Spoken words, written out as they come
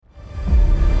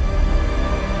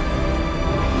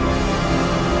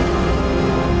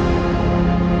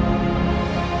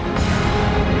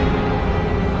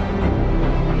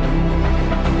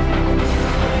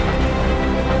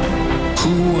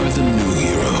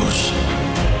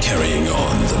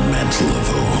council of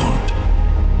old.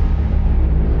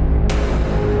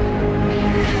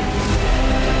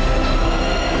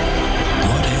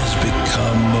 What has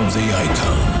become of the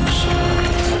icons?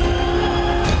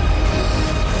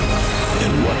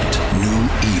 And what new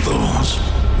evils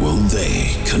will they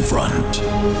confront?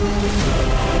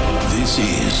 This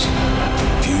is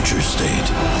Future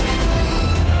State.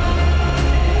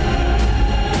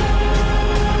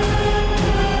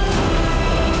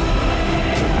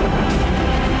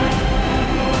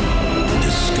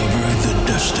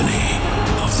 Destiny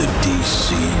of the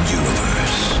DC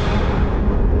Universe.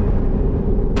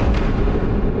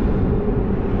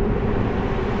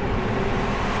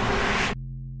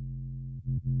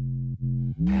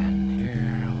 And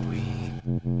here we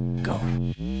go.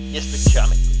 It's the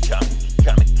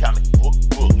comic book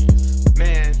bullies.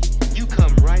 Man, you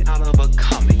come right out of a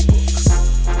comic book.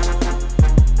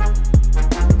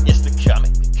 It's the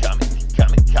comic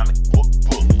book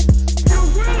bullies. You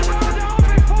will bow down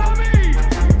before me!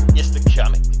 It's the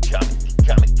comic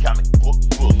book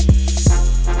bullies.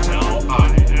 Now I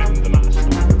am the master.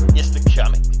 It's the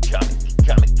comic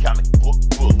book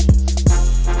bullies.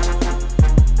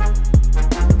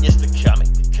 It's the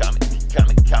comic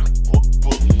book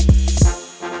bullies.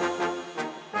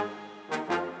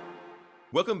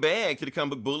 Welcome back to the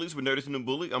Comic Book Bullies with Nerdist and the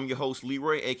Bully. I'm your host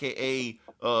Leroy, aka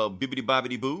Bibbidi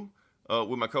Bobbidi Boo,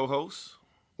 with my co-host.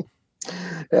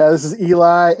 Yeah, this is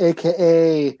Eli,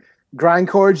 aka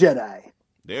Grindcore Jedi.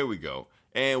 There we go.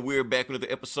 And we're back with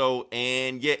another episode.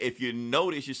 And yeah, if you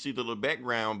notice, you see the little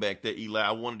background back there, Eli.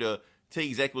 I wanted to tell you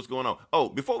exactly what's going on. Oh,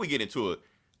 before we get into it,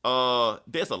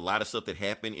 there's a lot of stuff that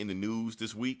happened in the news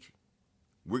this week.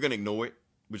 We're going to ignore it.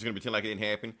 We're just going to pretend like it didn't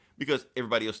happen because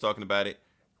everybody else is talking about it.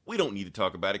 We don't need to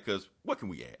talk about it because what can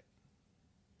we add?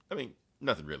 I mean,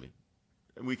 nothing really.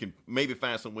 And we can maybe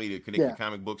find some way to connect the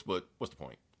comic books, but what's the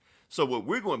point? So what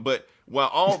we're going, but while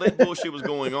all that bullshit was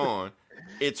going on,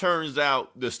 it turns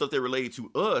out the stuff that related to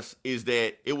us is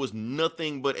that it was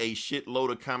nothing but a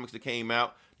shitload of comics that came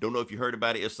out. Don't know if you heard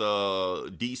about it. It's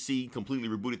DC completely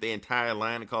rebooted their entire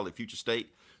line and called it Future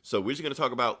State. So we're just going to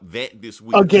talk about that this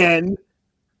week.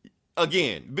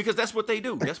 Again, because that's what they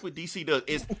do. That's what DC does.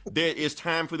 It's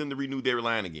time for them to renew their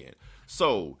line again.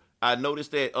 So I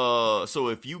noticed that. So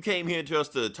if you came here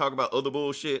just to talk about other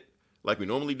bullshit like we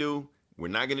normally do, we're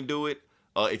not going to do it.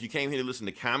 If you came here to listen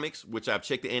to comics, which I've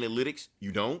checked the analytics,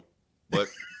 you don't. But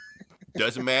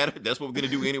doesn't matter. That's what we're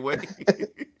going to do anyway.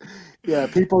 Yeah,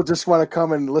 people just want to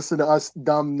come and listen to us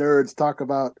dumb nerds talk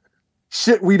about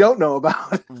shit we don't know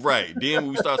about. Right. Then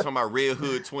when we start talking about Red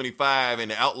Hood 25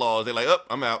 and the Outlaws, they're like, oh,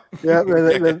 I'm out. Yeah,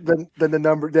 then the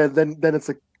number, then it's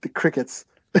the crickets.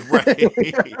 Right.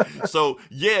 So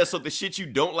the shit you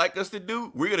don't like us to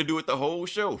do, we're going to do it the whole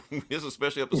show. This is a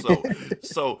special episode.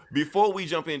 So before we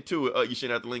jump into it, you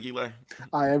sharing out the link, Eli?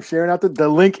 I am sharing out the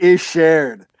link is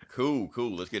shared. Cool.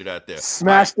 Let's get it out there.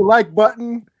 Smash the like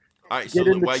button. All right, so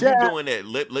while you're doing that,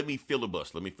 let me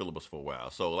filibuster. Let me filibuster for a while.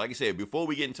 So, like I said, before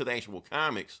we get into the actual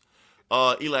comics,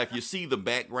 Eli, if you see the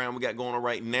background we got going on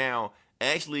right now,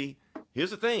 actually,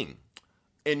 here's the thing.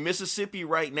 In Mississippi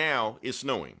right now, it's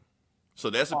snowing. So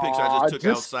that's a picture I just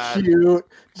took outside.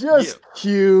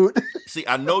 Cute. See,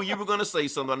 I know you were gonna say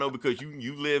something. I know because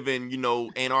you live in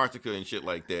Antarctica and shit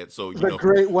like that. So the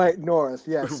Great White North,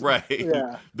 yes, right.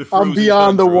 Yeah, I'm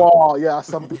beyond the wall.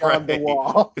 Yes, I'm beyond the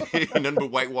wall. None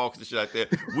but white walks and shit like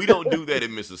that. We don't do that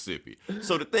in Mississippi.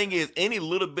 So the thing is, any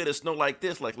little bit of snow like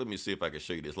this, like let me see if I can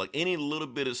show you this. Like any little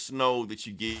bit of snow that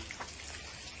you get.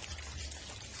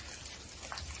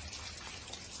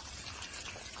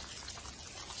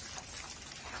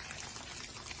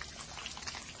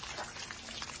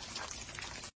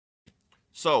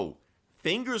 So,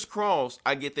 fingers crossed,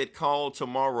 I get that call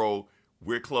tomorrow.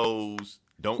 We're closed.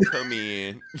 Don't come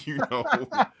in. You know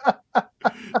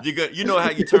how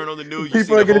you turn on the news.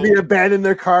 People are going to be abandoning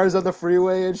their cars on the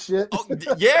freeway and shit. Oh,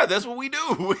 yeah, that's what we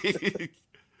do.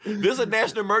 There's a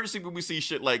national emergency when we see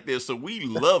shit like this, so we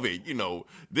love it.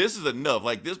 This is enough.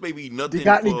 Like this may be nothing. You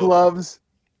got any gloves?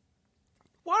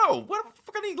 Wow, what the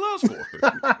fuck I need gloves for?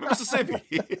 Mississippi.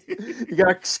 You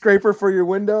got a scraper for your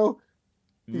window?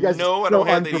 You guys no, I don't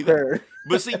have that either.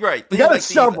 But see, right. You got a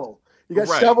shovel. You got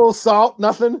shovel, salt,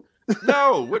 nothing?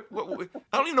 No. What,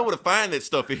 I don't even know where to find that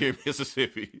stuff here in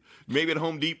Mississippi. Maybe at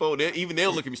Home Depot.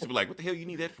 They'll look at me stupid like, what the hell you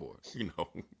need that for?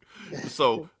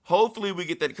 So hopefully we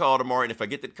get that call tomorrow. And if I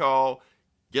get that call,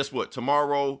 guess what?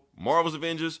 Tomorrow, Marvel's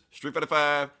Avengers, Street Fighter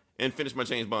 5, and finish my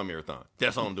James Bond marathon.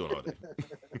 That's all I'm doing all day.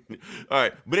 All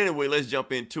right. But anyway, let's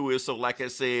jump into it. So like I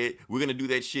said, we're going to do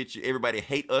that shit everybody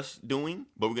hate us doing,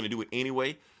 but we're going to do it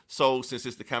anyway. So since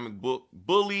it's the comic book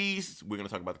bullies, we're gonna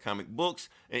talk about the comic books.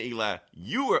 And Eli,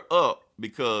 you are up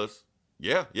because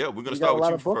we're gonna start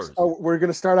with you first. Oh, we're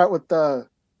gonna start out with the.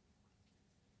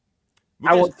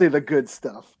 I won't say the good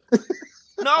stuff.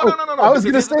 No. I was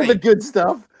gonna say the good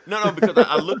stuff. No, because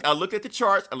I looked at the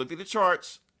charts.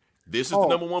 This is the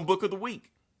number one book of the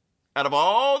week. Out of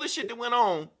all the shit that went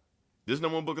on, this is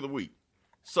number one book of the week.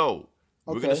 So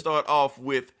we're gonna start off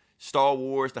with Star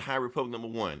Wars: The High Republic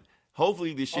 #1.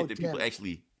 Hopefully, this shit that people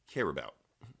actually care about.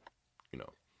 You know.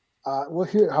 Well,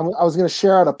 here I was gonna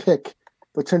share out a pic,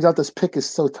 but it turns out this pic is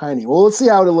so tiny. Well, let's see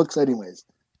how it looks, anyways.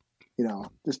 You know,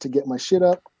 just to get my shit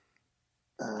up.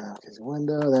 Okay,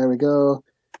 window. There we go.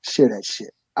 Share that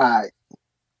shit. All right.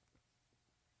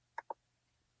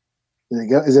 There you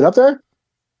go. Is it up there?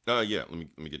 Yeah. Let me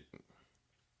get.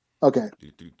 Okay.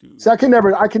 So I can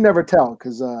never tell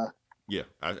because I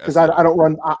don't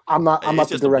run. I'm not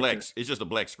the director. It's just a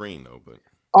black screen though. But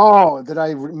did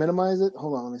I minimize it?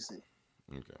 Hold on, let me see.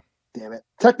 Okay. Damn it!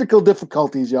 Technical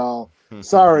difficulties, y'all.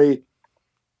 Sorry.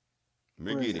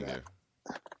 We're getting there.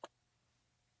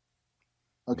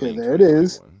 Okay, there it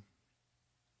is.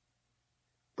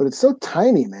 But it's so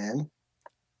tiny, man.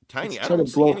 Tiny? I don't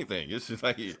see anything. It's just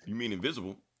like, you mean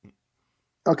invisible.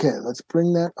 Okay, let's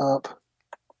bring that up.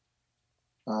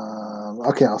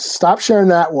 Okay, I'll stop sharing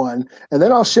that one, and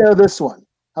then I'll share this one.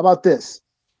 How about this?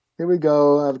 Here we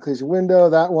go. I have a close window.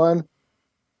 That one.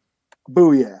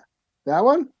 Booyah. That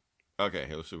one? Okay,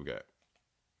 let's see what we got.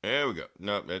 There we go.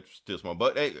 No, that's still small.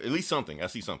 But hey, at least something. I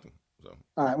see something. So.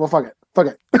 All right, well, fuck it.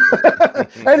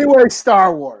 Anyway,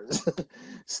 Star Wars.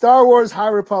 Star Wars High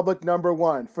Republic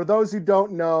 #1. For those who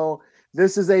don't know,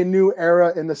 this is a new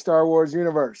era in the Star Wars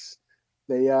universe.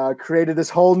 They created this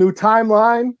whole new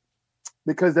timeline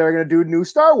because they're going to do new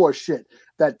Star Wars shit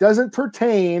that doesn't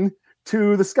pertain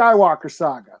to the Skywalker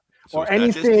saga or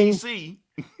anything,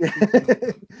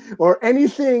 or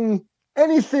anything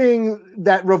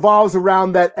that revolves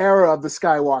around that era of the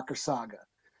Skywalker saga.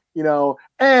 You know,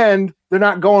 and they're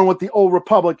not going with the Old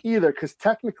Republic either, because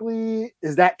technically,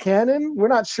 is that canon? We're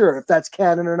not sure if that's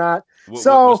canon or not. What's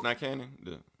not canon?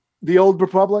 The Old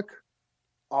Republic,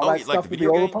 all that stuff with the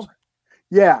Old Republic.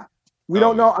 Yeah, we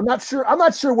don't know. I'm not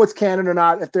sure what's canon or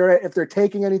not. If they're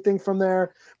taking anything from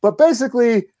there, but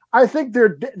basically, I think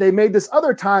they made this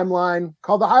other timeline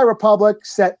called the High Republic,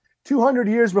 set 200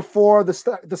 years before the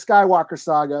Skywalker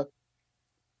saga.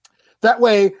 That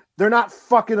way, they're not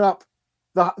fucking up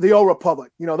the Old Republic.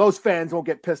 You know, those fans won't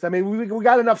get pissed. I mean, we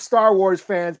got enough Star Wars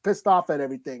fans pissed off at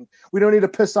everything. We don't need to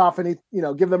piss off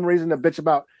give them a reason to bitch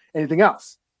about anything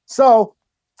else. So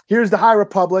here's the High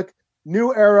Republic,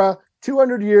 new era,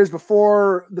 200 years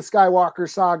before the Skywalker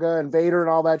saga and Vader and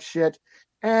all that shit.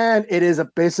 And it is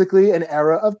basically an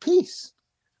era of peace.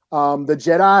 The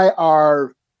Jedi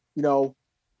are,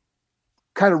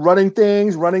 kind of running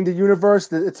the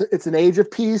universe. It's an age of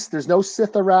peace. There's no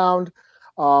Sith around.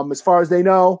 As far as they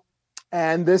know,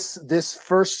 and this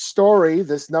first story,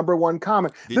 this #1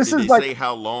 comic. Did they say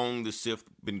how long the Sith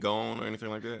been gone or anything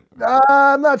like that?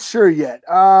 I'm not sure yet.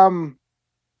 I'm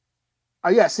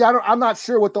not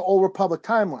sure what the Old Republic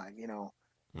timeline.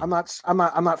 I'm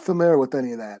not familiar with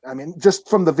any of that. I mean, just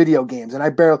from the video games, and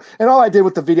all I did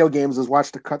with the video games was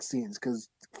watch the cutscenes because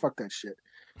fuck that shit.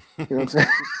 You know what I'm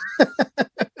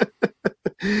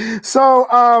saying? So,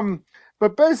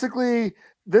 but basically.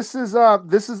 This is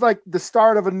like the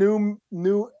start of a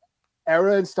new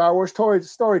era in Star Wars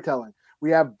storytelling.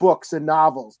 We have books and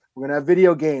novels. We're gonna have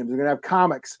video games. We're gonna have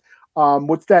comics.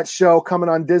 What's that show coming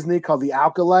on Disney called The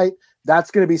Acolyte? That's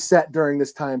gonna be set during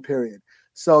this time period.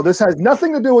 So this has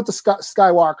nothing to do with the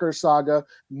Skywalker saga.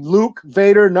 Luke,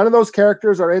 Vader, none of those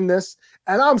characters are in this,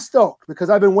 and I'm stoked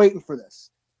because I've been waiting for this.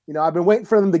 I've been waiting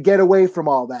for them to get away from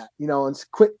all that. And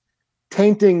quit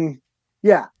tainting.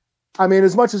 Yeah. I mean,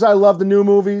 as much as I love the new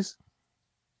movies,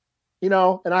 and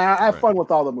I have fun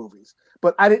with all the movies,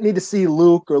 but I didn't need to see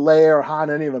Luke or Leia or Han,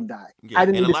 any of them die. Yeah, I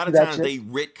didn't and need a lot of times they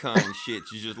retcon shit.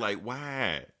 You're just like,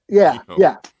 why? Yeah.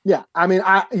 I mean,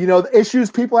 the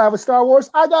issues people have with Star Wars,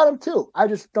 I got them too. I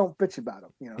just don't bitch about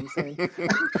them. You know what I'm saying?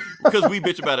 Because we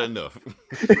bitch about it enough.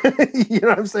 You know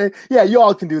what I'm saying? Yeah, you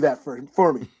all can do that for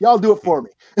me. Y'all do it for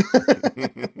me.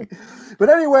 But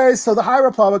anyway, so the High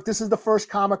Republic, this is the first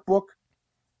comic book.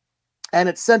 And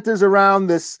it centers around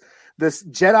this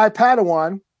Jedi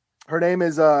Padawan. Her name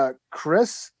is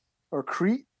Chris or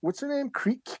Crete. What's her name?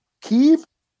 Keeve.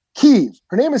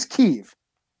 Her name is Keeve.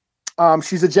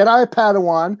 She's a Jedi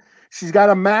Padawan. She's got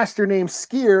a master named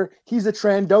Skier. He's a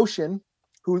Trandoshan,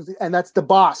 and that's the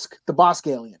Bosk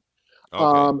alien.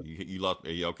 Okay, you lost.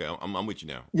 Yeah, okay, I'm with you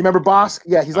now. You remember Bosk?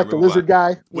 Yeah, he's like the lizard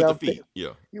guy with the feet.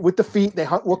 With the feet, they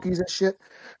hunt Wookiees and shit.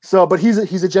 So, but he's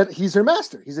her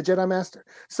master. He's a Jedi master.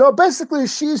 So basically,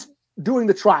 she's doing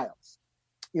the trials.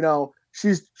 You know,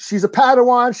 she's a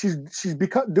Padawan. She's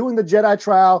doing the Jedi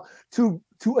trial to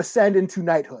ascend into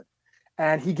knighthood,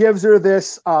 and he gives her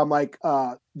this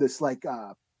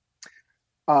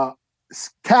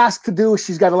task to do.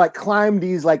 She's got to like climb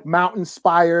these like mountain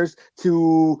spires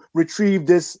to retrieve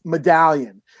this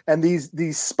medallion. And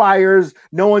these spires,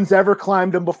 no one's ever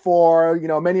climbed them before. You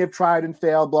know, many have tried and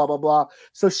failed, blah, blah, blah.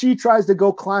 So she tries to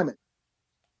go climb it.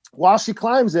 While she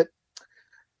climbs it,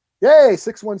 yay,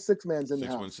 616 man's in the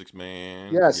house. 616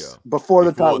 man. Yes, yeah. Before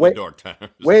the dark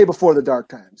times. Way before the dark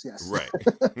times, yes. Right.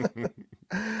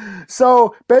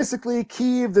 So basically,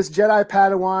 Keeve, this Jedi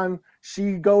Padawan,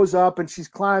 she goes up and she's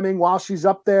climbing. While she's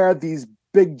up there, these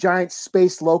big giant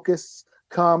space locusts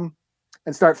come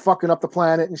and start fucking up the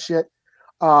planet and shit.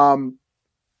 And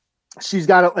she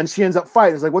ends up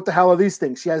fighting. It's like, what the hell are these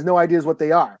things? She has no ideas what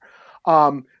they are.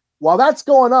 While that's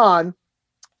going on,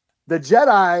 the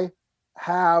Jedi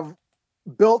have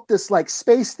built this like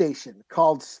space station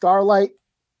called Starlight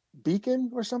Beacon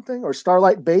or something, or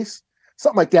Starlight Base,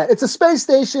 something like that. It's a space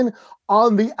station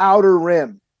on the outer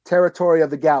rim territory of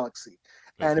the galaxy.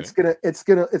 And it's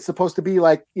supposed to be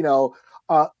like,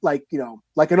 like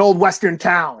an old Western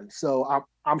town. So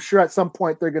I'm sure at some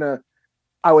point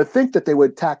I would think that they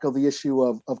would tackle the issue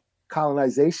of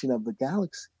colonization of the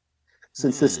galaxy,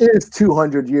 since this is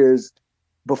 200 years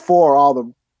before all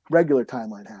the regular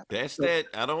timeline happened.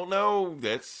 I don't know.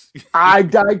 I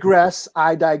digress.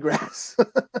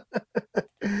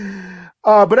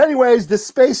 But anyways, the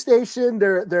space station,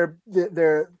 they're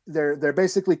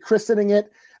basically christening it.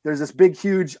 There's this big,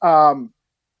 huge like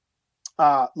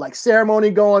ceremony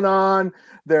going on.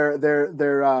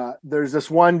 There's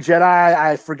this one Jedi,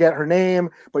 I forget her name,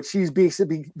 but she's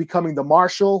basically becoming the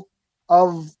marshal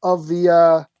of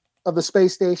the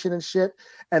space station and shit.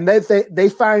 And they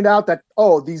find out that,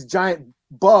 these giant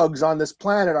bugs on this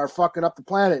planet are fucking up the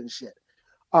planet and shit.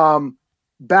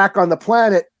 Back on the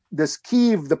planet, this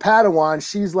Keeve, the Padawan,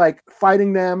 she's like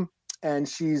fighting them, and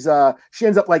she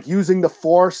ends up like using the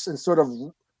Force and sort of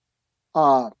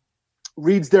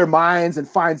reads their minds and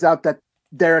finds out that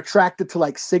they're attracted to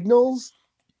like signals,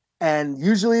 and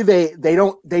usually they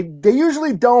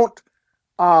usually don't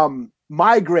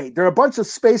migrate. There are a bunch of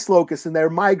space locusts and they're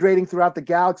migrating throughout the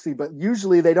galaxy, but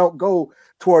usually they don't go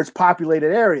towards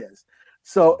populated areas.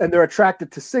 So, and they're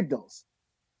attracted to signals.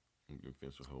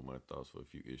 Vince will hold my thoughts for a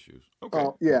few issues. Okay.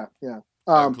 Oh, yeah.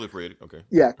 Cliff read it. Okay.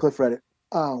 Yeah, Cliff read it.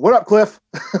 What up, Cliff?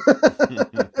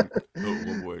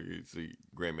 One boy, you see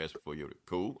Grandmaster for Yoda.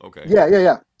 Cool. Okay.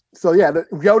 Yeah. So yeah,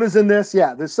 Yoda's in this.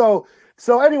 Yeah. So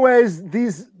anyways,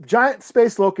 these giant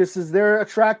space locusts, they're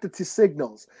attracted to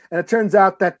signals, and it turns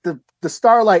out that the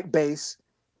Starlight Base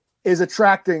is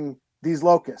attracting these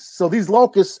locusts. So these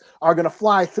locusts are going to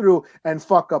fly through and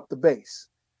fuck up the base.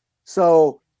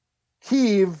 So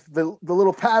Keeve, the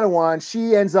little Padawan,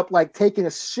 she ends up like taking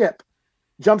a ship,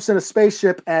 jumps in a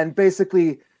spaceship, and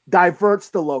basically diverts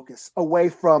the locusts away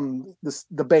from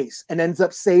the base, and ends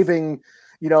up saving,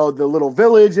 the little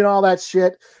village and all that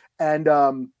shit. And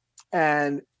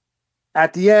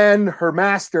at the end, her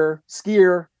master,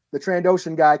 Skier, the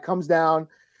Trandoshan guy, comes down,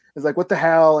 is like, what the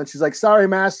hell? And she's like, sorry,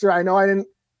 master, I know I didn't,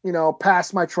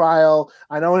 pass my trial.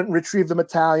 I know I didn't retrieve the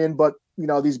medallion, but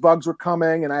these bugs were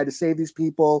coming and I had to save these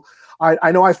people.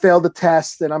 I know I failed the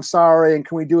test and I'm sorry. And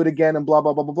can we do it again? And blah,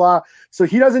 blah, blah, blah, blah. So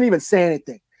he doesn't even say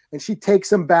anything. And she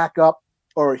takes him back up,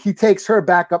 or he takes her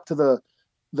back up to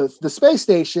the space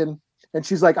station. And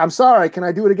she's like, I'm sorry. Can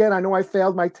I do it again? I know I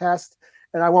failed my test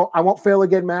and I won't fail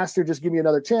again, master. Just give me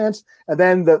another chance. And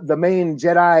then the main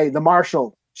Jedi, the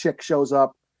marshal chick, shows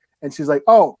up and she's like,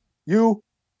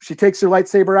 she takes her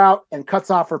lightsaber out and cuts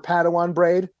off her Padawan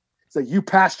braid. So you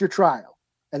passed your trial.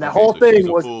 And that whole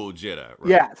thing was full Jedi, right?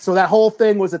 Yeah. So that whole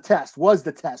thing was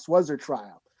her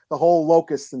trial. The whole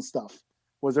locusts and stuff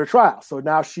was her trial. So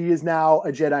now she is now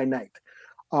a Jedi Knight.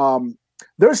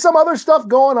 There's some other stuff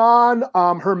going on.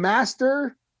 Her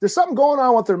master, there's something going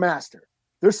on with her master.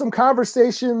 There's some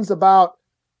conversations about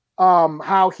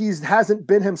how he hasn't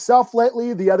been himself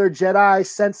lately. The other Jedi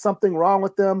sense something wrong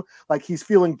with him. Like he's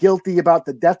feeling guilty about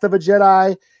the death of a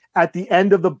Jedi. At the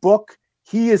end of the book,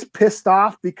 he is pissed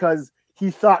off because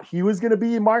he thought he was going to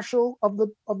be marshal of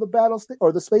the battle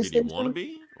or the space station. Did he want to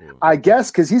be? I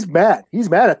guess because he's mad. He's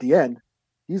mad at the end.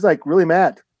 He's like really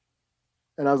mad.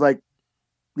 And I was like,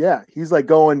 yeah, he's like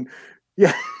going,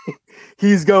 yeah,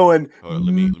 he's going. Let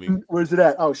me. Where's it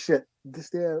at? Oh shit. Go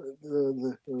for it.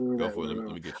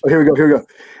 Let me get you. Oh, here we go.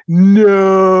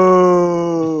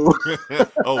 No.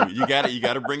 Oh, you got it. You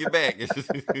got to bring it back.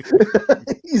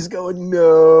 He's going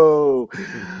no.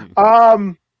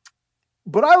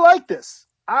 But I like this.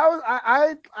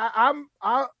 I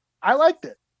liked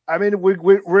it. I mean,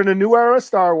 we're in a new era of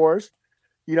Star Wars.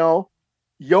 You know,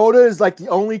 Yoda is like the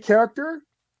only character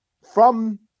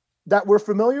from that we're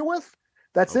familiar with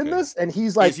that's in this, and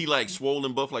he's like, is he like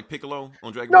swollen buff like Piccolo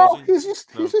on Dragon Ball Z?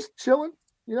 He's just chilling.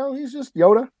 You know, he's just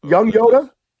Yoda, young Yoda.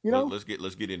 You know, let's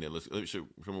get in there. Let's show me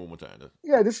one more time.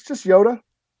 Yeah, this is just Yoda.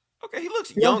 Okay, he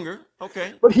looks younger.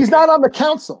 Okay, but he's not on the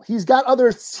council. He's got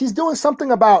others. He's doing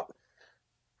something about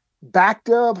backed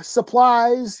up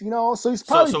supplies. You know, so he's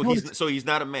probably he's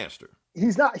not a master.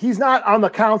 He's not on the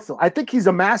council. I think he's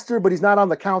a master, but he's not on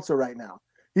the council right now.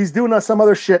 He's doing some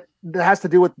other shit that has to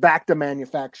do with back to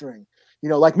manufacturing, you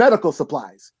know, like medical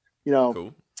supplies, you know.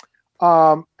 Cool.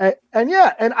 And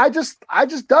I just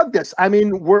dug this. I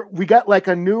mean, we got like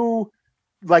a new,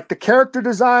 like the character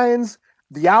designs,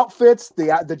 the outfits, the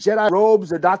Jedi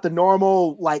robes are not the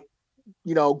normal, like,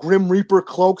 you know, Grim Reaper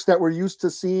cloaks that we're used to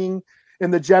seeing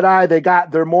in the Jedi.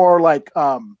 They're more like,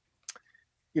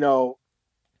 you know,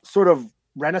 sort of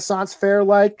Renaissance fair,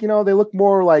 like, you know, they look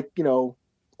more like, you know,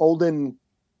 olden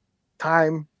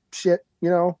time shit,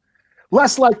 you know,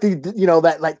 less like the you know,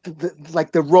 that like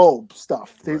the robe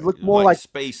stuff. They look more like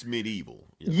space medieval.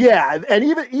 Yeah, and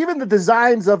even the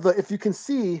designs of the, if you can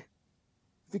see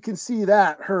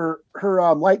that her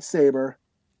lightsaber,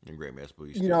 and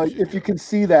Grandmaster, you know, if you can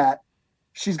see that,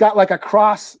 she's got like a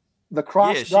cross. The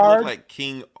cross guard. She looked like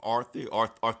King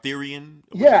Arthurian.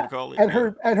 Yeah, and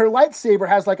her lightsaber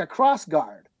has like a cross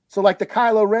guard. So like the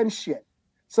Kylo Ren shit.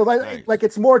 So like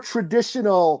it's more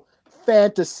traditional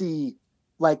fantasy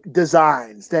like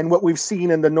designs than what we've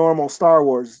seen in the normal Star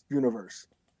Wars universe.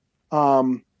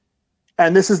 And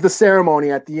this is the ceremony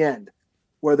at the end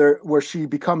where she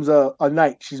becomes a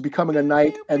knight. She's becoming a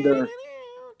knight, and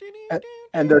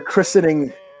they're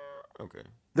christening. Okay.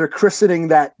 They're christening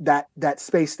that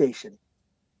space station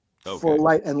for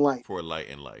light and life. For light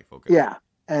and life. Okay. Yeah.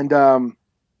 And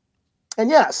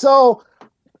yeah, so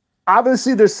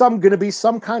obviously there's going to be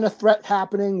some kind of threat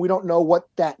happening. We don't know what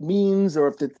that means, or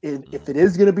if it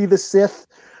is going to be the Sith,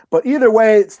 but either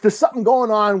way, there's something going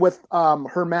on with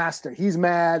her master. He's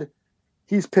mad.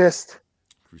 He's pissed.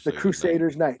 The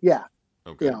Crusader's Knight. Yeah.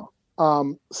 Okay. You know.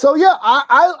 So yeah,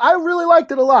 I really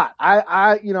liked it a lot.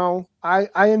 I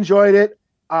enjoyed it.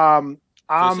 So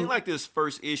it seemed like this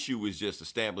first issue was just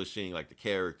establishing like the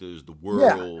characters, the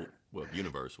world,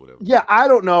 universe, whatever. Yeah, I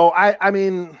don't know. I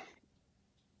mean,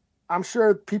 I'm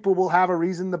sure people will have a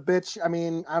reason to bitch. I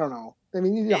mean, I don't know. I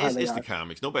mean, you know it's the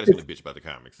comics. Nobody's going to bitch about the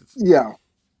comics. Yeah,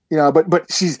 you know,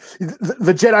 but she's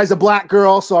the Jedi's a black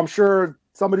girl, so I'm sure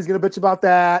somebody's going to bitch about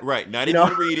that. Right. Not even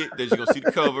going to read it. They're just going to see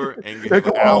the cover and have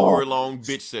an hour-long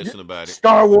bitch session about it.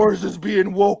 Star Wars is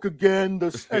being woke again. The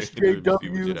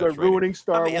SJWs are ruining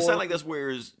Star Wars. It sounds like that's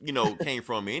where came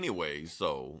from anyway.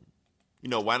 So, you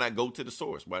know, why not go to the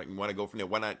source? Why not go from there?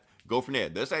 Why not go from there?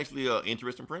 That's actually an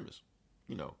interesting premise.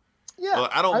 You know. Yeah.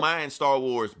 I don't mind Star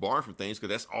Wars borrowing from things because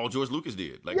that's all George Lucas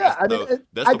did. Like, yeah,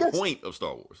 that's the point of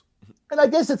Star Wars. And I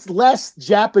guess it's less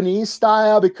Japanese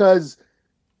style because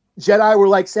Jedi were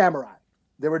like samurai.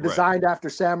 They were designed after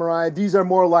samurai. These are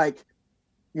more like,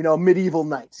 you know, medieval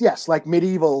knights. Yes, like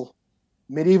medieval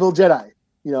Jedi,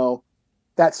 you know,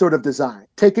 that sort of design.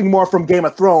 Taking more from Game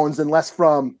of Thrones and less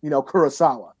from, you know,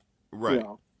 Kurosawa. Right.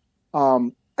 You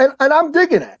know? And I'm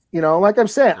digging it. You know, like I'm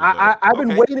saying, I've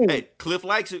been waiting. Hey, Cliff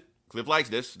likes it. Cliff likes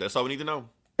this. That's all we need to know.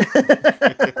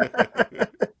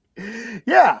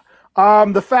 Yeah.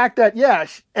 The fact that,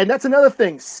 and that's another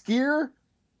thing. Skier,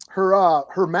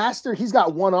 her master, he's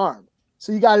got one arm.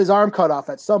 So he got his arm cut off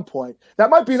at some point. That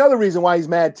might be another reason why he's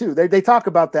mad too. They talk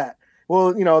about that.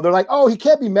 Well, you know, they're like, oh, he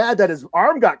can't be mad that his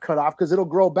arm got cut off because it'll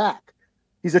grow back.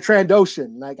 He's a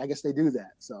Trandoshan. Like, I guess they do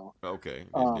that. So okay.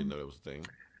 Didn't know that was a thing.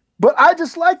 But I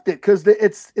just liked it because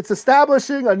it's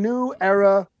eskestablishing a new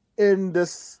era in the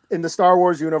Star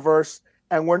Wars universe,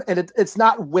 and it's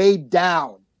not weighed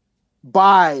down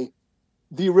by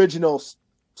the original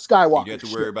Skywalker. You have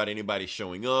to worry about anybody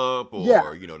showing up,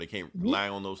 or you know, they can't rely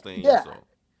on those things. Yeah. So.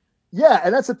 Yeah,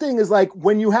 and that's the thing is like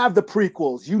when you have the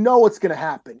prequels, you know what's going to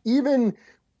happen. Even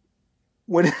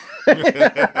when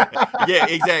yeah,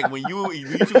 exactly. When you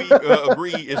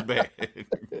agree it's bad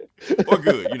or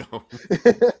good, you know.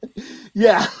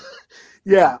 Yeah.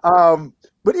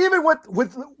 But even with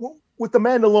the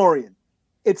Mandalorian,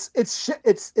 it's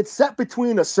set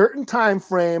between a certain time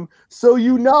frame, so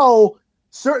you know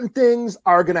certain things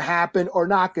are going to happen or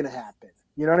not going to happen.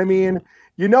 You know what I mean?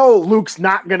 Luke's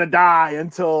not gonna die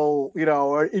until and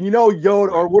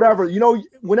Yoda or whatever.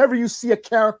 Whenever you see a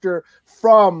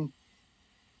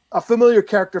familiar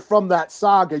character from that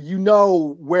saga, you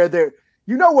know where they're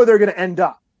gonna end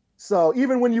up. So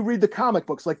even when you read the comic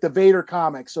books, like the Vader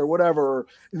comics or whatever, or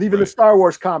even the Star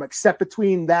Wars comics set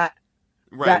between that.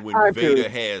 Right, when Vader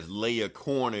has Leia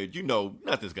cornered,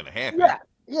 nothing's gonna happen. Yeah,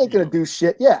 he ain't gonna do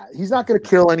shit. Yeah, he's not gonna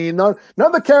kill any. None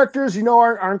of the characters,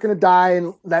 aren't gonna die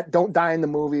and that don't die in the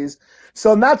movies.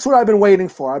 So that's what I've been waiting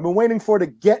for. I've been waiting for to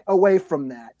get away from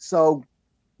that, so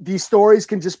these stories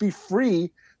can just be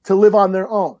free to live on their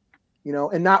own,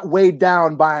 and not weighed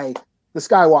down by the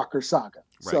Skywalker saga.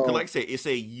 Right, because like I said, it's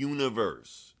a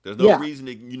universe. There's no reason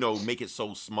to make it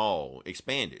so small.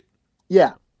 Expand it.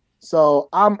 Yeah. So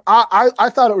I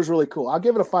thought it was really cool. I'll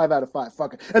give it a 5 out of 5.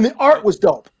 Fuck it. And the art was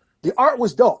dope.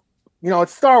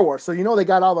 It's Star Wars, so they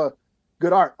got all the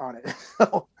good art on it.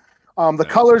 So, the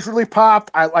colors really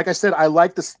popped. Like I said, I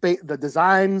like the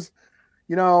designs.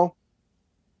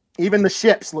 Even the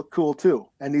ships look cool too,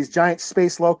 and these giant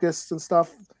space locusts and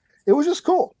stuff. It was just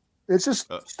cool. It's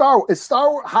just Star Wars. It's Star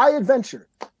Wars high adventure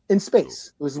in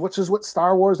space. Cool. Which is what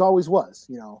Star Wars always was.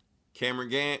 Cameron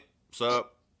Gant, what's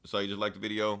up? So you just liked the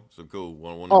video? So cool.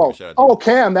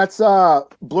 Cam, that's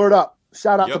Blurred Up.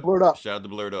 Shout out to Blurred Up. Shout out to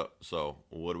Blurred Up. So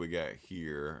what do we got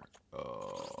here?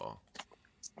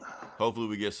 Hopefully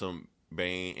we get some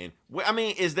Bane. And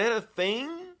is that a thing?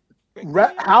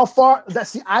 How far?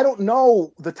 I don't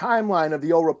know the timeline of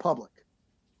the Old Republic.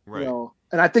 Right.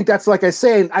 And I think that's like I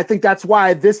say. I think that's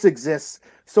why this exists.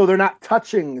 So they're not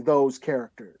touching those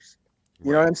characters.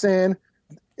 You know what I'm saying?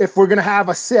 If we're gonna have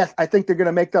a Sith, I think they're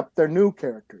gonna make up their new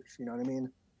characters. You know what I mean?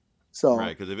 So right,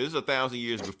 because if it's 1,000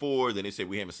 years before, then they say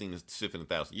we haven't seen the Sith in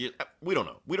 1,000 years. We don't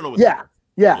know. We don't know.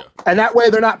 Yeah. And that way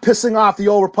they're not pissing off the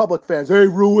Old Republic fans. They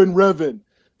ruined Revan.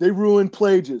 They ruined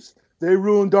Plagueis. They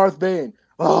ruined Darth Bane.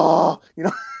 Oh,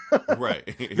 Right.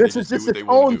 This is just its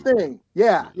own thing.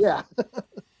 Yeah.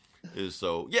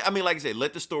 So like I said,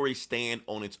 let the story stand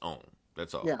on its own.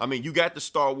 That's all. Yeah. You got the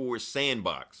Star Wars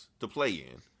sandbox to play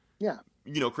in. Yeah.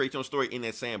 Create your own story in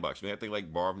that sandbox. You have to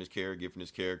borrowing this character, giving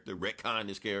this character, retcon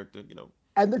this character,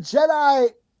 And the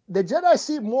Jedi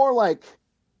seem more like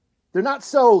they're not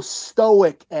so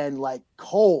stoic and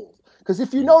cold. Because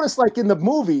if you notice, in the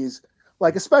movies,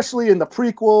 especially in the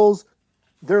prequels,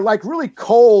 they're really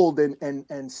cold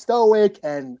and stoic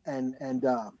and kind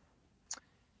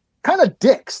of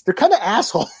dicks. They're kind of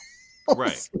assholes.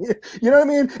 Right. You know what I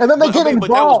mean? And then they get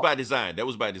involved. But that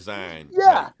was by design.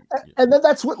 Yeah. And then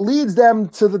that's what leads them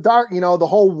to the dark, the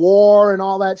whole war and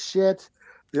all that shit.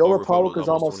 The Old Republic is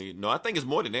almost 20, no, I think it's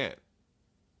more than that.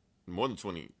 More than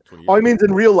 20 years. Oh, he means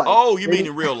in real life. Oh, you mean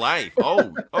in real life.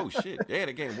 Oh shit. Yeah,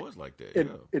 the game was like that.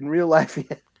 In real life,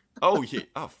 yeah. Oh yeah.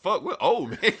 Oh fuck. We're old,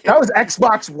 man. That was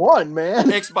Xbox One,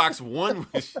 man. Xbox One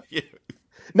was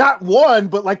Not one,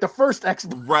 but the first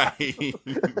Xbox. Right.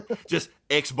 Just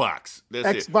Xbox.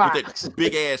 That's Xbox. It. With that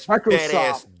big ass, fat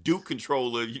ass Duke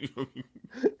controller.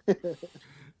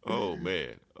 Oh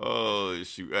man. Oh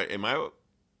shoot. Am I?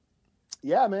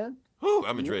 Yeah, man. Whew,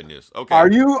 I'm dreading this. Okay. Are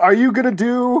you gonna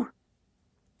do?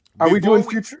 Are we doing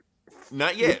future?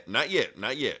 Not yet.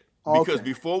 Because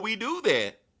before we do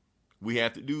that, we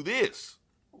have to do this.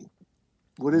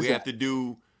 What is it? We have to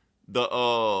do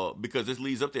the because this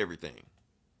leads up to everything.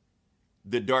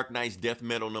 The Dark Knight's Death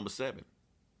Metal #7.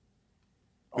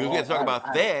 We have to talk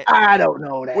about that. I don't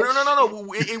know that. Well, no.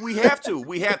 We have to.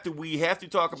 We have to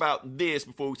talk about this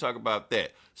before we talk about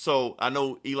that. So I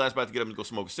know Eli's about to get up and go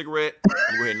smoke a cigarette. I'm going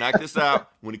to go ahead and knock this out.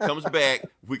 When he comes back,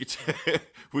 we can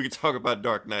talk about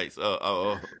Dark Knight's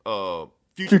future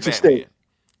Batman. State.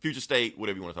 Future state,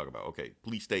 whatever you want to talk about. Okay,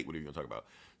 police state, whatever you want to talk about.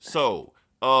 So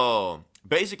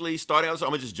basically, starting out, so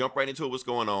I'm gonna just jump right into it. What's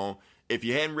going on? If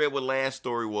you hadn't read what last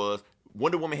story was,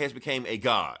 Wonder Woman has become a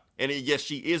god. And yes,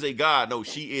 she is a god. No,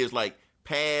 she is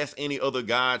past any other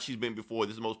god she's been before.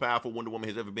 This is the most powerful Wonder Woman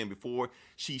has ever been before.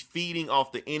 She's feeding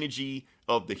off the energy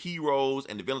of the heroes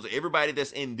and the villains of everybody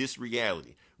that's in this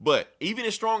reality. But even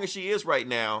as strong as she is right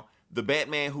now, the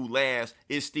Batman who laughs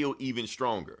is still even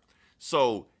stronger.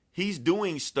 So he's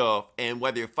doing stuff, and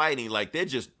while they're fighting, they're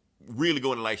just really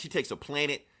going to she takes a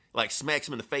planet, smacks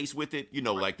him in the face with it, they're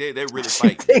really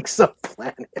fighting. She takes a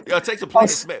planet. Yeah, it takes a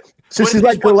planet. So she's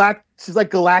like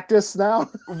Galactus now?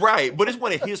 Right, but it's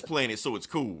one of his planets, so it's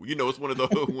cool. It's one of the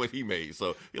ones he made.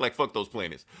 So you're fuck those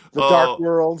planets. The Dark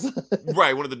Worlds.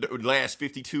 Right, one of the last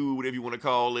 52, whatever you want to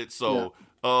call it. So,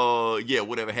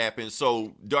 whatever happens.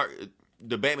 So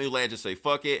the Batman lad just say,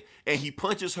 fuck it. And he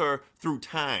punches her through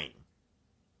time.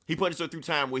 He punches her through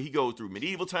time where he goes through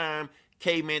medieval time,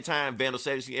 caveman time, Vandal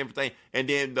Savage, everything. And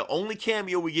then the only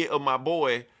cameo we get of my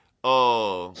boy,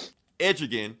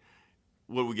 Etrigan,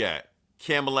 what we got?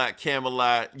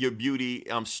 Camelot, your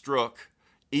beauty, I'm struck.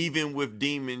 Even with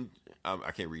demon,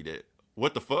 I can't read that.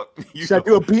 What the fuck? Should I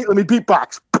do a beat? Let me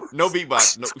beatbox. No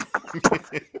beatbox. No.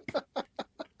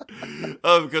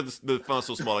 Because the font's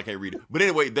so small, I can't read it. But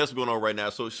anyway, that's what's going on right now.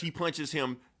 So she punches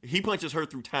him. He punches her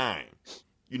through time.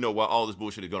 While all this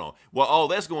bullshit is going on. While all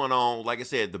that's going on, like I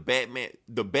said, the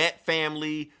Bat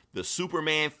family, the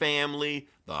Superman family,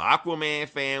 the Aquaman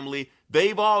family,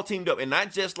 they've all teamed up. And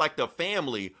not just like the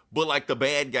family, but like the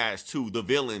bad guys too, the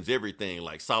villains, everything.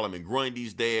 Like Solomon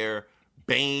Grundy's there,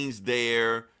 Bane's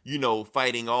there,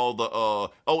 fighting all the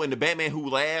and the Batman Who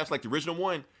Laughs, like the original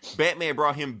one, Batman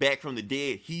brought him back from the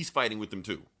dead. He's fighting with them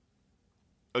too.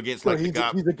 Against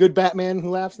he's a good Batman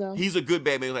Who Laughs now? He's a good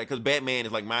Batman, because Batman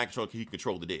is like mind control. He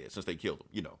controlled the dead since they killed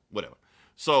him, whatever.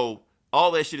 So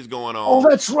all that shit is going on. Oh,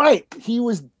 that's right. He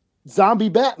was Zombie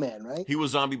Batman, right? He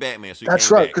was Zombie Batman. So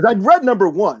that's right. Because I'd read number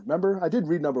 1. Remember? I did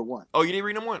read number 1. Oh, you didn't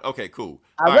read number 1? Okay, cool.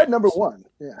 I read number 1.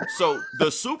 Yeah. So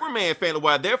the Superman family,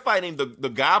 while they're fighting the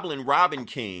Goblin Robin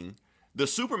King, the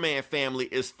Superman family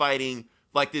is fighting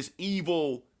like this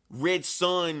evil Red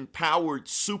Sun powered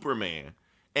Superman.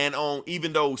 And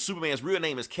even though Superman's real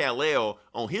name is Kal-El,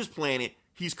 on his planet,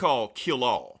 he's called Kill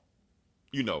All.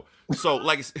 So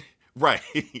like it's right.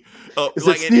 Is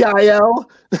it CIL?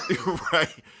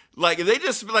 Right. Like they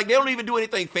just they don't even do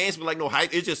anything fancy, but no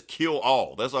hype. It's just Kill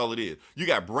All. That's all it is. You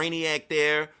got Brainiac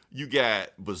there. You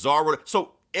got Bizarro.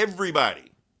 So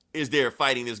everybody is there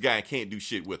fighting this guy and can't do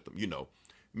shit with them.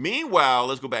 Meanwhile,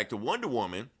 let's go back to Wonder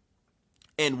Woman.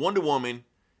 And Wonder Woman,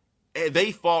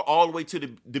 they fought all the way to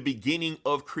the beginning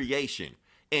of creation.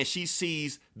 And she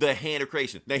sees the hand of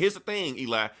creation. Now, here's the thing,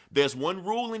 Eli. There's one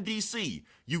rule in DC.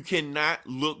 You cannot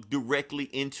look directly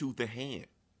into the hand.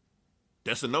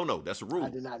 That's a no-no. That's a rule. I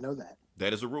did not know that.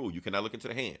 That is a rule. You cannot look into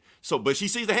the hand. So, but she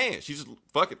sees the hand. She's just,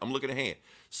 fuck it, I'm looking at the hand.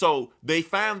 So they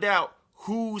found out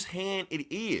whose hand it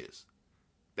is.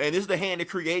 And this is the hand that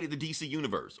created the DC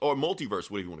universe, or multiverse,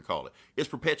 whatever you want to call it. It's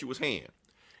Perpetua's hand.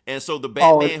 And so the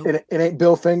Batman, it ain't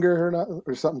Bill Finger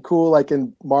or something cool like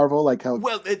in Marvel, like how.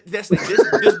 Well, this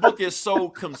book is so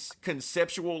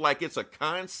conceptual, like it's a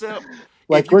concept.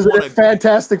 Like was it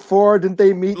Fantastic Four? Didn't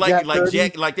they meet Jack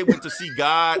they went to see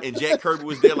God and Jack Kirby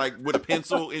was there like with a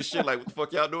pencil and shit. Like what the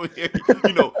fuck y'all doing here?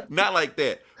 Not like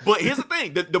that. But here's the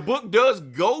thing: the book does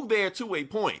go there to a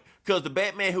point, because the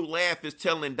Batman Who Laughs is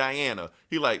telling Diana,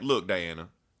 he like, look, Diana,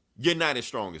 you're not as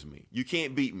strong as me. You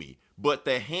can't beat me. But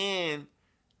the hand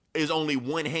is only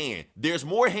one hand. There's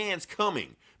more hands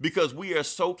coming because we are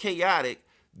so chaotic.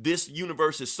 This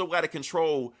universe is so out of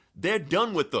control. They're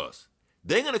done with us.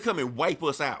 They're going to come and wipe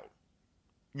us out.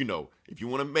 If you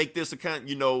want to make this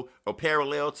a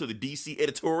parallel to the DC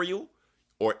editorial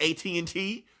or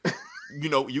AT&T, you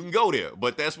can go there.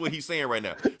 But that's what he's saying right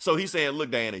now. So he's saying,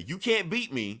 look, Diana, you can't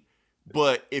beat me,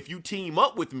 but if you team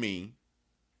up with me,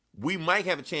 we might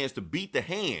have a chance to beat the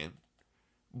hand.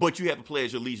 But you have to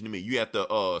pledge allegiance to me. You have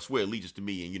to swear allegiance to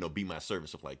me and, be my servant,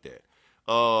 stuff like that.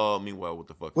 Meanwhile, what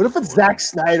the fuck? What if it's Zack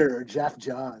Snyder or Jeff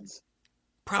Johns?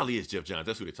 Probably is Jeff Johns.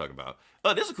 That's who they're talking about.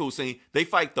 This is a cool scene. They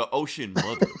fight the Ocean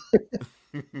Mother.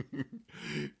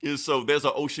 And so there's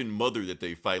an Ocean Mother that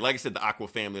they fight. Like I said, the Aqua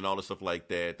family and all the stuff like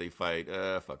that. They fight.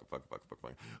 Fuck.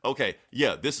 Okay,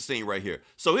 yeah, this is the scene right here.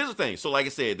 So here's the thing. So like I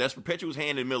said, that's Perpetua's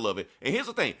hand in the middle of it. And here's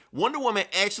the thing. Wonder Woman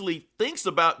actually thinks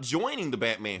about joining the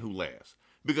Batman Who Laughs.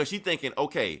 Because she's thinking,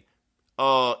 okay,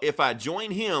 if I join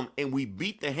him and we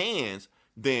beat the hands,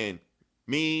 then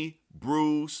me,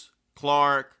 Bruce,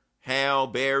 Clark, Hal,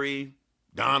 Barry,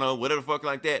 Donna, whatever the fuck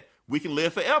like that, we can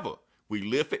live forever. We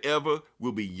live forever.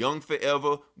 We'll be young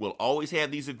forever. We'll always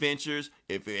have these adventures.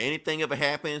 If anything ever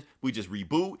happens, we just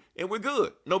reboot and we're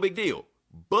good. No big deal.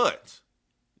 But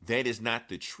that is not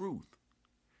the truth.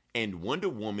 And Wonder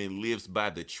Woman lives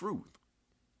by the truth.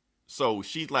 So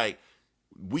she's like,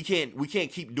 we can't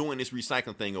keep doing this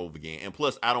recycling thing over again. And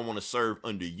plus, I don't want to serve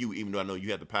under you, even though I know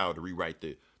you have the power to rewrite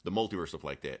the multiverse, stuff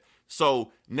like that.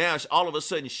 So now all of a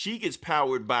sudden she gets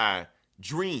powered by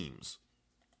dreams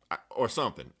or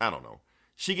something. I don't know.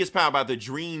 She gets powered by the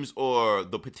dreams or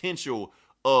the potential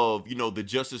of, the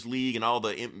Justice League and all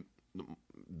the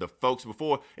folks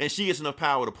before. And she gets enough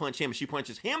power to punch him. And she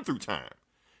punches him through time.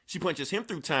 She punches him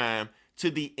through time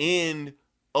to the end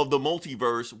of the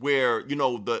multiverse where,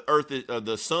 the earth,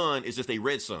 the sun is just a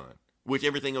red sun, which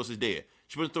everything else is dead.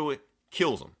 She puts through it,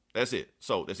 kills him. That's it.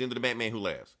 So that's the end of the Batman Who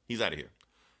Laughs. He's out of here.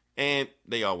 And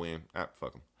they all win.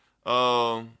 Fuck them.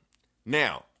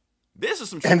 Now, this is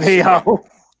some shit. And they all.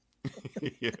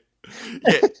 Yeah.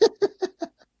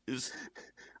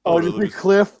 Oh, just be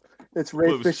Cliff. It's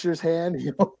Ray Fisher's hand.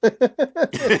 He's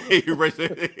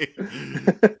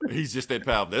just that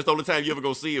powerful. That's the only time you ever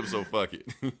gonna see him, so fuck it.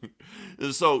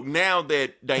 So now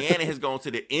that Diana has gone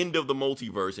to the end of the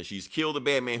multiverse and she's killed the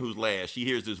Batman who's last, she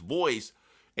hears this voice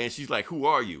and she's like, "Who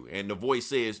are you?" And the voice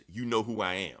says, "You know who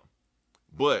I am."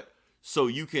 But so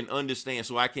you can understand,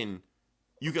 you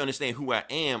can understand who I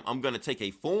am, I'm gonna take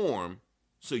a form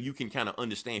so you can kind of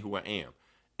understand who I am.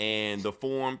 And the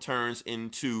form turns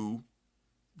into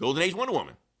Golden Age Wonder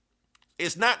Woman.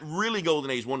 It's not really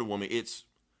Golden Age Wonder Woman. It's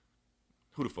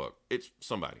who the fuck? It's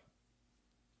somebody.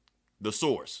 The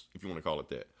Source, if you want to call it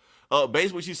that.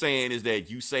 Basically what she's saying is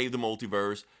that you saved the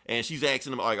multiverse, and she's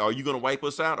asking them, like, are you going to wipe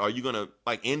us out? Are you going to,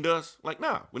 like, end us? Like,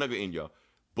 nah, we're not going to end y'all.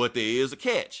 But there is a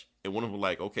catch. And one of them was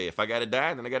like, okay, if I got to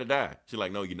die, then I got to die. She's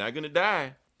like, no, you're not going to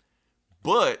die.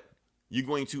 But you're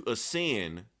going to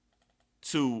ascend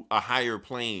to a higher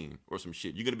plane or some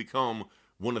shit. You're going to become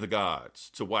one of the gods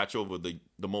to watch over the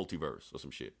multiverse or some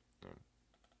shit.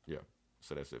 Yeah,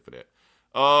 so that's it for that.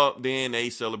 Then they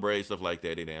celebrate stuff like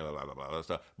that and blah, blah, blah, blah,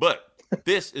 stuff. But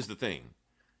this is the thing.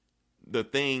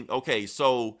 Okay,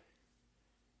 so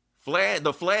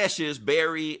the Flashes,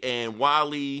 Barry and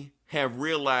Wally have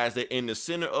realized that in the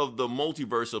center of the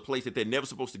multiverse, a place that they're never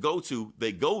supposed to go to,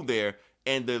 they go there,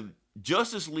 and the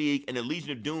Justice League and the Legion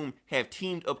of Doom have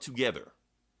teamed up together.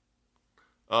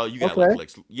 You got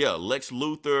Lex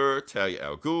Luthor, Talia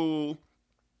al Ghul,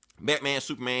 Batman,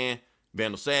 Superman,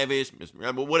 Vandal Savage,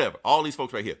 whatever. All these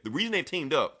folks right here. The reason they've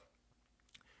teamed up,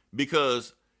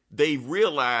 because they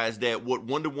realized that what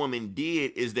Wonder Woman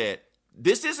did is that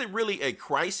this isn't really a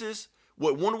crisis.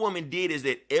 What Wonder Woman did is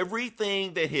that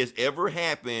everything that has ever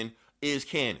happened is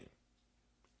canon.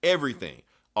 Everything.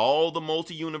 All the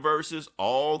multi-universes,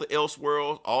 all the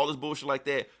Elseworlds, all this bullshit like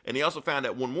that. And they also found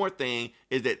out one more thing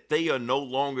is that they are no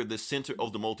longer the center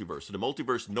of the multiverse. So the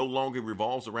multiverse no longer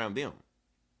revolves around them.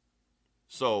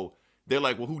 So they're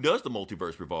like, well, who does the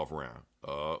multiverse revolve around?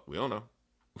 We don't know.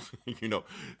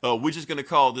 We're just going to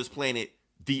call this planet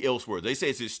the Elseworld. They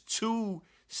say it's just two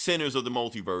centers of the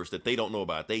multiverse that they don't know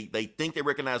about. They think they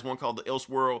recognize one called the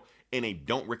Elseworld, and they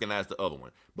don't recognize the other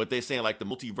one. But they're saying like the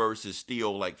multiverse is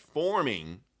still like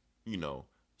forming,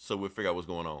 so we'll figure out what's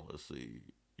going on. Let's see.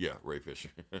 Yeah, Ray Fisher.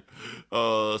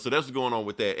 So that's what's going on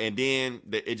with that. And then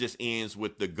it just ends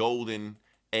with the Golden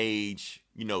Age,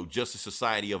 Justice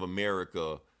Society of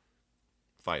America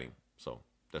fighting. So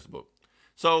that's the book.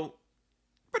 So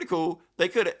pretty cool. They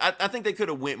could, I think they could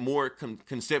have went more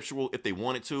conceptual if they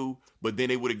wanted to, but then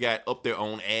they would have got up their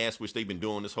own ass, which they've been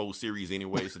doing this whole series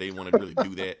anyway, so they didn't want to really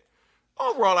do that.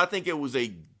 Overall, I think it was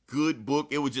a good book.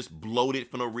 It was just bloated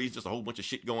for no reason, just a whole bunch of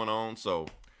shit going on. So,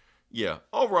 yeah.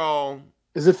 Overall,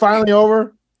 is it finally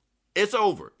over? It's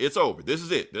over. It's over. This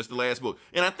is it. That's the last book.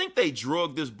 And I think they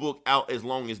drug this book out as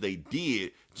long as they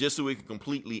did, just so it can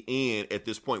completely end at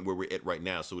this point where we're at right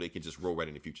now, so they can just roll right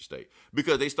into Future State.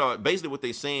 Because they start, basically what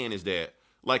they're saying is that,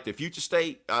 like the Future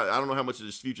State, I don't know how much of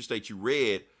this Future State you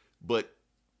read, but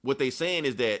what they're saying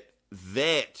is that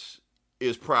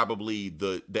is probably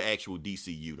the actual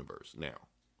DC universe now.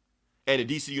 And the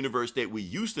DC universe that we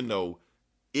used to know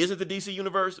isn't the DC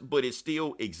universe, but it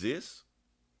still exists.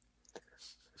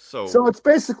 So it's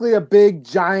basically a big,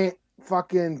 giant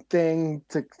fucking thing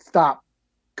to stop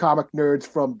comic nerds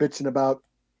from bitching about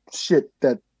shit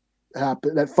that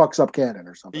happened, that fucks up canon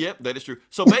or something. Yep, that is true.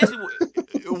 So basically,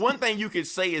 one thing you could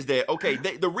say is that, okay,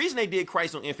 the reason they did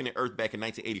Crisis on Infinite Earth back in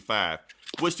 1985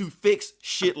 was to fix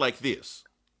shit like this.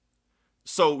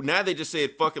 So now they just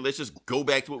said, fuck it, let's just go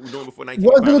back to what we were doing before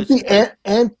 1985.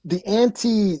 Wasn't it the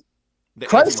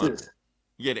anti-crisis?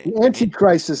 Yeah, the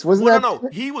anti-crisis. Wasn't that? No.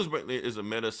 He was is a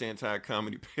meta Sentai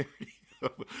comedy parody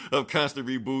of constant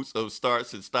reboots of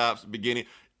starts and stops, beginning.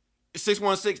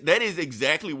 616, that is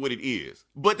exactly what it is.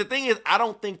 But the thing is, I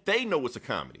don't think they know it's a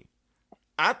comedy.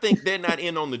 I think they're not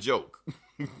in on the joke.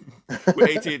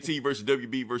 With AT&T versus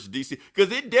WB versus DC,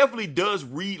 because it definitely does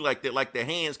read like that. Like the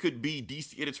hands could be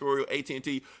DC editorial,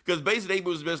 AT&T, because basically they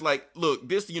was just like, look,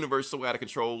 this universe is so out of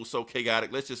control, so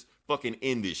chaotic. Let's just fucking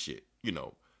end this shit,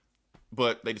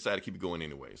 But they decided to keep it going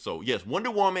anyway. So yes,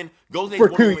 Wonder Woman goes for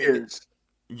 2 years.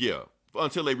 Yeah,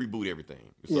 until they reboot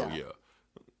everything. So yeah.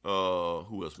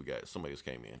 Who else we got? Somebody else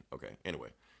came in. Okay. Anyway,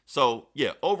 so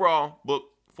yeah, overall book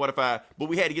 45, but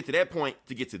we had to get to that point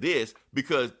to get to this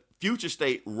because Future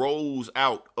State rolls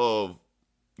out of,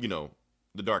 the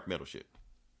dark metal shit.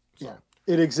 So, yeah,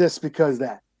 it exists because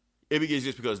that. It exists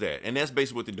just because that, and that's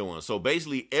basically what they're doing. So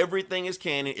basically, everything is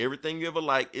canon. Everything you ever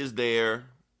like is there,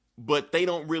 but they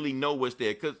don't really know what's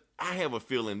there because I have a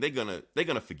feeling they're gonna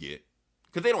forget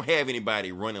because they don't have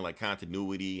anybody running like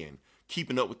continuity and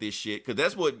keeping up with this shit. Because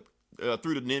that's what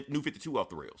threw the New 52 off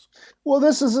the rails. Well,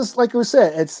 this is just like we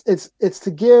said. It's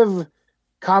to give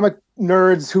comic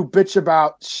nerds who bitch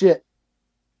about shit,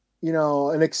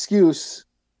 an excuse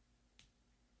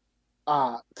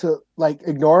to like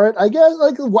ignore it. I guess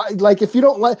like if you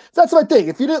don't like, that's my thing.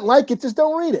 If you didn't like it, just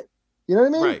don't read it. You know what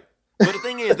I mean? Right. But the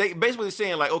thing is, they basically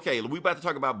saying like, okay, we about to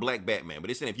talk about Black Batman, but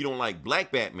they're saying if you don't like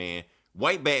Black Batman,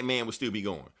 White Batman will still be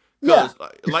going. Because,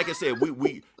 like I said,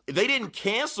 they didn't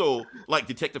cancel like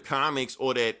Detective Comics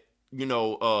or that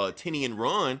Tinian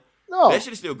Run. No, that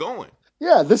shit is still going.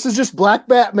 Yeah, this is just Black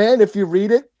Batman. If you read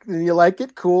it and you like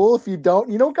it, cool. If you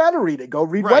don't got to read it. Go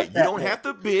read White Batman. You don't have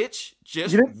to bitch.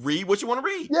 Just read what you want to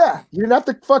read. Yeah, you didn't have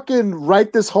to fucking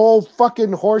write this whole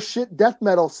fucking horseshit death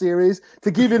metal series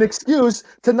to give you an excuse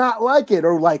to not like it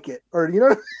or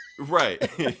Right.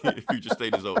 Future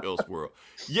State is Elseworld.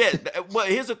 Yeah, but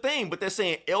here's the thing. But they're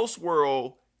saying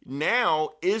Elseworld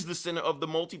now is the center of the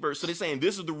multiverse. So they're saying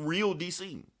this is the real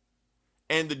DC.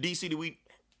 And the DC that we...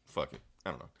 Fuck it.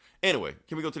 I don't know. Anyway,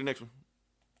 can we go to the next one?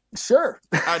 Sure.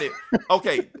 I did.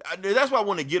 Okay. That's why I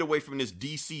want to get away from this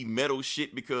DC metal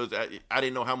shit because I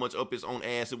didn't know how much up its own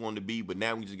ass it wanted to be. But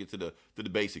now we just get to the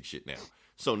basic shit now.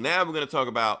 So now we're going to talk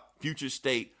about Future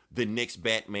State, the next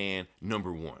Batman,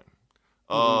 #1.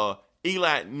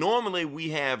 Eli, normally we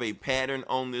have a pattern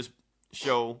on this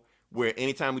show where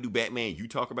anytime we do Batman, you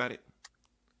talk about it.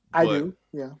 I do,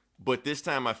 yeah. But this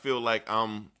time I feel like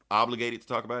I'm obligated to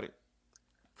talk about it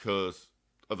because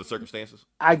of the circumstances.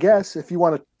 I guess if you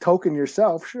want to token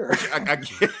yourself, sure. I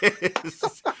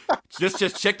guess.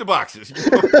 just check the boxes.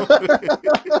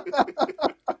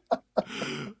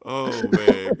 Oh,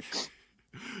 man.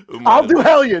 I'll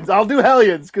do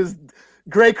Hellions because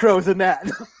Grey Crow's in that.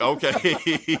 Okay.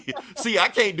 See, I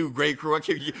can't do Grey Crow.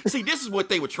 See, this is what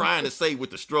they were trying to say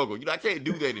with the struggle. I can't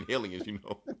do that in Hellions,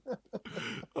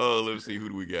 Let's see. Who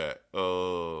do we got?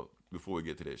 Before we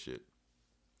get to that shit.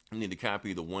 I need to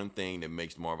copy the one thing that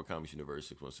makes the Marvel Comics Universe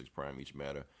 616 Prime each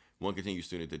matter. One continuous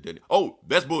student that did. Oh,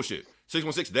 that's bullshit.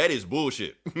 616, that is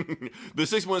bullshit. The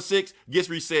 616 gets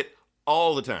reset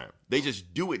all the time. They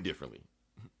just do it differently.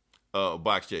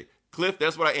 Box check. Cliff,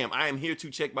 that's what I am. I am here to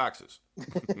check boxes.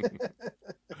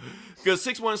 Because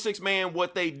 616, man,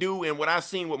 what they do and what I've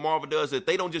seen what Marvel does is that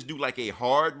they don't just do like a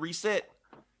hard reset.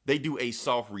 They do a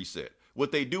soft reset.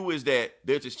 What they do is that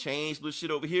they'll just change this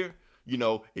shit over here.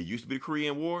 It used to be the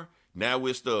Korean War. Now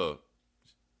it's the,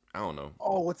 I don't know.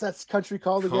 Oh, what's that country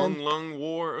called again? Kunlun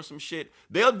War or some shit.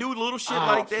 They'll do little shit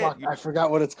like that. Fuck. I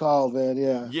forgot what it's called, man.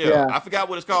 Yeah, I forgot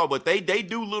what it's called, but they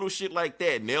do little shit like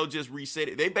that, and they'll just reset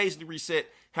it. They basically reset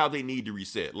how they need to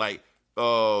reset. Like,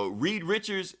 Reed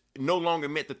Richards no longer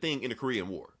met the Thing in the Korean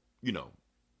War.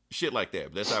 Shit like that.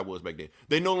 But that's how it was back then.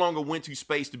 They no longer went to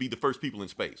space to be the first people in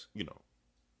space,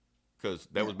 because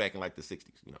that was back in like the 60s,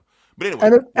 But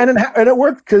anyway. And it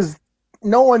worked because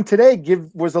no one today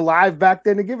was alive back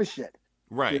then to give a shit.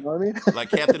 Right. You know what I mean? Like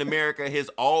Captain America has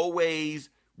always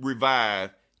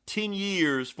revived 10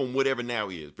 years from whatever now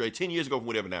is. Right? 10 years ago from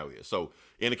whatever now is. So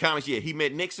in the comics, he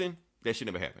met Nixon. That shit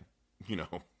never happened.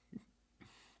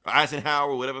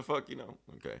 Eisenhower, whatever the fuck,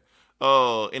 Okay.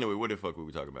 Anyway, what the fuck were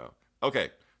we talking about?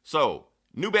 Okay. So,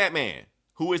 new Batman.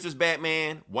 Who is this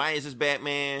Batman? Why is this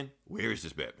Batman? Where is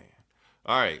this Batman?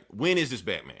 All right. When is this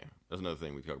Batman? That's another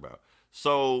thing we talk about.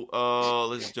 So,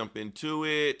 let's jump into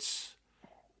it.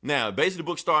 Now, basically, the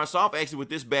book starts off actually with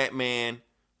this Batman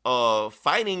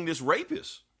fighting this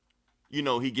rapist.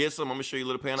 He gets him. I'm going to show you a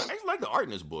little panel. I actually like the art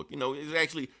in this book. It's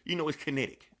actually, it's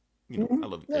kinetic. I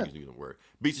love the things using the word.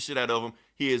 Beats the shit out of him.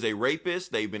 He is a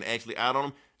rapist. They've been actually out on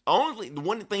him. Only the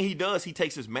one thing he does, he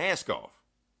takes his mask off.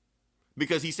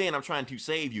 Because he's saying, I'm trying to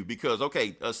save you. Because,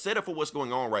 okay, a setup for what's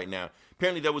going on right now.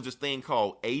 Apparently, there was this thing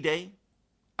called A-Day.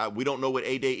 We don't know what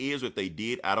A-Day is. Or if they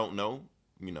did, I don't know.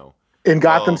 In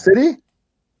Gotham City?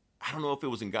 I don't know if it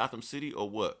was in Gotham City or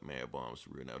what. Man, bombs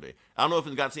real nowadays. I don't know if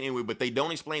it's Gotham City anyway, but they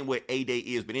don't explain what A-Day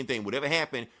is. But anything, whatever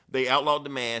happened, they outlawed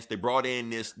the mask. They brought in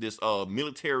this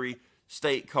military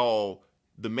state called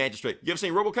the Magistrate. You ever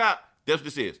seen RoboCop? That's what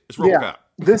this is. It's RoboCop. Yeah.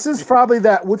 This is probably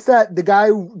that. What's that? The guy,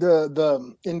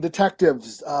 the in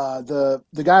Detectives, the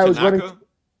guy who was running.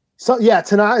 So yeah,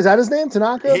 Tanaka. Is that his name?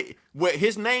 Tanaka.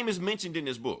 His name is mentioned in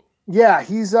this book. Yeah,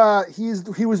 he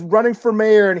was running for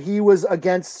mayor and he was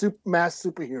against mass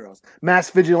superheroes,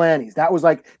 mass vigilantes. That was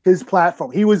like his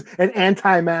platform. He was an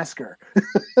anti-masker.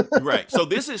 Right. So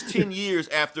this is 10 years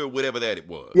after whatever that it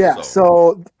was. Yeah.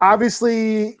 So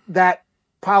obviously that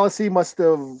policy must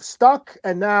have stuck,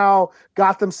 and now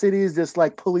Gotham City is this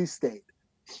like police state.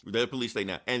 They're a police state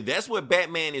now, and that's what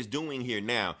Batman is doing here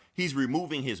now. He's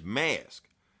removing his mask.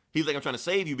 He's like, I'm trying to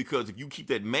save you because if you keep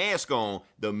that mask on,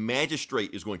 the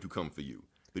Magistrate is going to come for you.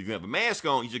 But if you have a mask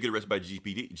on, you just get arrested by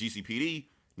GCPD.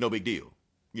 No big deal,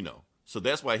 you know. So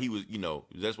that's why he was, you know,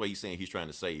 that's why he's saying he's trying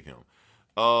to save him.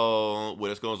 What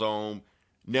else goes on?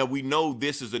 Now we know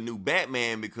this is a new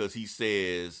Batman because he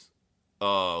says,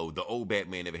 the old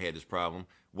Batman never had this problem.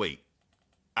 Wait,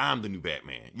 I'm the new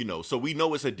Batman, you know. So we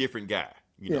know it's a different guy,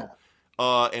 you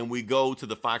know. And we go to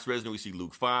the Fox resident. We see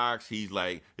Luke Fox. He's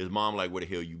like, his mom like, where the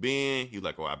hell you been? He's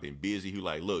like, oh, I've been busy. He's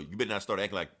like, look, you better not start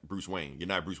acting like Bruce Wayne. You're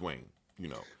not Bruce Wayne, you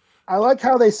know. I like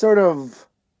how they sort of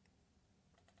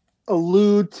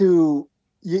allude to,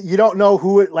 you don't know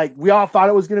who it, like, we all thought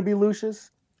it was going to be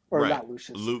Lucius. Or not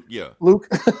Lucius. Luke, yeah. Luke.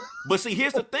 But see,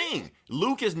 here's the thing.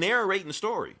 Luke is narrating the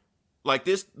story. Like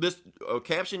this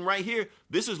caption right here,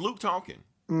 this is Luke talking.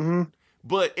 Mm-hmm.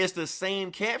 But it's the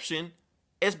same caption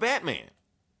as Batman.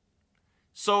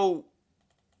 So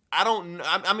I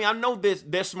know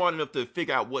they're smart enough to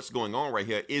figure out what's going on right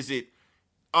here.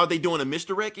 Are they doing a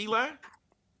misdirect, Eli?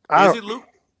 Is it Luke?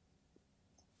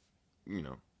 You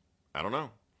know, I don't know.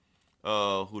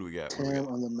 Who do we got? Tim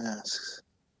on the masks.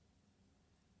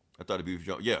 I thought it'd be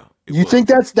Joe. Yeah. You think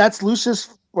that's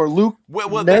Lucius or Luke?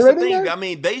 Well, that's the thing. That? I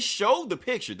mean, they showed the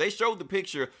picture. They showed the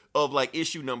picture of like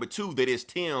issue number 2 that is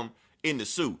Tim in the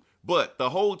suit. But the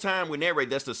whole time we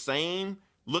narrate, that's the same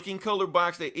looking color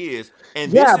box that is.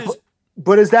 And yeah, this is.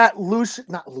 But is that Lucius?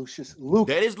 Not Lucius. Luke.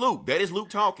 That is Luke. That is Luke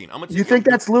talking. You think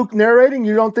that's Luke narrating?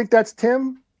 You don't think that's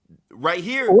Tim? Right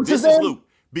here. This is Luke.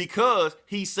 Because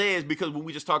he says, because when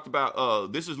we just talked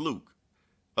about, this is Luke.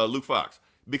 Luke Fox.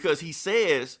 Because he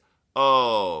says,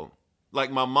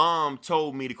 like my mom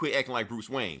told me to quit acting like Bruce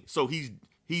Wayne. So he's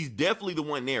definitely the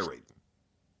one narrating.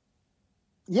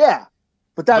 Yeah.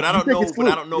 But I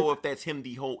don't know if that's him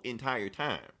the whole entire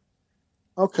time.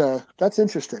 Okay. That's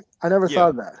interesting. I never thought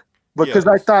of that. Because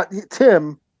I thought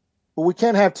Tim, but we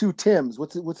can't have two Tims.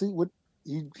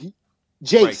 Jace.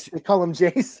 Right. They call him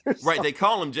Jace. Right, they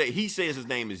call him Jace. He says his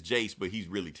name is Jace, but he's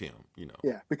really Tim, you know.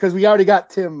 Yeah, because we already got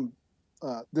Tim.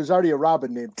 There's already a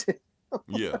Robin named Tim.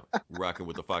 Yeah, rocking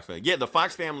with the Fox family. Yeah, the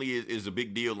Fox family is a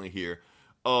big deal in here.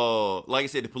 Like I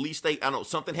said, the police state, I know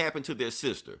something happened to their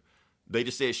sister. They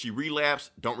just said she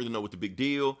relapsed. Don't really know what the big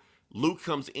deal. Luke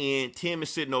comes in. Tim is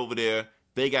sitting over there.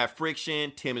 They got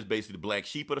friction. Tim is basically the black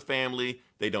sheep of the family.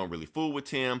 They don't really fool with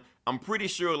Tim. I'm pretty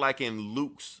sure like in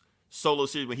Luke's solo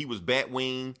series when he was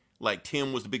Batwing, like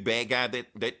Tim was the big bad guy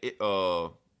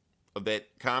of that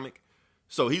comic.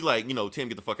 So he's like, you know, Tim,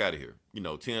 get the fuck out of here. You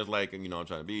know, Tim's like, you know, I'm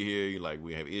trying to be here. You're like,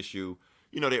 we have an issue.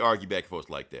 You know, they argue back and forth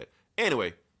like that.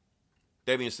 Anyway,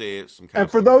 that being said,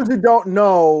 and for those who don't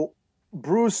know,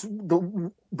 Bruce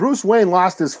Wayne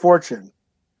lost his fortune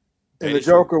in the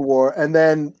Joker War, and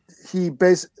then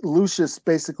Lucius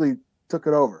basically took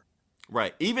it over.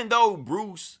 Right. Even though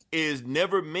Bruce is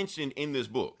never mentioned in this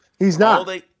book. He's not.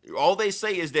 All they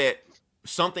say is that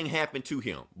something happened to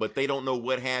him, but they don't know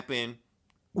what happened.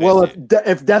 Well,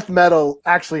 if death metal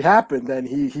actually happened, then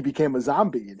he became a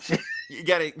zombie and shit.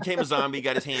 Became a zombie,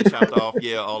 got his hand chopped off,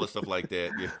 yeah, all the stuff like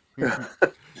that. Yeah.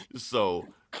 So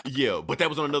yeah, but that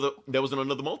was on another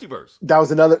multiverse.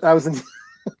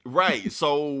 Right.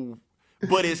 So,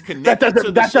 but it's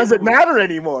connected. That doesn't matter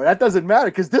anymore. That doesn't matter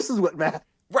because this is what matters.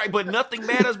 Right, but nothing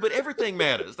matters, but everything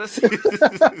matters. That's we're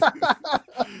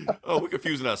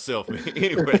confusing ourselves, man.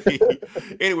 Anyway,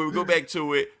 we go back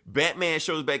to it. Batman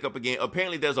shows back up again.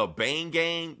 Apparently, there's a Bane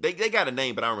gang. They got a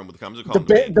name, but I don't remember the comics.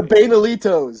 The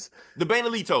Banelitos. The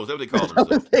Banelitos. That's what they call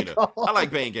themselves. I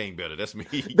like Bane gang better. That's me.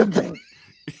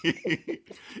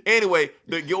 Anyway,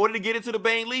 in order to get into the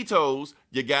Banelitos,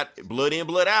 you got blood in,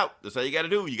 blood out. That's how you got to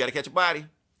do. You got to catch a body.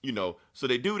 You know, so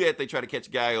they do that. They try to catch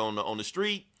a guy on the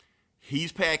street.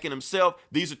 He's packing himself.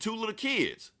 These are two little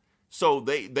kids. So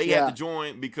they have to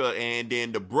join and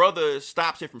then the brother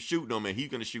stops him from shooting him and he's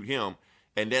going to shoot him.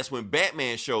 And that's when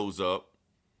Batman shows up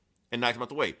and knocks him out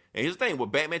the way. And here's the thing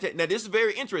with Batman. Now this is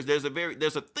very interesting. There's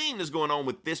a theme that's going on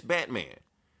with this Batman.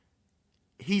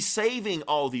 He's saving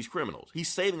all these criminals. He's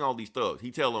saving all these thugs.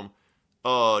 He tell them,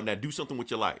 now do something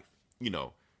with your life, you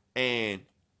know. And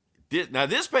this got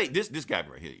me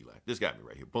right here, Eli. This got me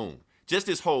right here. Boom. Just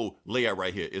this whole layout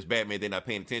right here is Batman. They're not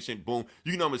paying attention. Boom.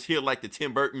 You can almost hear like the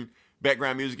Tim Burton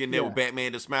background music in there with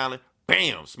Batman just smiling.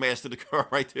 Bam. Smash to the car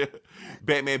right there.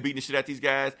 Batman beating the shit out these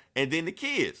guys. And then the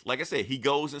kids. Like I said, he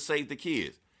goes and saves the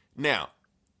kids. Now,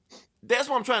 that's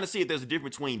what I'm trying to see if there's a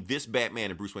difference between this Batman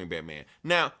and Bruce Wayne Batman.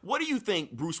 Now, what do you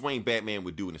think Bruce Wayne Batman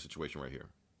would do in this situation right here?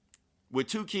 With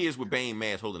two kids with Bane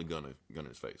masks holding a gun in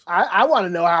his face. I want to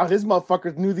know how his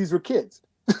motherfuckers knew these were kids.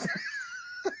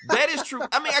 That is true.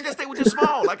 I mean, I guess they were just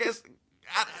small. I guess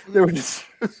they were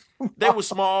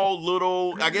small,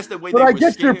 little. I guess the way. But I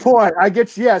get your point.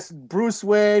 Bruce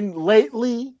Wayne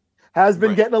lately has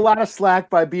been getting a lot of slack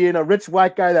by being a rich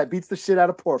white guy that beats the shit out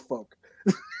of poor folk.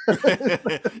 Now,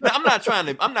 I'm not trying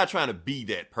to be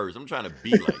that person. I'm trying to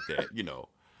be like that, you know.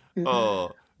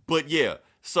 But yeah.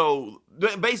 So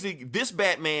basically, this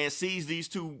Batman sees these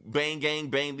two bang gang,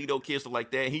 bang Lido kids like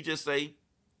that. He just say,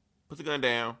 "Put the gun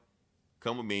down,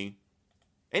 come with me,"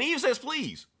 and he even says,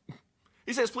 "Please."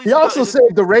 He says, "Please." He also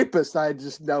saved the rapist. I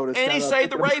just noticed, and he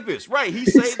saved the rapist. Right? He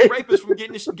saved the rapist from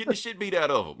getting the shit beat out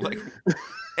of him. Like,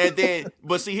 and then,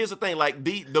 but see, here's the thing: like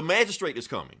the magistrate is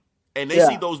coming, and they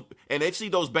see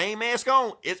those Bane masks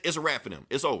on. It's a wrap for them.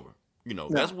 It's over. You know,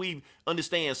 that's what we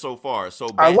understand so far. So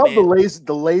Batman, I love the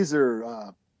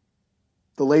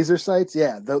laser sights.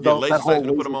 Yeah, the laser sights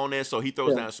to put them on there. So he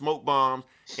throws down smoke bombs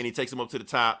and he takes them up to the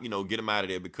top. You know, get them out of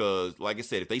there because, like I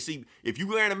said, if you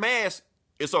wearing a mask,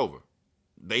 it's over.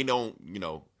 They don't. You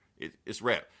know, it's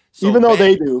wrap. So even though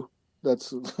they do,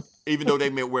 that's even though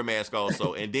they wear masks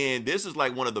also. And then this is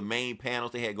like one of the main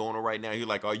panels they had going on right now. He's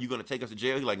like, "Are you going to take us to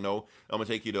jail?" He's like, "No, I'm going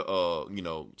to take you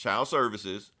to child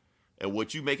services." And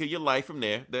what you make of your life from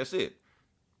there, that's it.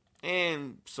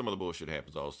 And some of the bullshit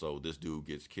happens also. This dude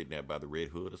gets kidnapped by the Red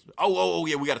Hood. Oh,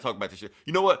 yeah, we got to talk about this shit.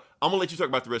 You know what? I'm going to let you talk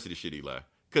about the rest of this shit, Eli.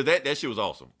 Because that shit was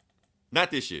awesome.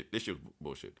 Not this shit. This shit was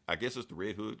bullshit. I guess it's the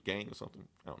Red Hood gang or something.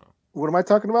 I don't know. What am I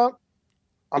talking about?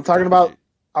 I'm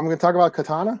going to talk about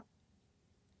Katana.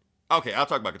 Okay, I'll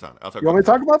talk about Katana. You want me to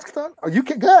talk about Katana? Oh, you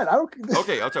can. Good.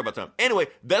 Okay, I'll talk about Katana. Anyway,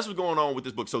 that's what's going on with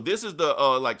this book. So this is the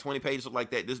like 20 pages or like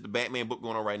that. This is the Batman book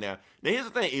going on right now. Now here's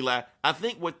the thing, Eli. I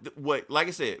think what like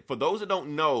I said, for those that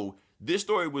don't know, this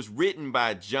story was written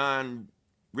by John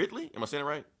Ridley. Am I saying it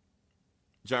right?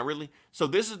 John Ridley. So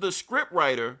this is the script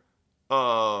writer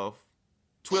of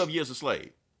 12 Years a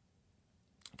Slave.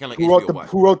 Kind of like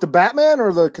who wrote the Batman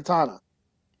or the Katana?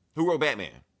 Who wrote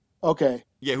Batman? Okay.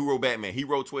 Yeah, who wrote Batman? He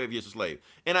wrote 12 Years a Slave.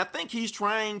 And I think he's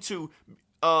trying to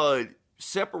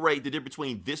separate the difference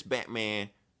between this Batman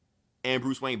and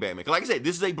Bruce Wayne Batman. Because like I said,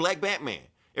 this is a black Batman.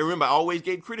 And remember, I always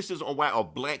gave criticism on why a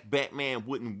black Batman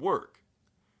wouldn't work.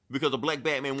 Because a black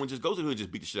Batman wouldn't just go to the hood and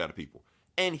just beat the shit out of people.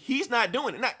 And he's not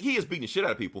doing it. He is beating the shit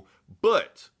out of people.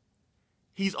 But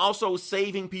he's also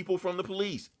saving people from the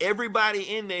police. Everybody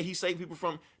in there, he's saving people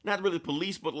from, not really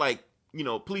police, but like,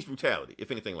 police brutality,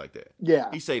 if anything like that. Yeah.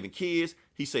 He's saving kids.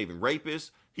 He's saving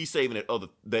rapists. He's saving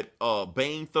that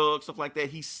Bane thug, stuff like that.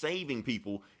 He's saving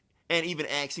people and even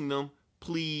asking them,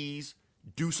 please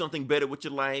do something better with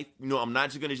your life. I'm not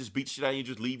just going to just beat the shit out of you,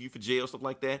 just leave you for jail, stuff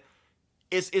like that.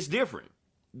 It's different.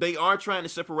 They are trying to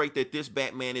separate that this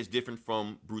Batman is different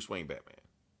from Bruce Wayne Batman.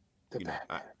 Batman,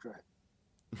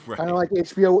 right. Kind of like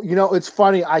HBO. It's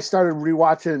funny. I started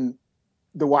rewatching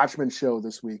the Watchmen show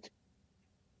this week.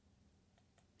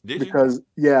 Did you? Because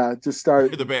just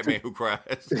started the Batman who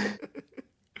cries.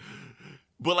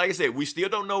 But like I said, we still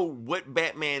don't know what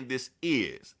Batman this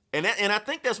is, and I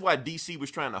think that's why DC was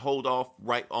trying to hold off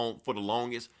for the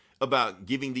longest about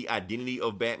giving the identity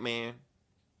of Batman,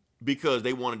 because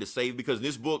they wanted to save. Because in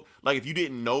this book, like if you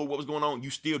didn't know what was going on,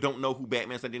 you still don't know who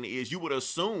Batman's identity is. You would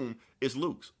assume it's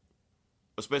Luke's,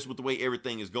 especially with the way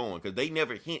everything is going, because they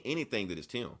never hint anything that it's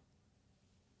Tim.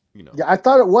 Yeah, I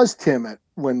thought it was Tim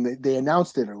when they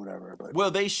announced it or whatever. But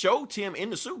well, they showed Tim in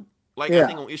the suit, I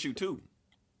think on issue 2.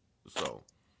 So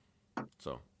I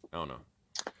don't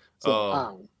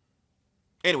know.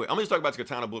 Anyway, I'm gonna talk about the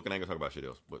Katana book, and I ain't gonna talk about shit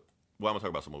else. But I'm gonna talk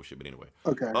about some more shit. But anyway,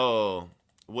 okay.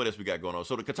 What else we got going on?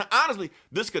 So the Katana, honestly,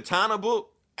 this Katana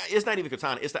book, it's not even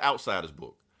Katana. It's the Outsiders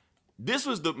book. This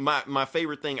was my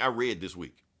favorite thing I read this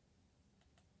week.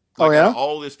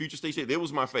 All this future state shit, it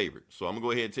was my favorite. So I'm gonna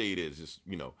go ahead and tell you this. Just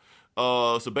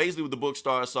so basically, what the book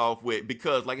starts off with,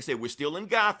 because like I said, we're still in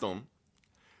Gotham,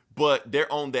 but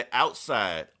they're on the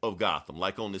outside of Gotham,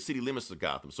 like on the city limits of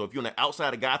Gotham. So if you're on the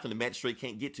outside of Gotham, the magistrate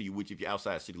can't get to you, which if you're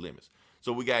outside city limits.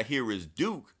 So we got here is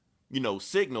Duke,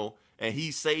 Signal, and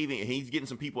he's getting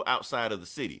some people outside of the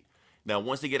city. Now,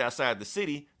 once they get outside the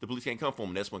city, the police can't come for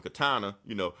them. That's when Katana,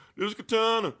 there's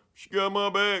Katana. She got my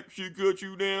back. She cut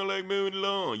you down like mowing the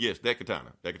lawn. Yes, that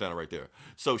Katana right there.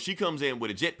 So she comes in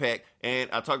with a jetpack, and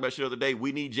I talked about shit the other day.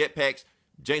 We need jetpacks.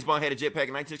 James Bond had a jetpack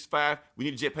in 1965. We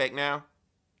need a jetpack now.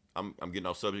 I'm getting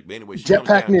off subject, but anyway.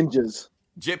 Jetpack ninjas.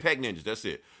 Jetpack ninjas, that's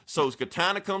it. So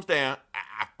Katana comes down.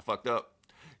 I fucked up.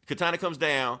 Katana comes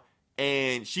down,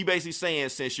 and she basically saying,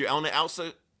 since you're on the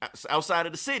outside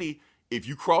of the city, if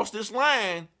you cross this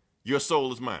line, your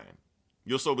soul is mine.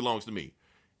 Your soul belongs to me.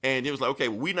 And it was like, okay,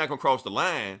 well, we're not going to cross the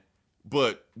line,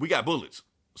 but we got bullets.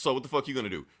 So what the fuck you going to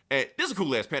do? And this is a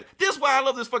cool ass panel. This is why I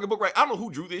love this fucking book, right? I don't know who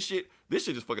drew this shit. This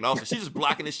shit is fucking awesome. She's just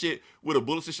blocking this shit with her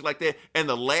bullets and shit like that. And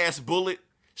the last bullet,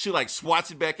 she like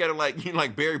swats it back at her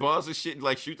like Barry Bonds and shit, and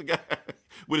like shoot the guy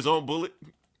with his own bullet.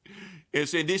 And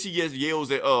so then she just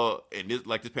yells at and this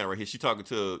panel right here, she talking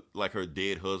to like her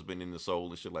dead husband in the soul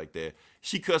and shit like that.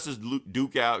 She cusses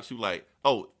Duke out. She like,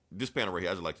 oh, this panel right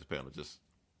here, I just like this panel. Just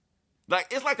like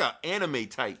it's like an anime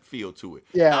type feel to it.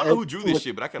 Yeah, I don't know who drew this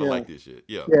shit, but I kind of like this shit.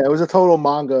 Yeah. Yeah, it was a total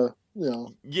manga,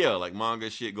 Yeah, like manga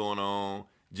shit going on.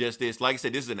 Just this, like I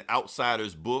said, this is an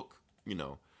outsider's book,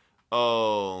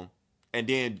 and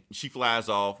then she flies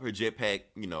off. Her jetpack,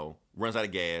 runs out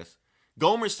of gas.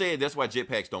 Gomer said that's why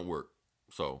jetpacks don't work.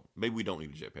 So maybe we don't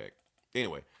need a jetpack.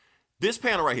 Anyway, this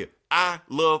panel right here, I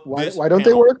love this. Why don't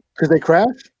they work? Because they crash?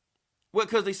 Well,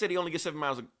 because they said they only get 7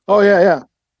 miles. Oh, yeah.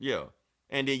 Yeah.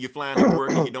 And then you're flying to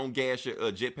work and you don't gas your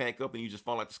jetpack up and you just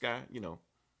fall out the sky, Why are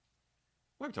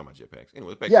we talking about jetpacks?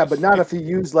 Anyway, yeah, but not if you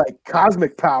use like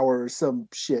cosmic power or some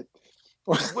shit.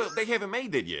 Well, they haven't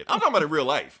made that yet. I'm talking about in real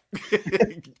life.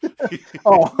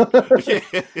 Oh,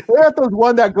 they got those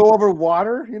one that go over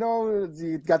water.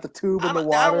 You got the tube in the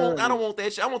water. I don't want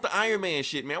that shit. I want the Iron Man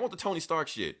shit, man. I want the Tony Stark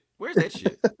shit. Where's that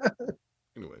shit?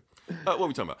 Anyway, what are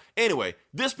we talking about? Anyway,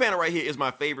 this panel right here is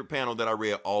my favorite panel that I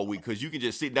read all week because you can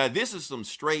just see. Now, this is some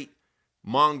straight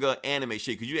manga anime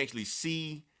shit because you actually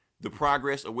see the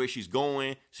progress of where she's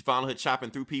going. She's following her chopping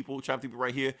through people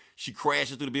right here. She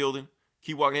crashes through the building.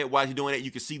 Keep walking ahead. While she's doing that,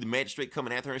 you can see the magistrate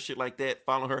coming after her and shit like that,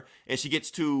 following her. And she gets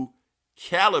to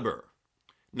Caliber.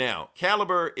 Now,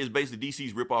 Caliber is basically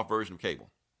DC's ripoff version of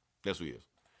Cable. That's who he is.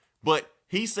 But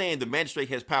he's saying the magistrate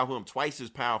has power for him twice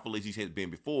as powerful as he has been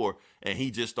before, and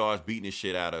he just starts beating the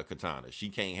shit out of Katana. She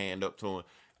can't hand up to him.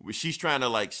 She's trying to,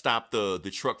 like, stop the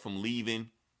truck from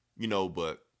leaving,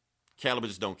 but Caliber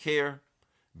just don't care.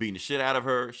 Beating the shit out of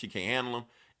her. She can't handle him.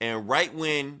 And right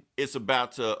when it's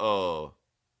about to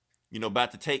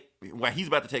while he's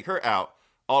about to take her out,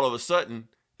 all of a sudden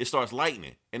it starts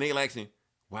lightning, and they asking,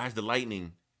 "Why is the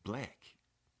lightning black?"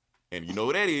 And you know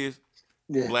what that is?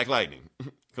 Yeah. Black lightning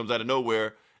comes out of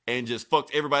nowhere and just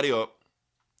fucked everybody up,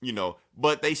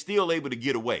 But they still able to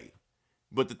get away.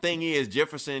 But the thing is,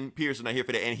 Jefferson Pearson not here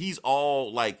for that, and he's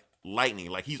all like lightning,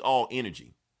 like he's all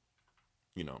energy.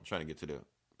 I'm trying to get to the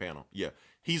panel. Yeah,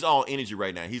 he's all energy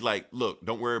right now. He's like, "Look,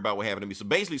 don't worry about what happened to me." So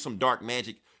basically, some dark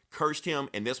magic cursed him,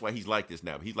 and that's why he's like this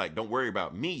now. He's like, don't worry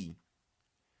about me.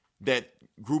 That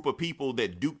group of people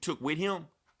that Duke took with him,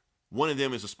 one of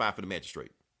them is a spy for the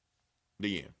magistrate.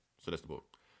 The end. So that's the book.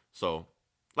 So,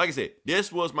 like I said,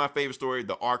 this was my favorite story.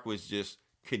 The arc was just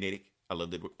kinetic. I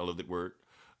love that word.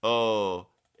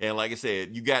 And like I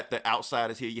said, you got the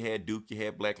outsiders here. You had Duke, you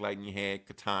had Black Lightning, you had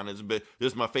Katanas. But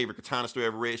this is my favorite Katana story I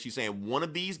ever read. She's saying one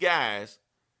of these guys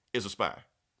is a spy,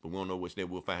 but we don't know which. Then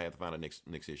we'll have to find the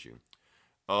next issue.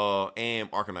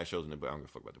 And Arkham Knight shows in it, but I don't give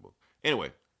a fuck about the book.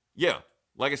 Anyway, yeah,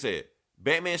 like I said,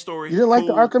 Batman story. You didn't like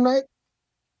the Arkham Knight?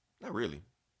 Not really.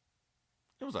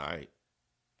 It was all right.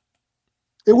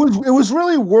 It was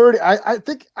really wordy. I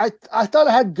think I thought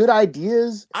it had good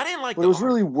ideas. I didn't like, but it was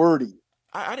really wordy.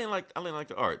 I didn't like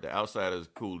the art. The outside is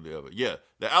cool to ever. Yeah,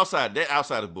 that outside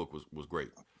of the book was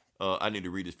great. I need to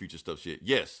read this future stuff shit.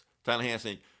 Yes, Tyler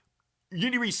Hansen. You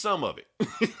need to read some of it.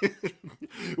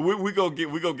 we gonna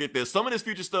get there. Some of this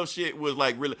future stuff shit was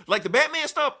like really like the Batman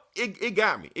stuff. It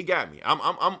got me. I'm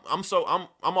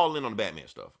all in on the Batman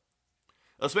stuff,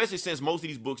 especially since most of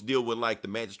these books deal with like the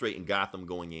magistrate and Gotham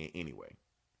going in anyway.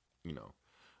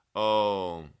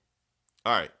 All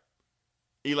right,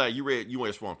 Eli, you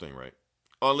read Swamp Thing, right?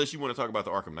 Unless you want to talk about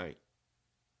the Arkham Knight.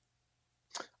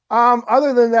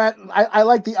 Other than that, I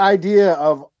like the idea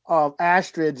of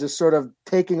Astrid just sort of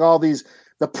taking all these,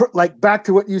 back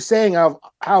to what you're saying of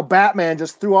how Batman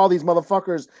just threw all these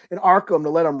motherfuckers in Arkham to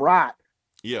let them rot.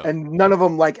 Yeah. And none of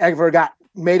them ever got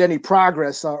made any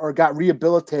progress or got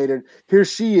rehabilitated. Here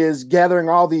she is gathering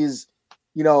all these,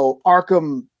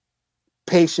 Arkham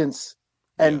patients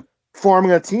and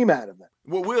forming a team out of them.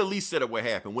 Well, we'll at least set up what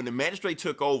happened. When the magistrate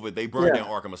took over, they burned down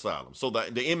Arkham Asylum. So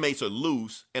the inmates are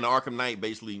loose, and the Arkham Knight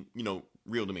basically,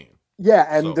 reeled them in. Yeah,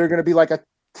 and they're going to be like a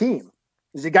team.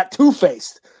 You got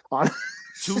Two-Faced on.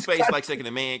 Two-Faced, like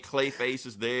Second Man. Clayface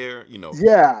is there,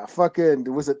 Yeah,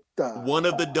 fucking, was it? One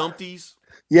of the Dumpties.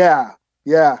 Yeah.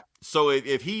 So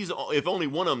if only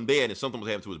one of them dead, and something was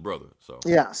happening to his brother. So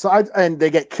yeah, and they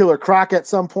get Killer Croc at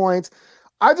some point.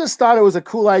 I just thought it was a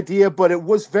cool idea, but it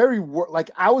was very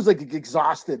I was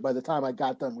exhausted by the time I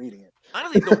got done reading it.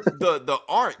 Honestly, the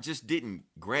art just didn't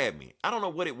grab me. I don't know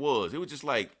what it was. It was just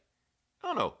like, I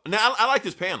don't know. Now I like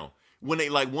this panel when they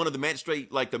one of the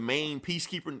magistrate, the main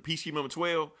peacekeeper number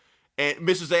 12, and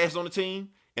Mr. Zsasz on the team,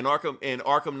 and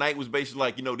Arkham Knight was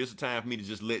basically this is a time for me to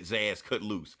just let Zsasz cut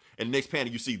loose. And the next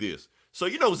panel you see this, so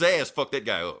Zsasz fucked that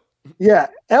guy up. Yeah,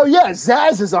 hell yeah,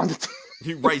 Zsasz is on the team.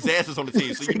 Right, Zaz is on the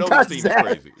team, so you know this team is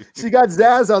crazy. She got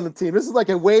Zaz on the team. This is like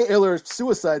a way iller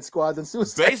Suicide Squad than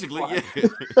Suicide Basically,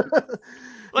 Squad.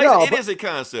 Yeah. It is a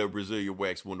concept, Brazilian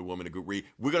Wax, Wonder Woman, a good read.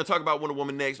 We're going to talk about Wonder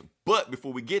Woman next, but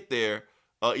before we get there,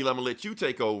 Eli, I'm going to let you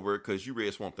take over because you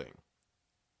read Swamp Thing.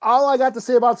 All I got to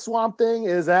say about Swamp Thing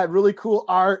is that really cool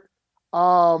art.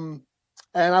 And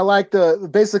I like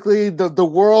basically the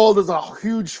world is a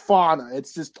huge fauna.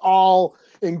 It's just all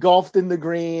engulfed in the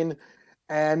green,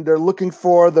 and they're looking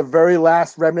for the very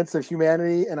last remnants of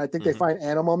humanity. And I think they find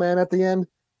Animal Man at the end.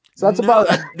 So that's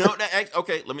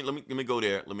okay. Let me go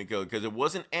there. Let me go because it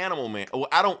wasn't Animal Man. Oh,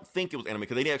 I don't think it was Animal Man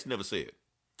because they actually never said.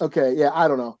 Okay, yeah, I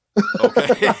don't know.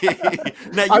 Okay,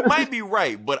 now you might be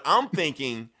right, but I'm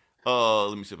thinking.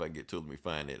 Let me see if I can get to it. Let me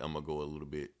find it. I'm gonna go a little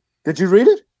bit. Did you read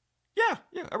it? Yeah,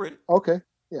 I read it. Okay,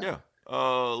 yeah.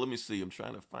 Let me see. I'm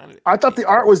trying to find it. I thought the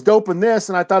art was dope in this,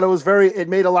 and I thought it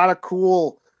made a lot of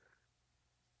cool.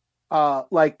 It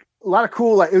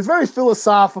was very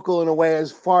philosophical in a way,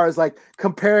 as far as like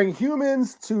comparing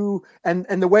humans to and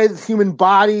the way that human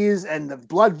bodies and the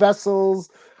blood vessels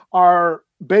are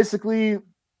basically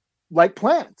like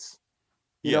plants,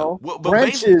 you know, but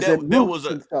branches and roots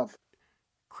and stuff.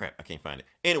 Crap, I can't find it.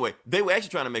 Anyway, they were actually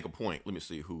trying to make a point. Let me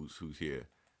see who's here.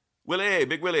 Willie,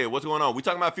 Big Willie, what's going on? We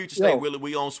talking about Future State. Willie,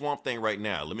 we on Swamp Thing right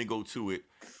now. Let me go to it.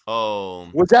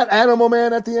 Was that Animal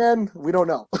Man at the end? We don't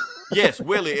know. Yes,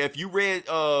 Willie, if you read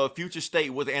Future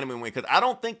State was Animal Man, because I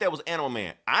don't think that was Animal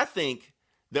Man. I think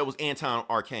that was Anton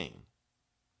Arcane.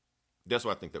 That's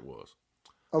what I think that was.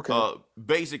 Okay.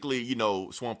 Basically,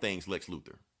 Swamp Thing's Lex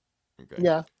Luthor. Okay.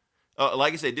 Yeah.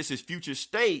 Like I said, this is Future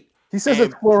State. He says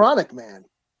it's Floronic Man.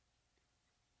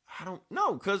 I don't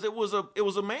know, because it was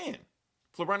a man.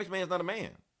 Floronic Man's not a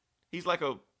man. He's like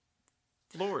a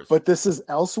florist. But this is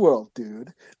Elseworld,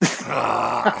 dude.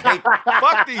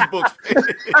 Fuck these books.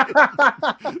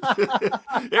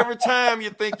 Every time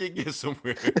you think you get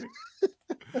somewhere.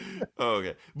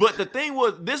 Okay. But the thing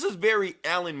was, this is very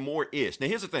Alan Moore-ish. Now,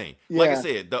 here's the thing. Yeah. Like I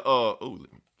said, let me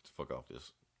fuck off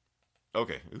this.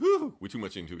 Okay. Whew, we're too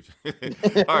much into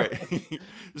it. All right.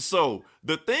 So,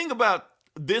 the thing about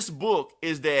this book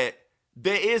is that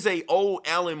there is a old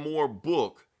Alan Moore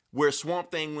book where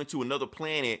Swamp Thing went to another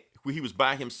planet where he was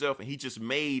by himself and he just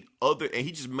made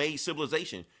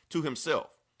civilization to himself.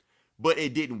 But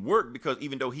it didn't work because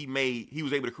even though he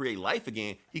was able to create life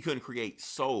again, he couldn't create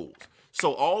souls.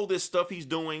 So all this stuff he's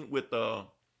doing with the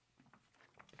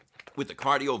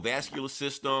cardiovascular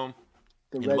system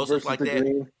and muscles like that.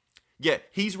 Green. Yeah,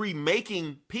 he's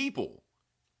remaking people.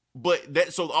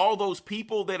 But so all those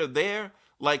people that are there,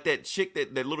 like that chick,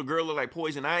 that little girl look like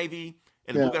Poison Ivy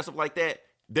and the blue guy, stuff like that,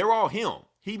 they're all him.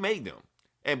 He made them.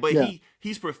 But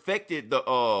he's perfected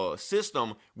the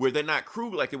system where they're not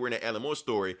crude like they were in the Alan Moore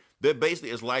story. They're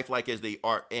basically as lifelike as they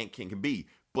are and can be.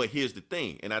 But here's the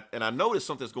thing, and I noticed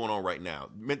something's going on right now.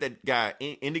 Remember that guy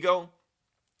Indigo?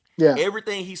 Yeah.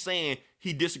 Everything he's saying,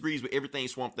 he disagrees with everything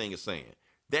Swamp Thing is saying.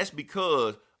 That's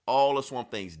because all of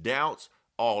Swamp Thing's doubts,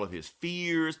 all of his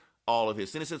fears, all of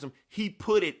his cynicism, he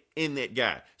put it in that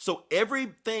guy. So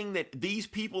everything that these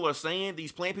people are saying,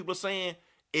 these plant people are saying,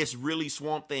 it's really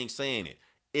Swamp Thing saying it.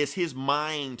 It's his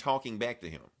mind talking back to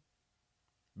him.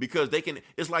 Because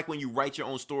it's like when you write your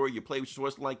own story, you play with your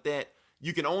stories like that,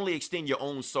 you can only extend your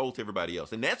own soul to everybody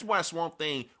else. And that's why Swamp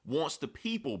Thing wants the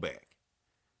people back.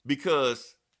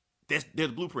 Because there's the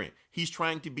blueprint. He's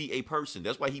trying to be a person.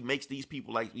 That's why he makes these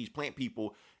people, like these plant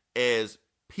people, as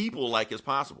people-like as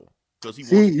possible.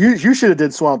 You should have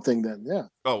did Swamp Thing then, yeah.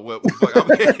 Oh, well,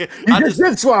 I just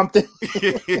did Swamp Thing.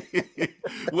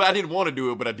 Well, I didn't want to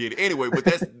do it, but I did. Anyway, but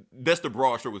that's the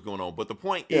broad stroke what's going on. But the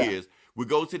point is, we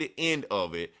go to the end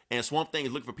of it, and Swamp Thing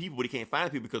is looking for people, but he can't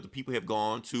find people because the people have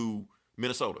gone to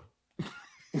Minnesota.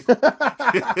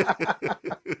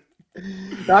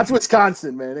 That's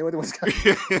Wisconsin, man. They went to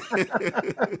Wisconsin.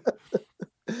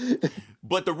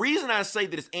 But the reason I say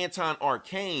that it's Anton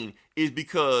Arcane is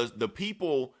because the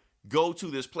people go to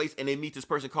this place and they meet this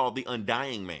person called the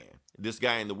Undying Man. This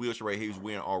guy in the wheelchair right here who's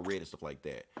wearing all red and stuff like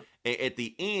that. And at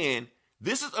the end,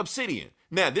 this is Obsidian.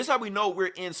 Now, this is how we know we're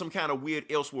in some kind of weird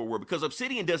Elseworld world, because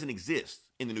Obsidian doesn't exist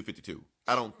in the New 52.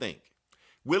 I don't think.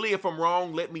 Willie, if I'm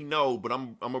wrong, let me know, but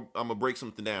I'm gonna break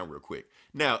something down real quick.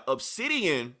 Now,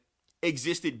 Obsidian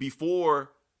existed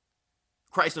before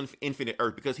Crisis on Infinite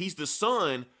Earth because he's the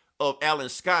son of Alan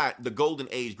Scott, the Golden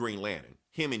Age Green Lantern.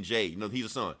 Him and Jay, he's a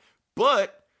son.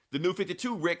 But the New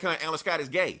 52 retcon Alan Scott is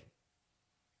gay.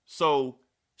 So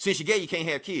since you're gay, you can't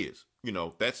have kids.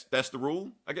 That's the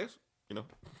rule, I guess.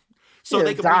 So yeah,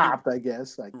 they adopt, I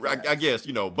guess. I guess,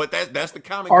 you know, but that's the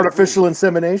comic artificial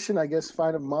insemination, I guess,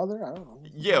 find a mother. I don't know.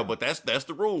 Yeah, but that's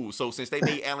the rule. So since they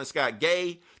made Alan Scott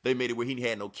gay, they made it where he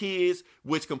had no kids,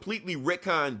 which completely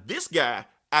retconned this guy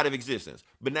out of existence.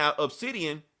 But now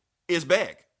Obsidian is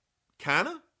back,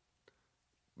 kinda.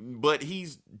 But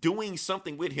he's doing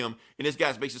something with him, and this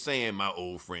guy's basically saying, "My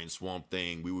old friend Swamp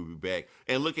Thing, we will be back."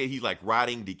 And look at he's like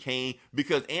rotting, decaying,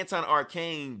 because Anton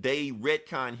Arcane, they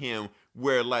retcon him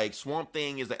where like Swamp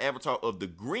Thing is the avatar of the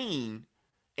green,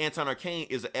 Anton Arcane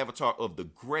is the avatar of the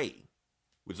gray,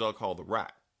 which is all called the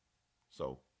rot.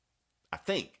 So I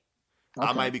think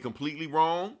I might be completely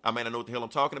wrong. I might not know what the hell I'm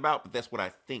talking about, but that's what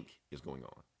I think is going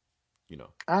on. You know.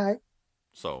 All right.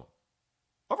 So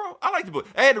overall, I like the book.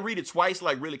 I had to read it twice to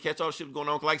like really catch all the shit going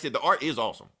on. Cause like I said, the art is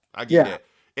awesome. I get that.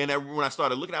 And when I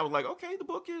started looking, I was like, okay, the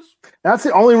book is. That's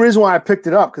the only reason why I picked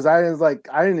it up, because I didn't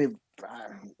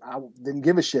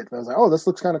give a shit. But I was like, oh, this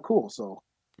looks kind of cool. So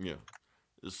yeah.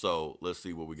 So let's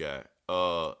see what we got.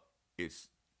 It's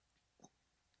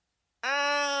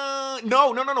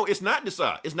no. It's not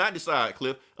Decide. It's not Decide,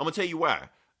 Cliff. I'm gonna tell you why.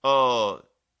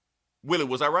 Willie,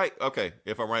 was I right? Okay.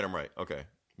 If I'm right, I'm right. Okay.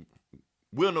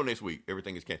 We'll know next week.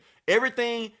 Everything is canon.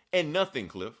 Everything and nothing,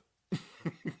 Cliff.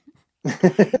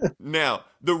 Now,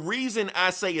 the reason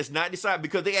I say it's not Decide,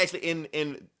 because they actually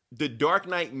in the Dark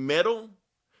Knight Metal,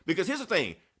 because here's the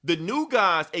thing, the new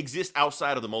gods exist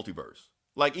outside of the multiverse.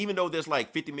 Like, even though there's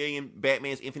like 50 million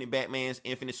Batmans,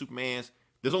 infinite Supermans,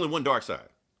 there's only one Darkseid.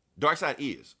 Darkseid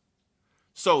is.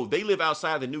 So they live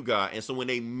outside the new god, and so when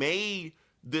they made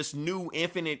this new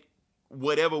infinite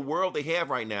whatever world they have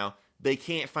right now, they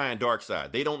can't find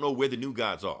Darkseid. They don't know where the new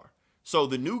gods are. So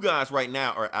the new gods right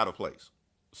now are out of place.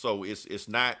 So it's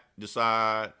not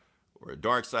Decide or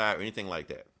Darkseid or anything like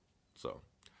that. So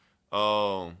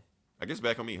I guess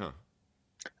back on me, huh?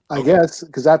 I guess,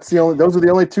 because those are the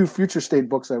only two Future State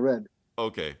books I read.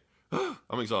 Okay.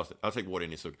 I'm exhausted. I'll take water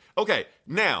in this. Okay.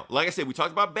 Now, like I said, we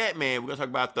talked about Batman. We're going to talk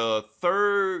about the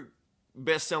third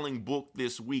best-selling book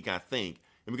this week, I think.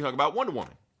 And we can talk about Wonder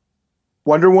Woman.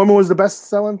 Wonder Woman was the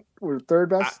best-selling or third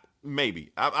best?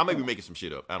 Maybe. I may be making some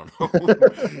shit up. I don't know.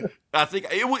 I think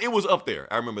it was up there.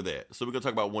 I remember that. So we're going to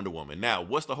talk about Wonder Woman. Now,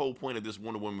 what's the whole point of this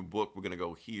Wonder Woman book? We're going to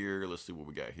go here. Let's see what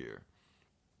we got here.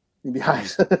 You need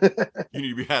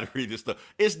to be how to read this stuff.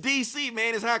 It's DC,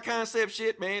 man. It's high concept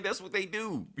shit, man. That's what they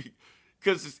do.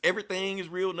 Because everything is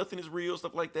real, nothing is real,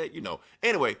 stuff like that, you know.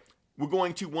 Anyway, we're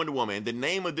going to Wonder Woman. The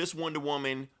name of this Wonder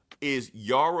Woman is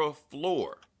Yara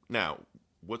Flor. Now,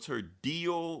 what's her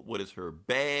deal? What is her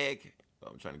bag?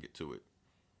 I'm trying to get to it.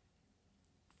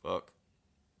 Fuck.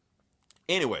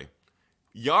 Anyway,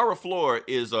 Yara Flor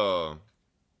is we don't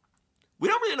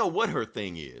really know what her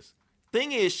thing is.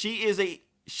 Thing is, she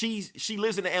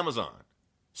lives in the Amazon.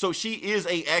 So she is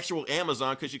a actual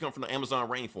Amazon because she comes from the Amazon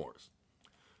rainforest.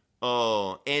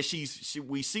 And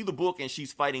we see the book and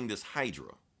she's fighting this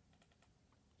Hydra.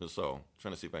 So,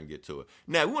 trying to see if I can get to it.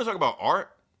 Now, we want to talk about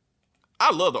art.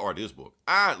 I love the art of this book.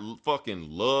 I fucking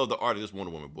love the art of this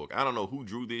Wonder Woman book. I don't know who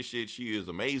drew this shit. She is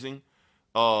amazing.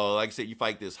 Like I said, you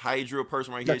fight this Hydra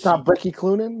person right here. That's not Becky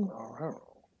Cloonan? Oh,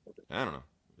 I don't know.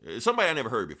 Somebody I never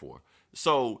heard before.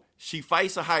 So she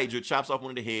fights a Hydra, chops off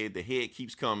one of the head. The head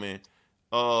keeps coming.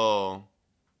 Yeah,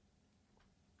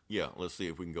 let's see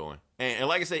if we can go in. And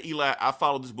like I said, Eli, I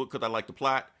followed this book because I like the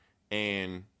plot,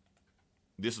 and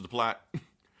this is the plot.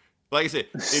 Like I said,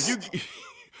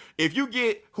 if you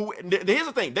get who, here's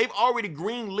the thing, they've already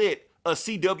greenlit a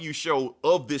CW show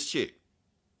of this chick.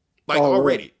 Like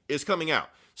already, right. It's coming out.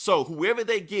 So whoever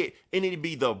they get, it need to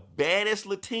be the baddest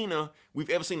Latina we've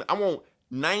ever seen. I want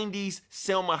 90s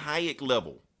Selma Hayek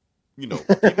level. You know,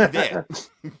 give me that.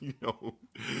 You know.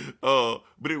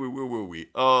 But anyway, where were we?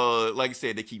 Like I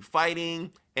said, they keep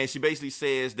fighting, and she basically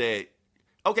says that,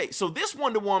 okay, so this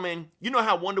Wonder Woman, you know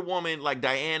how Wonder Woman, like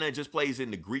Diana, just plays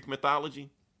in the Greek mythology?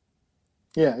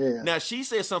 Yeah. Now, she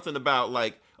says something about,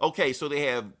 like, okay, so they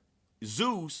have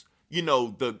Zeus, you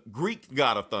know, the Greek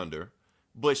god of thunder,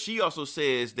 but she also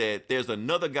says that there's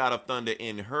another god of thunder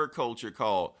in her culture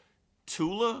called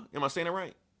Tula. Am I saying it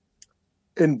right?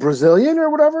 In Brazilian or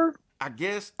whatever? I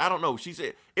guess. I don't know. She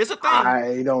said, it's a thing.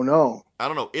 I don't know.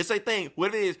 It's a thing.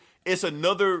 What it is, it's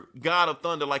another god of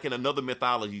thunder, like in another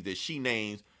mythology that she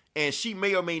names, and she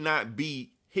may or may not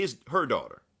be her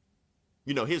daughter.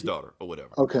 You know, his daughter or whatever.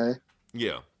 Okay.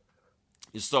 Yeah.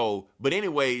 So, but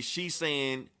anyway, she's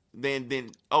saying,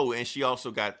 then, oh, and she also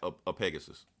got a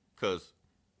Pegasus. Because,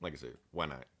 like I said, why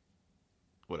not?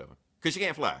 Whatever. Because she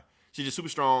can't fly. She's just super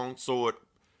strong, sword.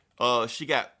 She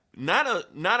got not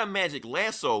a magic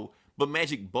lasso, but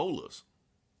magic bolas.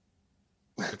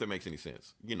 If that makes any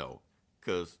sense, you know,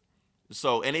 because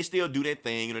So, and they still do that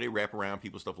thing, you know, they wrap around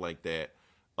people, stuff like that.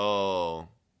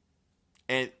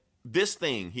 And this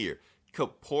thing here,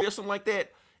 Corporeal, something like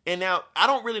that. And now, I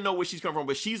don't really know where she's come from,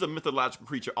 but she's a mythological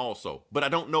creature also. But I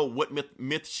don't know what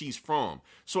myth she's from.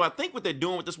 So I think what they're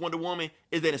doing with this Wonder Woman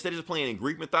is that instead of just playing in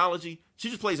Greek mythology, she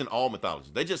just plays in all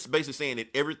mythology. They're just basically saying that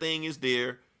everything is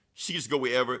there. She just go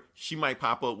wherever. She might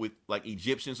pop up with like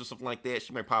Egyptians or something like that.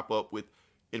 She might pop up with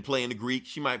and play in the Greek.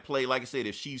 She might play, like I said,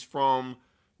 if she's from,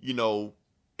 you know,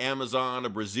 Amazon or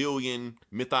Brazilian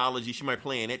mythology, she might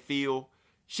play in that field.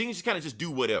 She can just kind of just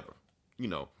do whatever, you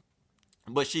know.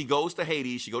 But she goes to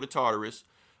Hades. She go to Tartarus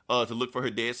to look for her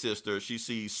dead sister. She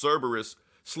sees Cerberus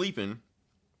sleeping.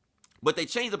 But they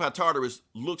changed up how Tartarus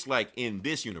looks like in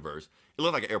this universe. It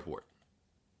looks like an airport.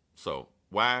 So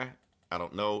why? I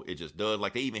don't know. It just does.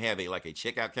 Like they even have a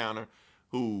checkout counter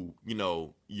who, you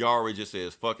know, Yara just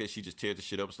says, fuck it. She just tears the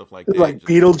shit up and stuff like that. Like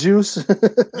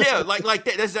Beetlejuice? Yeah, like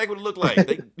that. That's exactly what it looked like.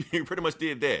 They pretty much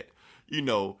did that, you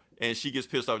know. And she gets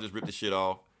pissed off, just rip the shit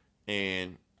off.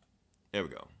 And there we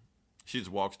go. She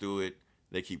just walks through it.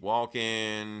 They keep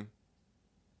walking.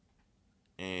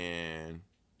 And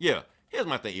yeah, here's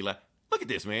my thing, Eli. Look at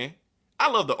this, man. I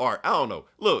love the art. I don't know.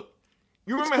 Look,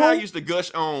 you remember how I used to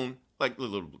gush on, like,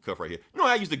 little cuff right here. You know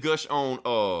how I used to gush on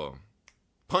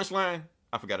Punchline?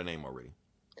 I forgot her name already.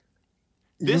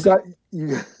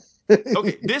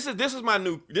 Okay, this is my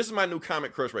new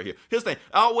comic crush right here. Here's the thing.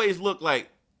 I always look like,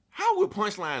 how would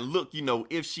Punchline look, you know,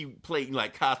 if she played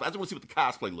like cosplay? I just want to see what the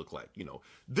cosplay look like, you know.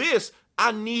 This,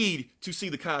 I need to see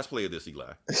the cosplay of this,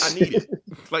 Eli. I need it.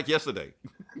 Like yesterday.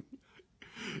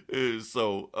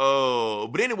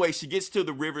 But anyway, she gets to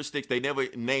the river Styx. They never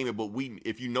name it, but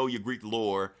if you know your Greek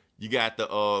lore, you got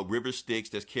the river Styx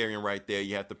that's carrying right there.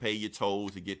 You have to pay your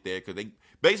tolls to get there because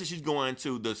basically she's going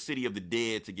to the city of the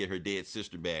dead to get her dead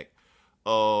sister back.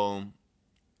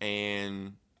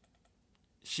 And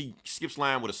she skips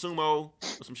line with a sumo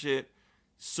or some shit.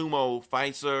 Sumo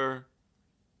fights her.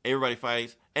 Everybody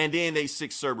fights. And then they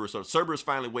sick Cerberus. So Cerberus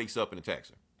finally wakes up and attacks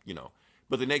her, you know.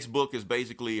 But the next book is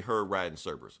basically her riding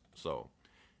Cerberus. So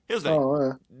here's the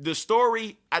thing. The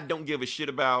story I don't give a shit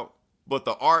about, but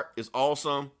the art is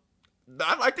awesome.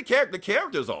 I like the character. The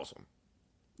character is awesome.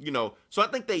 You know, so I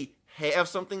think they have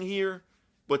something here,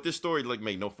 but this story like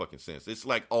made no fucking sense. It's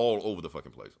like all over the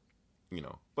fucking place. You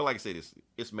know, but like I said,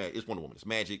 it's Wonder Woman. It's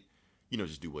magic. You know,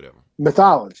 just do whatever.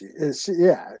 Mythology. She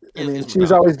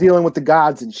was always dealing with the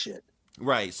gods and shit.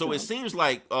 Right. So it seems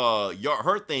like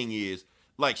her thing is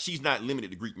like she's not limited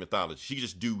to Greek mythology. She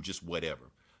just do just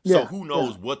whatever. So who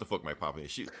knows what the fuck might pop in?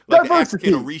 She like the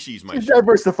African Orishis might. She's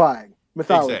diversifying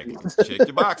mythology. Exactly. Check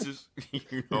the boxes.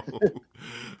 You know.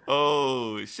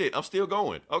 Oh shit! I'm still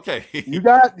going. Okay. You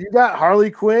got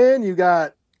Harley Quinn. You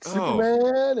got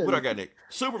Superman. What I got next?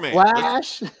 Superman.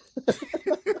 Flash.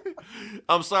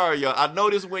 I'm sorry, y'all. I know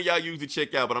this is when y'all usually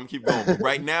check out, but I'm keep going. But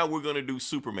right now, we're gonna do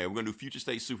Superman. We're gonna do Future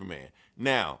State Superman.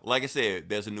 Now, like I said,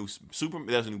 there's a new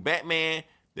There's a new Batman.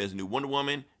 There's a new Wonder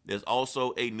Woman. There's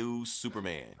also a new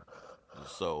Superman.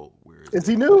 So where is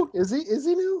he new? Is he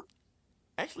new?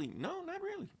 Actually, no, not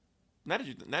really. Not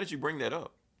that you bring that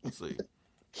up. Let's see.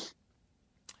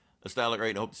 A style like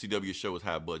right. I hope the CW show is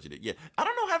high budgeted. Yeah, I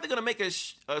don't know how they're gonna make a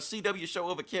CW show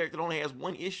of a character that only has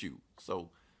one issue. So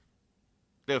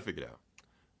they'll figure it out.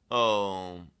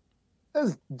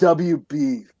 That's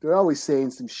WB. They're always saying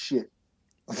some shit.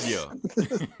 Yeah.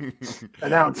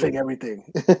 Announcing everything.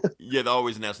 Yeah, they're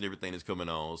always announcing everything that's coming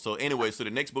on. So anyway, so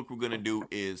the next book we're gonna do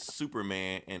is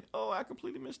Superman, and I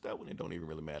completely missed that one. It don't even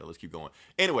really matter. Let's keep going.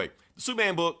 Anyway, the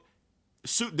Superman book.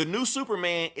 The new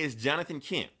Superman is Jonathan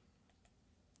Kent.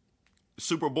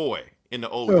 Superboy in the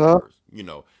old universe, you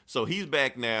know. So he's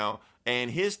back now, and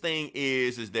his thing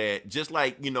is that just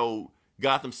like, you know,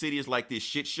 Gotham City is like this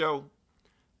shit show,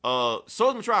 so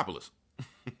is Metropolis.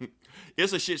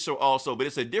 It's a shit show also, but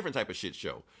it's a different type of shit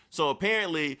show. So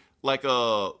apparently, like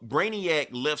Brainiac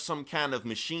left some kind of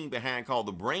machine behind called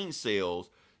the brain cells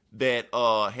that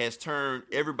has turned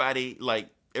everybody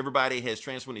has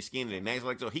transformed their skin and their names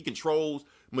like so. He controls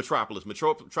Metropolis.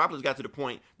 Metropolis got to the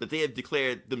point that they have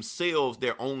declared themselves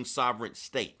their own sovereign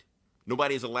state.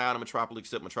 Nobody is allowed in Metropolis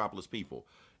except Metropolis people.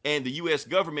 And the U.S.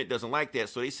 government doesn't like that,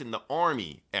 so they send the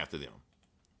army after them.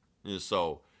 And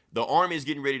so the army is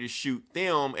getting ready to shoot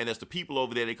them, and as the people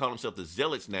over there, they call themselves the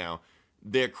Zealots now.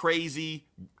 They're crazy.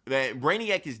 That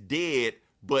Brainiac is dead,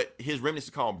 but his remnants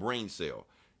are called Brain Cell.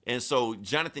 And so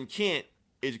Jonathan Kent,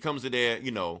 it comes to there,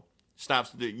 you know,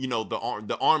 stops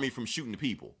the army from shooting the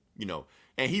people, you know.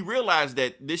 And he realized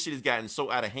that this shit has gotten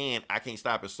so out of hand, I can't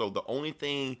stop it. So the only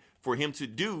thing for him to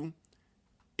do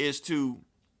is to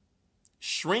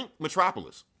shrink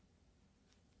Metropolis.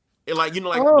 Like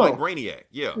like Brainiac,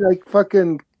 yeah. Like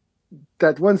fucking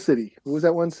that one city. What was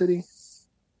that one city?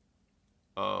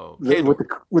 Kandor.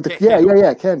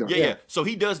 Kandor. Yeah. So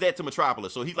he does that to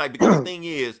Metropolis. So he's like, because the thing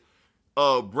is,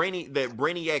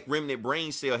 Brainiac remnant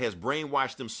brain cell has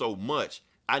brainwashed them so much.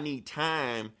 I need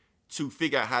time to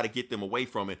figure out how to get them away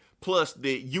from it. Plus,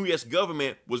 the U.S.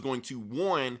 government was going to,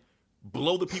 one,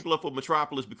 blow the people up of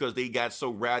Metropolis because they got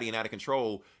so rowdy and out of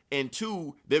control. And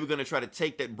two, they were going to try to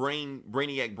take that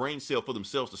Brainiac brain cell for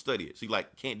themselves to study it. So he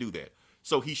can't do that.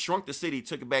 So he shrunk the city,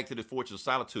 took it back to the Fortress of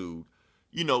Solitude,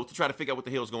 to try to figure out what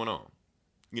the hell's going on.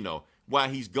 While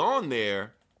he's gone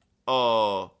there,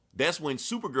 that's when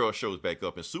Supergirl shows back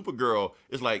up. And Supergirl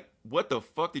is like, what the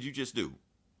fuck did you just do?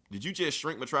 Did you just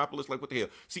shrink Metropolis? Like, what the hell?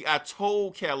 See, I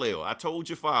told Kal-El, I told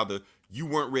your father, you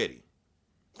weren't ready.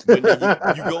 But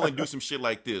then you go and do some shit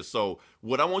like this. So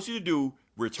what I want you to do,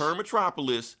 return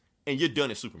Metropolis, and you're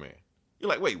done as Superman. You're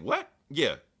like, wait, what?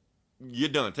 Yeah, you're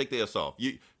done. Take the S off.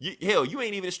 Hell, you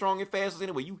ain't even as strong and fast as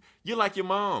anyway. You're like your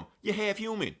mom. You're half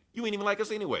human. You ain't even like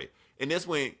us anyway. And that's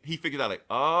when he figured out, like,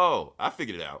 oh, I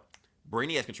figured it out.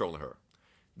 Brainiac's controlling her.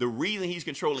 The reason he's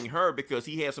controlling her because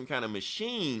he has some kind of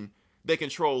machine that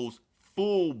controls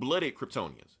full-blooded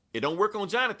Kryptonians. It don't work on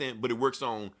Jonathan, but it works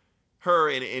on her,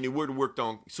 and it would have worked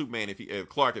on Superman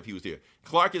Clark if he was there.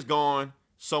 Clark is gone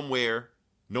somewhere.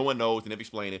 No one knows. They never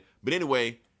explain it. But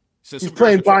anyway, since he's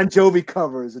playing Bon Jovi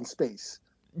covers in space.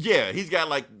 Yeah, he's got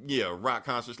rock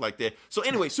concerts like that. So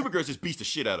anyway, Supergirl just beats the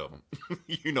shit out of him.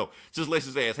 Just lets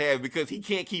his ass have it because he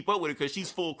can't keep up with it because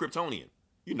she's full Kryptonian.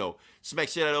 Smack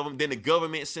shit out of him. Then the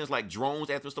government sends drones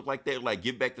after stuff like that,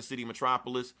 give back the city of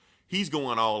Metropolis. He's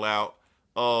going all out.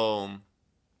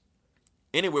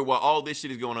 Anyway, while all this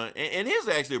shit is going on, and here's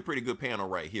actually a pretty good panel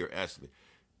right here, actually.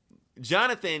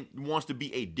 Jonathan wants to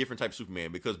be a different type of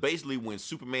Superman because basically when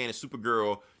Superman and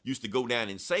Supergirl used to go down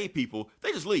and save people,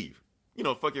 they just leave.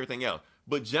 Fuck everything else.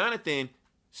 But Jonathan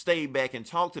stayed back and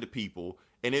talked to the people,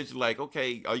 and it's like,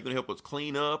 okay, are you going to help us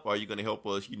clean up? Are you going to help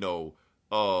us,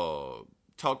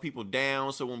 talk people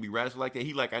down so it won't be radical like that?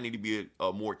 He I need to be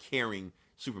a more caring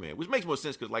Superman, which makes more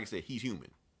sense because, like I said, he's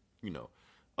human,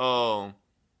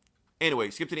 Anyway,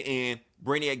 skip to the end.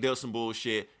 Brainiac does some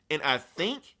bullshit, and I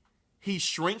think he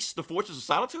shrinks the Fortress of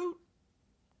Solitude.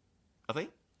 I think.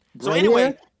 Brainiac? So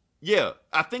anyway, yeah,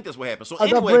 I think that's what happened. So I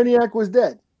thought Brainiac was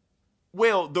dead.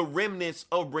 Well, the remnants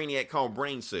of Brainiac called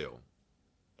Brain Cell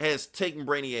has taken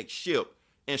Brainiac's ship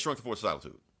and shrunk the Fortress of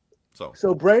Solitude.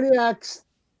 So Brainiac's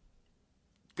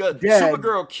dead.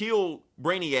 Supergirl killed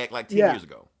Brainiac 10 years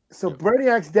ago. So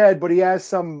Brainiac's dead, but he has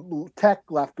some tech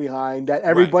left behind that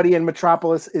everybody in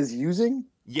Metropolis is using?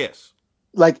 Yes.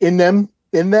 In them?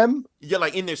 Yeah,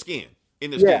 in their skin.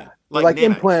 Skin.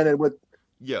 Implanted with...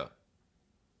 Yeah.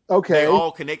 Okay. They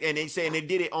all connect, and they saying they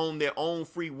did it on their own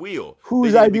free will.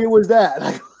 Whose idea was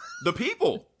that? The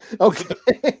people. Okay.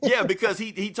 Yeah, because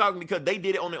he talking because they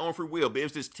did it on their own free will, but it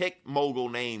was this tech mogul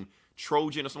named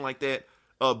Trojan or something like that.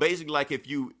 Basically, if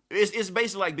you... It's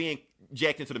basically like being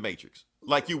jacked into the Matrix.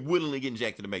 You willingly getting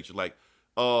jacked to the Matrix.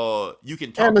 You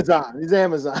can talk. Amazon. He's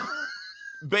Amazon.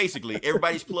 Basically,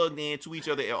 everybody's plugged in to each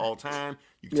other at all time.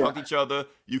 You can talk to each other.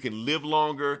 You can live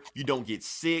longer. You don't get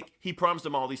sick. He promised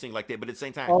them all these things like that, but at the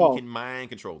same time, he can mind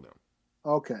control them.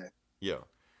 Okay. Yeah.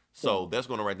 So that's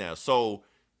going on right now. So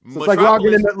it's like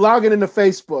logging into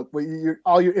Facebook, but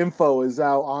all your info is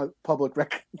out on public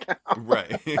record. Right.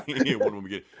 Wonder Woman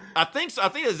get it. I think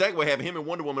that's exactly what happened. Him and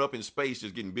Wonder Woman up in space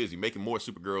just getting busy, making more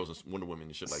Supergirls and Wonder Woman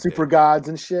and shit like that. Super gods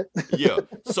and shit. Yeah.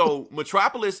 So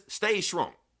Metropolis stays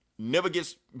shrunk, never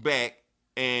gets back,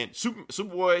 and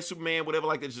Superboy, Superman, whatever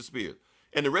like that just disappears.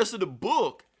 And the rest of the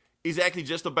book is actually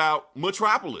just about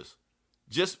Metropolis,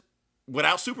 just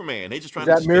without Superman. They just trying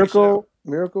to Miracle.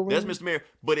 That's Mr. Miracle,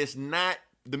 but it's not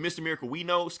the Mr. Miracle we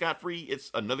know, Scott Free.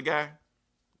 It's another guy.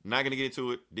 Not gonna get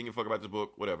into it. Didn't give a fuck about this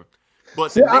book. Whatever.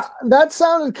 But that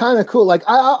sounded kind of cool.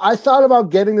 I thought about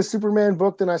getting the Superman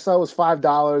book, then I saw it was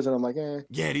 $5, and I'm like, eh.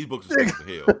 Yeah, these books are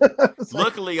expensive as hell.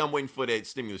 Luckily, I'm waiting for that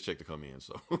stimulus check to come in.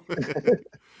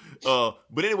 So,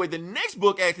 but anyway, the next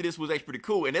book after this was actually pretty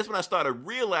cool, and that's when I started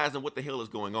realizing what the hell is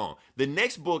going on. The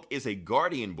next book is a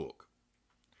Guardian book.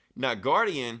 Now,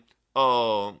 Guardian,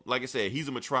 like I said, he's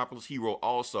a Metropolis hero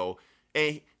also.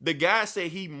 And the guy said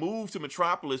he moved to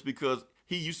Metropolis because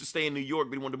he used to stay in New York,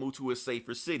 but he wanted to move to a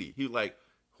safer city. He was like,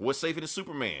 what's safer than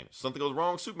Superman? If something goes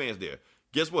wrong, Superman's there.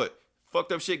 Guess what?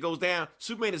 Fucked up shit goes down,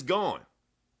 Superman is gone.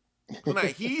 So now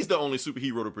he's the only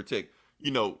superhero to protect,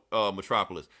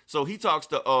 Metropolis. So he talks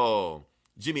to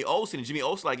Jimmy Olsen, and Jimmy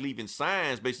Olsen leaving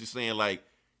signs basically saying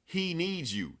he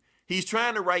needs you. He's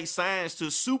trying to write signs to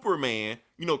Superman,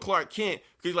 Clark Kent,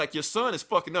 because your son is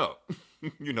fucking up,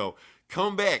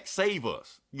 come back, save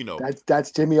us. You know,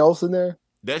 that's Jimmy Olsen there.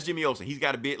 That's Jimmy Olsen. He's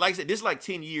got a bit, like I said, this is like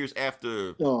 10 years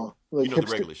after like the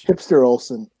regular shit. Hipster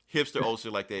Olsen. Hipster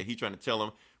Olsen like that. He's trying to tell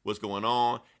him what's going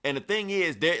on. And the thing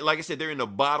is, like I said, they're in the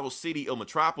bottle city of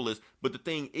Metropolis. But the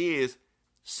thing is,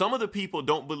 some of the people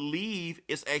don't believe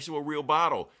it's actually a real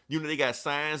bottle. You know, they got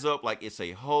signs up like it's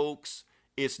a hoax.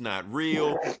 It's not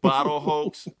real. Bottle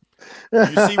hoax. You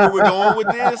see where we're going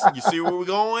with this? You see where we're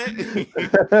going?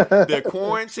 They're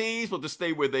quarantined, supposed to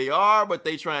stay where they are, but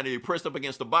they trying to press up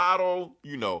against the bottle,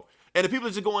 you know. And the people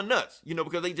are just going nuts, you know,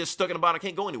 because they just stuck in the bottle,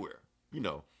 can't go anywhere, you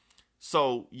know.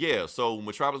 So, yeah, so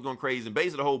Metropolis going crazy. And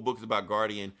basically the whole book is about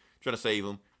Guardian trying to save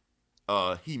him.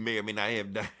 He may or may not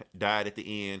have died at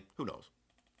the end. Who knows?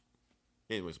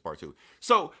 Anyways, part 2.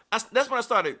 So, that's when I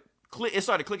started, it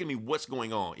started clicking me what's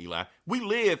going on, Eli. We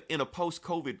live in a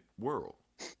post-COVID world.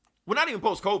 We're not even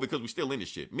post-COVID because we're still in this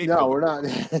shit. No, we're not.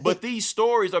 But these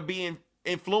stories are being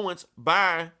influenced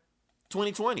by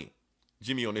 2020.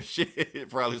 Jimmy on this shit,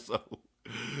 probably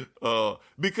so.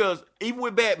 Because even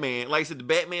with Batman, like I said, the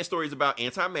Batman story is about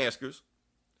anti-maskers.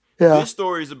 Yeah. This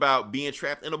story is about being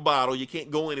trapped in a bottle. You can't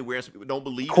go anywhere, and some people don't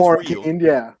believe it's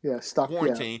real. Yeah, stuck.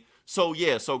 Quarantine.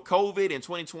 Yeah. So COVID and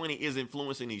 2020 is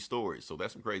influencing these stories. So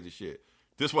that's some crazy shit.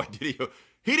 This white Diddy,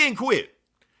 he didn't quit.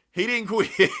 He didn't quit.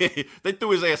 They threw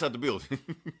his ass out the building.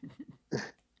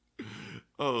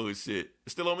 Oh shit!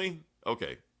 Still on me?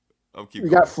 Okay, I'm keeping.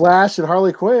 You got Flash and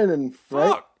Harley Quinn and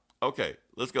fuck. Right? Okay,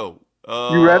 let's go.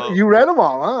 You read them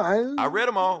all, huh? I read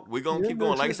them all. We're gonna keep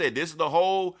going. Like I said, this is the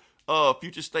whole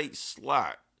Future State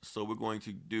slot. So we're going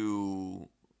to do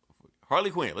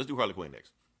Harley Quinn. Let's do Harley Quinn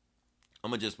next.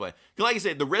 I'm gonna just play. Cause like I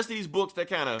said, the rest of these books, they're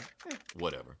kind of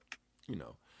whatever, you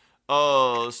know.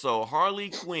 So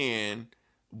Harley Quinn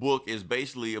book is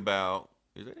basically about.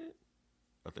 Is that it?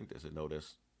 I think that's it. No,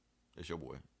 that's your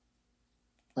boy.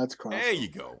 That's correct. There you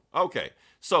go. Okay.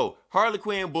 So Harley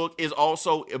Quinn book is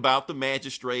also about the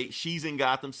magistrate. She's in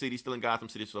Gotham City, still in Gotham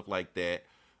City, stuff like that.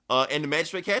 And the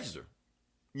magistrate catches her.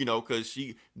 You know, because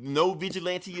no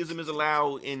vigilanteism is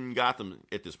allowed in Gotham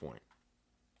at this point.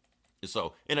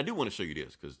 So, and I do want to show you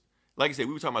this because, like I said,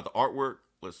 we were talking about the artwork.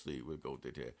 Let's see, we'll go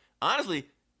with that. Honestly,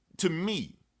 to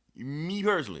me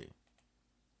personally,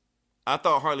 I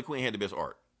thought Harley Quinn had the best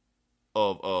art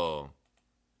of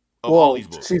all these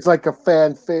books. She's like a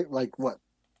fan favorite, like what?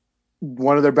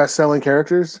 One of their best-selling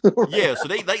characters. Yeah, so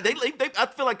they I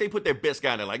feel like they put their best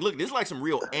guy in there. Like, look, this is like some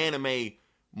real anime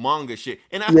manga shit,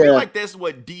 and I feel like that's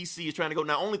what DC is trying to go.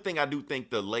 Now, only thing I do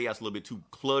think the layout's a little bit too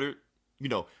cluttered, you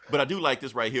know. But I do like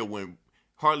this right here when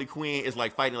Harley Quinn is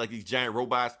like fighting like these giant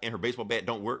robots, and her baseball bat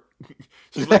don't work.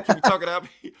 She's like, "Can we talk it out?"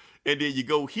 And then you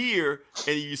go here,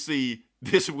 and you see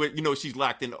this is what, you know, she's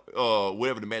locked in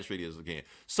whatever the magistrate is again.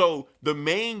 So the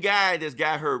main guy that's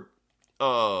got her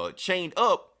chained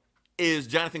up is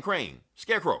Jonathan Crane,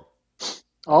 Scarecrow.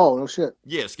 Oh, no shit.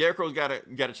 Yeah, Scarecrow's got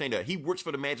a chained up. He works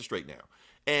for the magistrate now.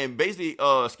 And basically,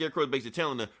 Scarecrow is basically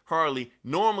telling the Harley,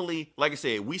 normally, like I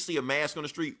said, we see a mask on the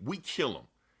street, we kill him.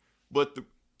 But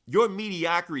your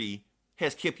mediocrity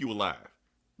has kept you alive.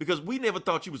 Because we never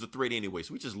thought you was a threat anyway,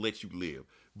 so we just let you live.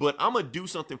 But I'm going to do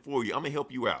something for you. I'm going to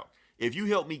help you out. If you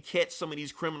help me catch some of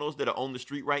these criminals that are on the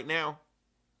street right now,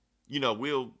 you know,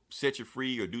 we'll set you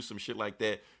free or do some shit like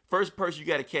that. First person you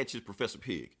got to catch is Professor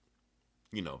Pig,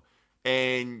 you know.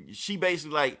 And she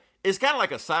basically like, it's kind of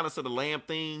like a Silence of the Lamb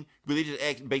thing, but they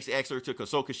just basically ask her to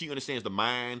consult because she understands the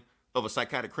mind of a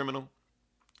psychotic criminal.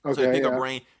 Okay, so they pick her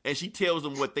brain, and she tells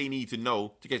them what they need to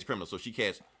know to catch criminals. So she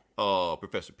catches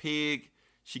Professor Pig.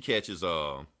 She catches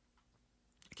I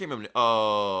can't remember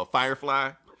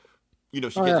Firefly. You know,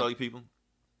 she catches all these people.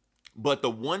 But the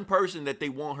one person that they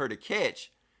want her to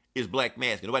catch is Black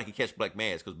Mask. And nobody can catch Black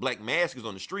Mask because Black Mask is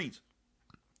on the streets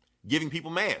giving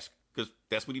people masks because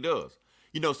that's what he does.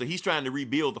 You know, so he's trying to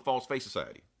rebuild the False Face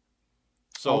Society.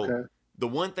 So the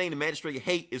one thing the magistrate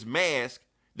hate is Mask.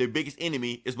 Their biggest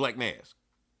enemy is Black Mask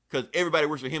because everybody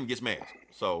works for him gets masked.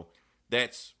 So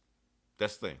that's the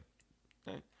thing.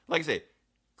 Okay? Like I said,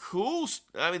 cool.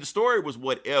 I mean, the story was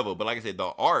whatever, but like I said,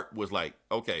 the art was like,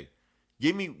 okay,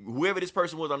 give me whoever this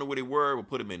person was. I don't know where they were. We'll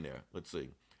put them in there. Let's see.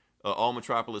 All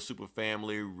Metropolis super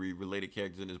family related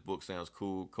characters in this book sounds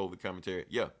cool. COVID commentary.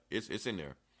 Yeah, it's in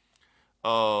there.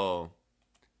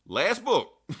 Last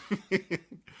book.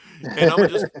 And I'm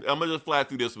gonna just fly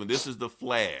through this one. This is The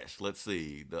Flash. Let's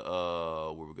see.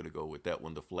 Where we're gonna go with that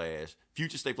one, The Flash.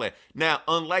 Future State Flash. Now,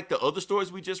 unlike the other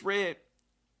stories we just read,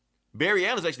 Barry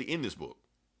Allen's actually in this book.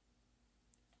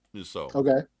 So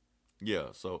yeah,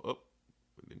 so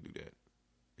we didn't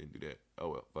do that. Oh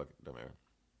well, fuck it, don't matter.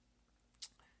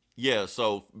 Yeah,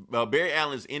 so Barry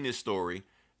Allen's in this story,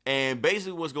 And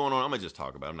basically what's going on, I'm gonna just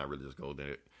talk about it. I'm not really just going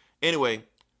there. Anyway,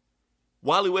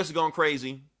 Wally West is going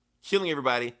crazy, killing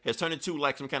everybody, has turned into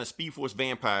like some kind of Speed Force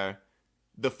vampire.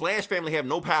 The Flash family have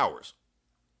no powers.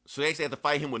 So they actually have to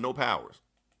fight him with no powers.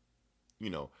 You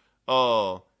know.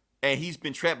 And he's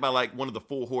been trapped by like one of the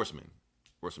 4 horsemen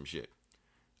or some shit.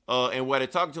 And while they're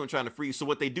talking to him, trying to free, so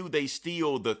what they do, they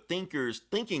steal the Thinker's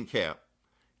thinking cap.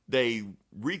 They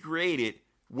recreate it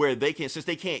where they can, since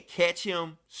they can't catch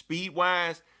him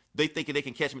speed-wise, they think they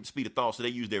can catch him at the speed of thought, so they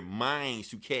use their minds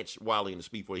to catch Wally in the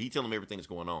Speed Force. He tells them everything that's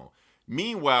going on.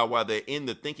 Meanwhile, while they're in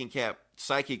the thinking cap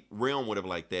psychic realm, whatever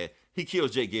like that, he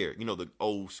kills Jay Garrick, you know, the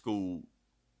old school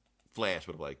Flash,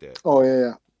 whatever like that. Oh,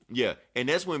 yeah. Yeah, and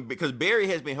that's when, because Barry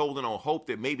has been holding on hope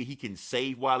that maybe he can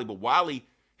save Wally, but Wally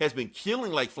has been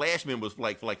killing like Flash members for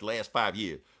like the last 5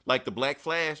 years. Like the Black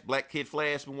Kid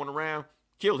Flash been running around,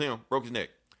 killed him, broke his neck.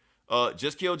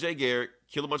 Just killed Jay Garrick,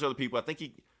 killed a bunch of other people. I think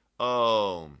he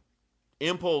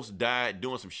Impulse died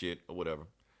doing some shit or whatever.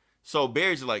 So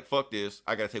Barry's just like, fuck this,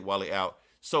 I gotta take Wally out.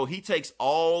 So he takes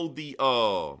all the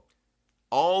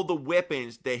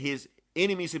weapons that his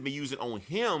enemies have been using on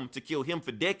him to kill him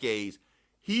for decades.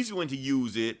 He's going to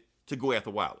use it to go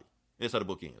after Wally. That's how the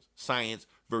book ends. Science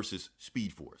versus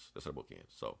Speed Force. That's how the book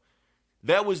ends. So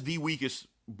that was the weakest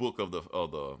book of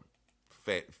the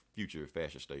future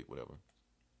fashion state, whatever.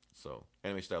 So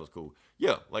anime style is cool.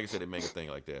 Yeah, like I said, it made a thing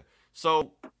like that.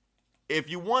 So if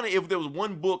there was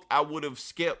one book I would have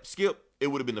skipped, it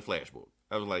would have been the Flash book.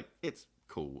 I was like, it's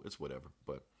cool, it's whatever.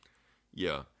 But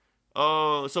yeah.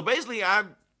 So basically, I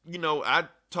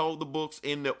told the books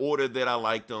in the order that I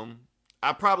liked them.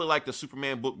 I probably like the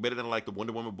Superman book better than I like the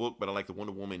Wonder Woman book, but I like the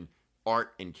Wonder Woman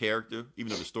art and character,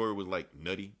 even though the story was like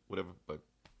nutty, whatever. But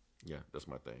yeah, that's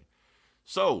my thing.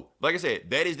 So, like I said,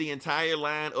 that is the entire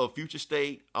line of Future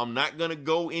State. I'm not going to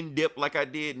go in depth like I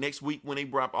did next week when they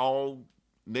drop all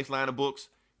next line of books,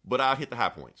 but I'll hit the high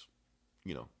points,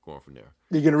 going from there.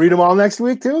 You going to read them all next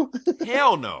week too?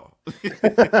 Hell no.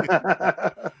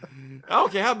 I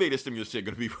don't care how big this stimulus check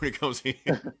going to be when it comes in.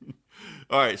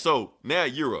 All right, so now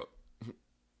you're up.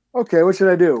 Okay, what should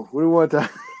I do? What do we want to?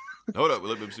 Hold up,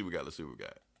 let me see what we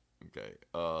got. Okay,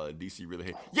 DC really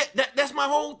hate. Yeah, that's my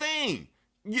whole thing.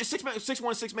 You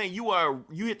 616 man,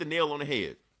 you hit the nail on the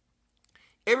head.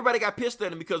 Everybody got pissed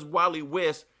at him because Wally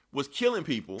West was killing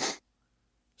people.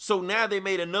 So now they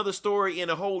made another story in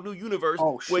a whole new universe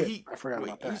where I forgot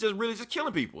about that. He's just really just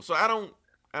killing people. So I don't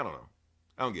know.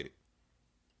 I don't get it.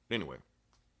 Anyway.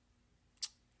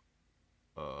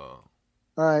 All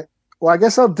right. Well, I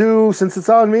guess I'll do, since it's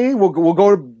on me, we'll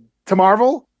go to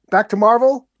Marvel. Back to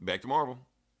Marvel. Back to Marvel.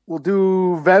 We'll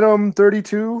do Venom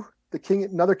 32,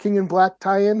 another King in Black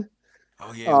tie-in.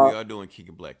 Oh yeah, we are doing King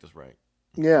in Black. That's right.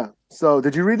 Yeah. So,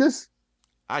 did you read this?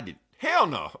 I did. Hell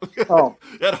no. Oh.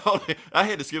 I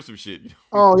had to skip some shit.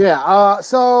 Oh yeah.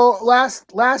 So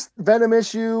last Venom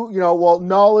issue,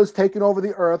 Null is taking over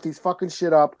the Earth. He's fucking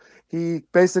shit up. He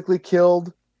basically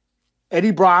killed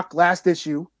Eddie Brock last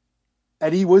issue.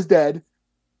 Eddie was dead.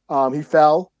 He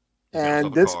fell.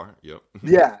 And this, yep.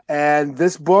 Yeah. And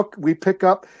this book, we pick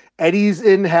up Eddie's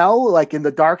in hell, like in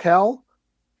the dark hell.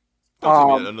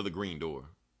 Another green door.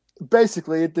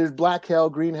 Basically, there's black hell,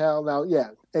 green hell. Now,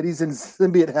 yeah, Eddie's in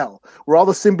symbiote hell, where all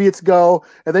the symbiotes go.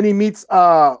 And then he meets,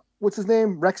 what's his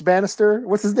name? Rex Bannister.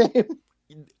 What's his name?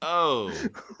 Oh,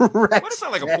 Rex. Why does it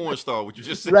sound like a porn star? What you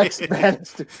just said? Rex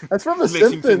Bannister. That's from The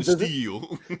Simpsons.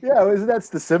 Steel. Yeah, isn't that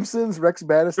The Simpsons? Rex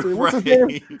Bannister. What's his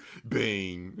name?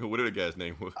 Bang. Whatever the guy's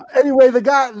name was. Anyway, the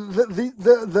guy,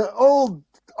 the old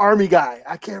army guy.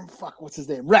 I can't what's his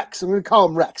name? Rex. I'm gonna call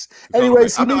him Rex.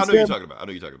 Anyways, I know you're talking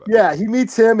about. Yeah, he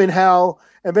meets him in hell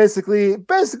and basically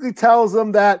tells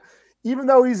him that even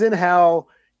though he's in hell,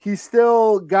 he's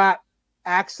still got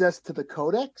access to the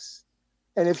Codex.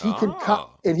 And if he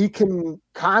can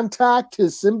contact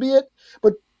his symbiote,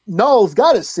 but Null's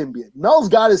got his symbiote. Null's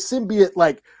got his symbiote.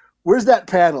 Like, where's that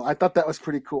panel? I thought that was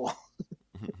pretty cool.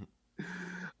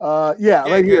 Yeah,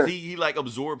 right here. He like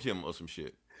absorbed him or some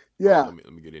shit. Yeah,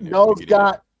 let me get in there.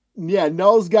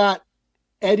 Null's got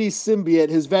Eddie's symbiote,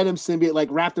 his Venom symbiote, like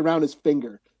wrapped around his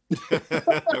finger.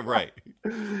 Right.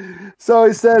 So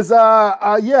he says,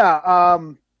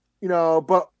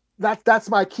 but that's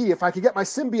my key. If I could get my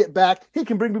symbiote back, he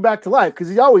can bring me back to life because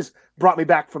he always brought me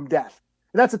back from death.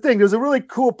 And that's the thing. There's a really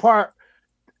cool part.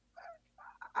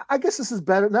 I guess this is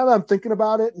better now that I'm thinking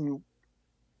about it, and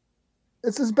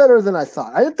this is better than I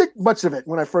thought. I didn't think much of it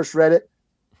when I first read it,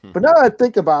 but now that I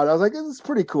think about it, I was like, this is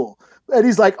pretty cool. And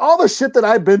he's like, all the shit that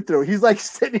I've been through. He's like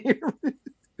sitting here.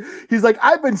 He's like,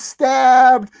 I've been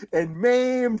stabbed and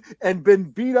maimed and been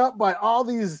beat up by all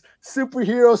these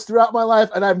superheroes throughout my life,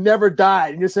 and I've never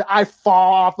died. And you say, I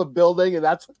fall off a building and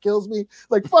that's what kills me?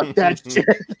 Like, fuck that shit.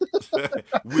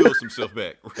 Wheels himself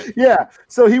back. Right. Yeah.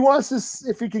 So he wants to,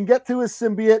 if he can get to his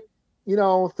symbiote,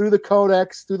 through the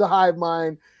Codex, through the hive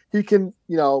mind, he can,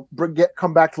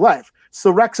 come back to life.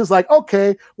 So Rex is like,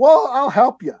 okay, well, I'll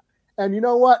help you. And you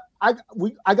know what? I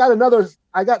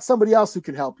got somebody else who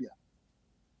can help you.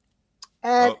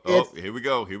 And here we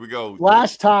go.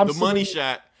 Flash Thompson. The money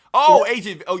shot. Oh, yeah.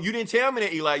 Agent. Oh, you didn't tell me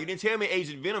that, Eli. You didn't tell me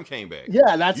Agent Venom came back.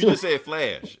 Yeah, that's you just said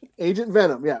Flash. Agent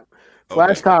Venom. Yeah,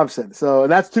 Flash Thompson. So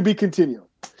that's to be continued.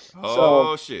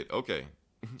 Oh shit. Okay.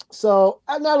 So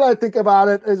now that I think about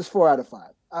it, it's 4 out of 5.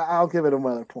 I'll give it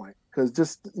another point because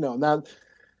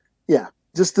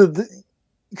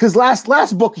because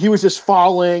last book he was just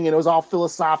falling and it was all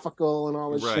philosophical and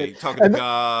all this shit. Right, talking to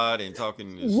God and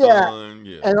talking to his son.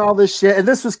 Yeah, and all this shit. And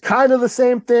this was kind of the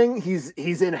same thing.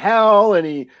 He's in hell and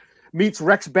he meets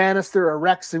Rex Bannister or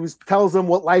Rex who tells him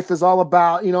what life is all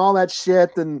about. All that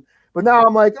shit. But now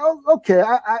I'm like, oh, okay.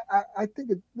 I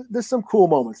think there's some cool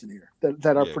moments in here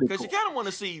that are pretty cool. Because you kind of want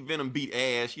to see Venom beat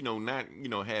ass. Not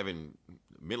having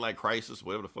midlife crisis,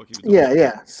 whatever the fuck he was Yeah, doing.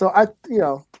 yeah. So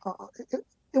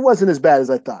it wasn't as bad as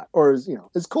I thought, or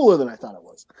it's cooler than I thought it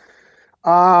was.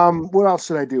 What else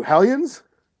should I do? Hellions?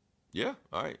 Yeah,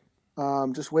 all right.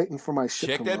 Just waiting for my shit.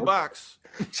 Check that box.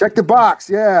 Check the box.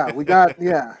 Yeah, we got.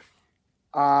 Yeah,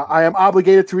 I am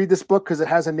obligated to read this book because it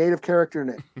has a native character in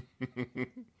it.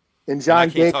 And John.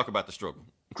 And I can't talk about the struggle.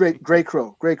 Grey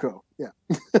Crow. Yeah.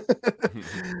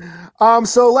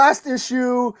 So last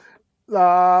issue.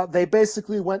 They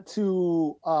basically went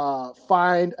to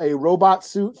find a robot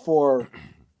suit for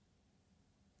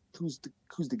who's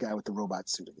the guy with the robot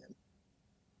suit again?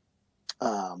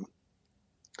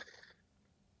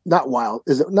 Not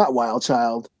Wild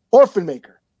Child. Orphan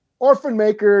Maker. Orphan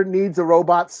Maker needs a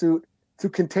robot suit to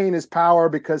contain his power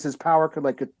because his power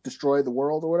could destroy the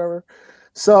world or whatever.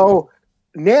 So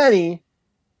Nanny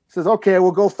says, "Okay,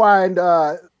 we'll go find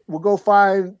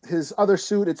his other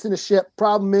suit. It's in a ship.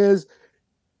 Problem is,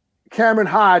 Cameron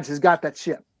Hodge has got that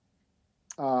ship."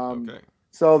 Okay.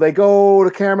 So they go to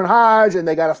Cameron Hodge and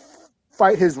they got to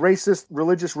fight his racist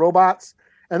religious robots.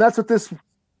 And that's what this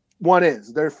one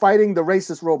is. They're fighting the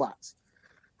racist robots.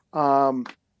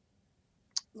 Psylocke,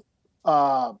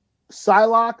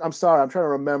 I'm sorry, I'm trying to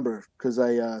remember because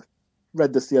I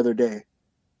read this the other day.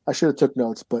 I should have took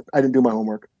notes, but I didn't do my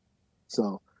homework.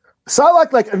 So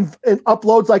Psylocke and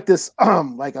uploads this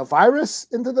like a virus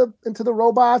into the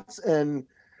robots and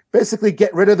basically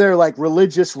get rid of their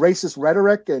religious racist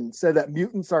rhetoric and say that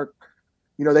mutants are,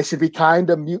 they should be kind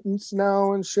to mutants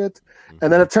now and shit. Mm-hmm.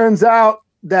 And then it turns out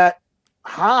that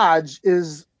Hodge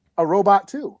is a robot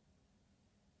too.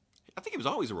 I think he was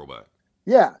always a robot.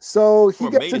 Yeah. So he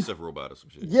made himself a robot or some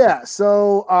shit. Yeah.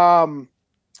 So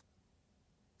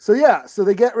so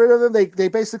they get rid of them. They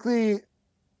basically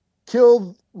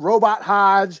kill Robot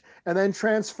Hodge and then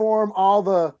transform all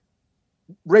the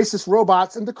racist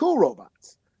robots into cool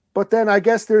robots. But then I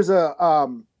guess there's that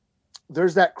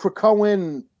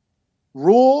Krakoan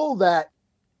rule that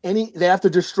they have to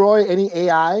destroy any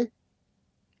AI.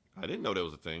 I didn't know that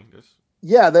was a thing. That's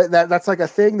like a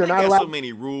thing. They're not allowed. So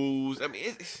many rules. I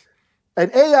mean,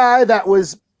 an AI that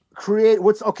was created.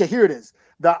 Here it is.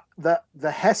 The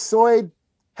Hesiod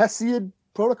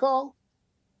protocol.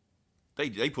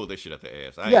 They pulled that shit out the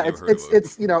ass.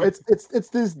 It's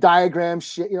this diagram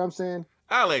shit. You know what I'm saying?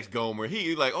 Alex Gomer,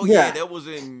 he that was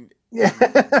in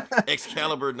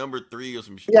Excalibur #3 or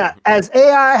some shit. Yeah, as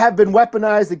AI have been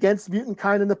weaponized against mutant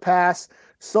kind in the past,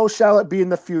 so shall it be in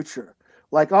the future.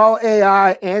 Like all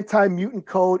AI, anti-mutant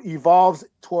code evolves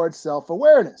towards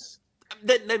self-awareness.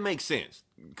 That makes sense.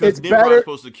 Because Nimrod's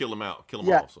supposed to kill him out,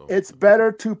 off. So. It's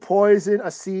better to poison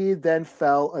a seed than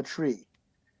fell a tree.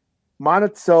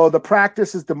 So the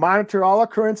practice is to monitor all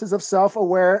occurrences of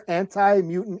self-aware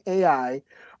anti-mutant AI,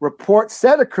 report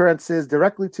said occurrences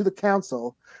directly to the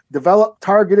council, develop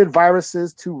targeted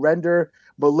viruses to render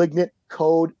malignant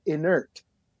code inert.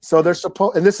 So they're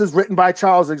and this is written by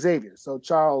Charles Xavier. So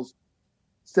Charles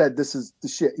said this is the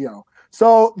shit,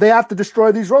 So they have to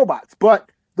destroy these robots,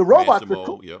 but the robots are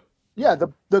cool. Yep. Yeah,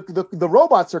 the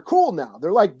robots are cool now.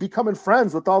 They're becoming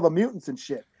friends with all the mutants and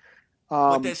shit.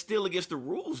 But that's still against the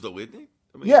rules, though, isn't it?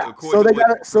 I mean, yeah.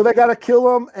 So they gotta kill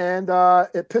them, and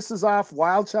it pisses off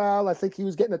Wild Child. I think he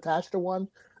was getting attached to one.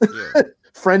 Yeah.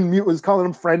 Friend Mutant was calling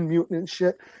him Friend Mutant and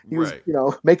shit. He was,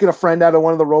 making a friend out of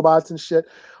one of the robots and shit.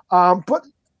 But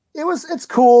it's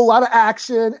cool, a lot of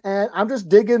action, and I'm just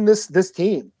digging this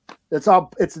team.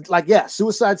 It's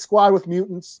Suicide Squad with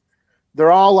mutants.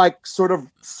 they're all like sort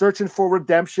of searching for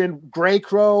redemption. Grey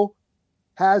Crow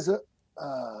has a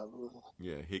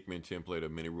Hickman template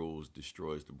of many rules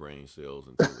destroys the brain cells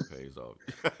until it pays off.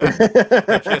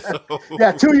 I guess so.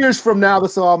 Yeah, 2 years from now,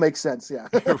 this will all make sense. Yeah,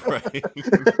 right.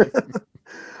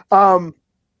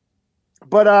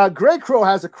 But Grey Crow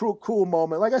has a cool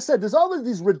moment. Like I said, there's all of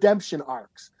these redemption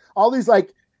arcs, all these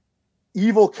like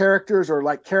evil characters or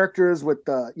like characters with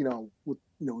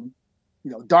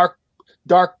dark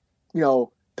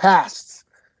pasts,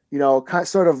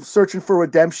 sort of searching for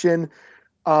redemption.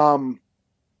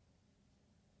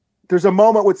 There's a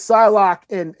moment with Psylocke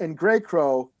and Grey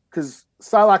Crow because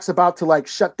Psylocke's about to like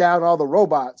shut down all the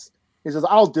robots. He says,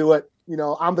 "I'll do it.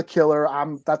 I'm the killer.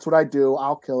 That's what I do.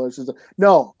 I'll kill her." She says,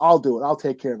 "No, I'll do it. I'll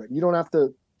take care of it. You don't have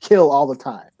to kill all the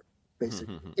time."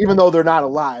 Basically, even though they're not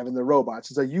alive and they're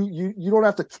robots, it's like you don't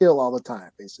have to kill all the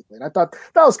time, basically. And I thought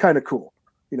that was kind of cool,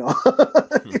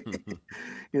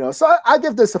 So I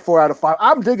give this a 4 out of 5.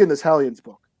 I'm digging this Hellions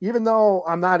book, even though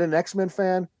I'm not an X-Men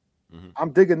fan.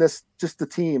 I'm digging this, just the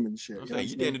team and shit.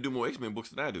 You didn't to do more X-Men books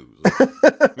than I do.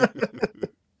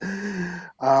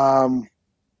 So.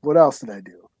 What else did I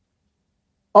do?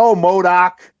 Oh,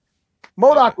 MODOK.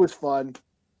 MODOK was fun.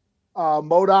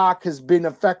 MODOK has been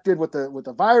affected with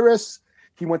the virus.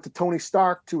 He went to Tony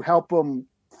Stark to help him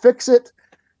fix it.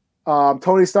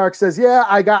 Tony Stark says, "Yeah,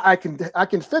 I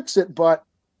can fix it, but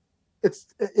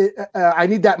I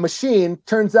need that machine."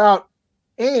 Turns out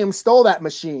AIM stole that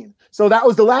machine. So that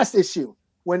was the last issue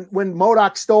when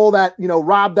MODOK stole that,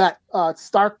 robbed that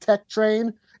Stark Tech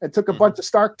train and took a bunch of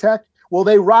Stark Tech. Well,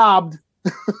 they robbed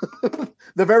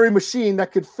the very machine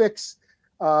that could fix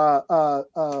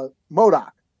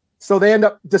MODOK. So they end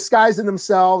up disguising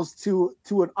themselves to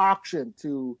an auction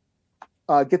to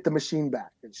get the machine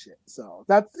back and shit. So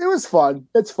it was fun.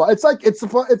 It's fun. It's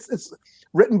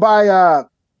written by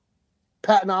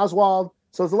Patton Oswalt.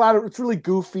 So it's really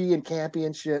goofy and campy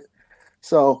and shit.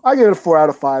 So I give it a 4 out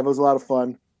of 5. It was a lot of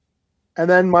fun. And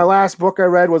then my last book I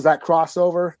read was that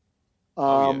crossover.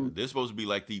 This is supposed to be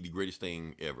like the greatest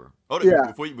thing ever.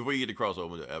 Before you get the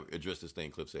crossover, address this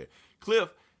thing Cliff said. Cliff,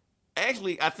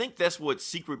 actually, I think that's what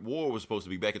Secret War was supposed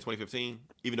to be back in 2015,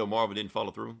 even though Marvel didn't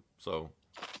follow through. So,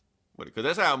 because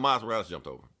that's how Miles Morales jumped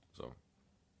over. So,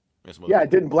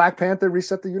 didn't Black Panther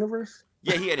reset the universe?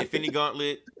 Yeah, he had Infinity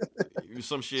Gauntlet,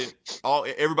 some shit.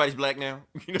 Everybody's black now.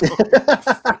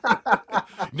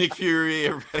 Nick Fury,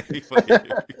 everybody.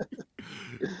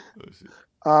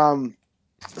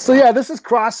 So yeah, this is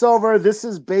crossover. This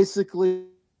is basically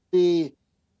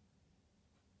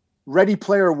Ready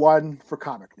Player One for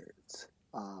comic nerds.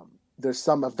 There's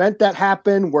some event that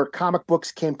happened where comic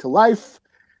books came to life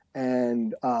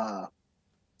and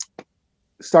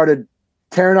started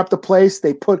tearing up the place.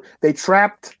 They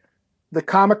trapped the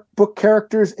comic book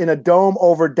characters in a dome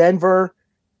over Denver,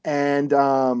 and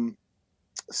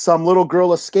some little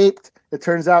girl escaped. It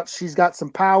turns out she's got some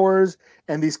powers,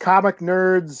 and these comic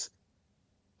nerds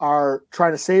are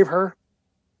trying to save her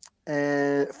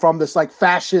and from this like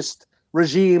fascist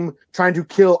regime trying to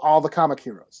kill all the comic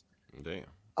heroes. Damn.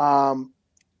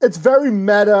 It's very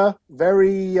meta,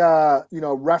 very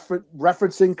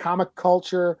referencing comic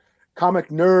culture, comic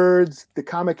nerds, the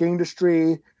comic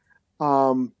industry.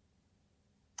 So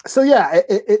yeah,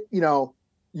 it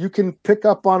you can pick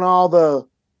up on all the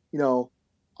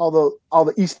all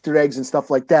the Easter eggs and stuff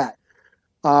like that.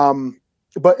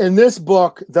 But in this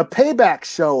book, the Paybacks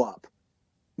show up.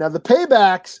 Now the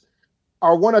Paybacks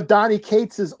are one of Donny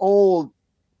Cates's old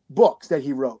books that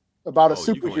he wrote about a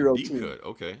superhero team.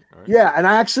 Okay. All right. Yeah, and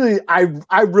I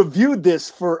reviewed this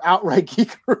for Outright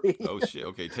Geekery. Oh shit.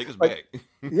 Okay, take us back.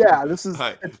 Yeah, this is all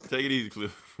right, take it easy,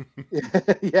 Cliff.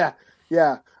 Yeah.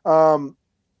 Yeah,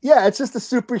 it's just a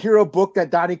superhero book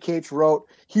that Donny Cates wrote.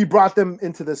 He brought them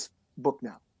into this book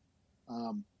now.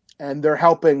 And they're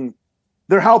helping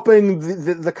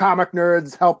the comic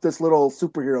nerds help this little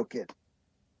superhero kid.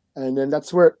 And then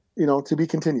that's where, to be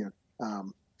continued.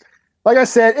 Like I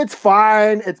said, it's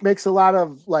fine. It makes a lot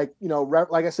of like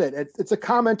I said, it's a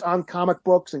comment on comic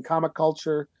books and comic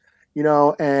culture,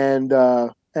 and yeah,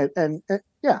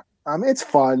 it's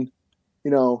fun.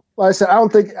 Like I said, I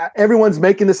don't think everyone's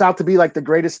making this out to be like the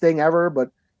greatest thing ever,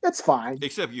 but it's fine.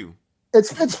 Except you.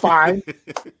 It's fine.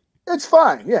 It's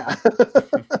fine. Yeah.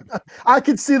 I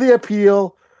could see the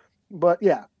appeal, but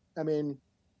yeah, I mean,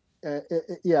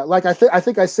 yeah, like I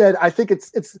think I said, I think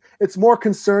it's more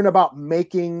concerned about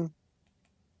making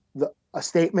a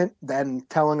statement than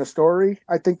telling a story.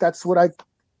 I think that's the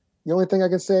only thing I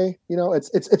can say.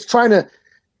 It's trying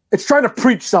to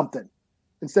preach something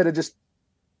instead of just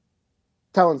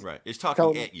telling. Right. It's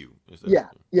talking at you. Yeah.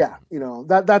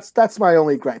 That's my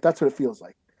only gripe. That's what it feels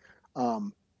like.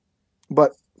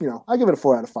 But you know, I give it a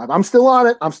 4 out of 5. I'm still on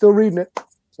it. I'm still reading it.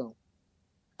 So,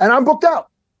 and I'm booked out.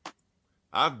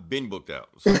 I've been booked out.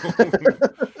 So,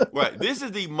 right. This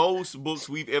is the most books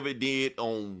we've ever did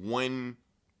on one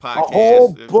podcast. A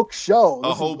whole book show.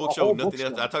 A whole book show. Nothing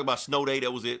else. I talked about Snow Day.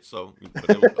 That was it. So,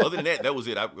 other than that, that was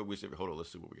it. I wish. Hold on.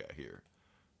 Let's see what we got here.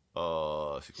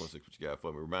 616. What you got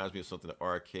for me? Reminds me of something the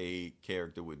arcade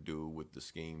character would do with the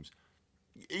schemes.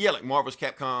 Yeah, like Marvel's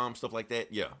Capcom stuff like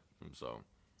that. Yeah. So.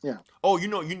 Yeah. Oh, you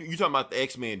talking about the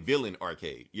X-Men villain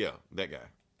arcade? Yeah, that guy.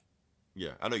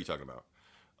 Yeah, I know you're talking about.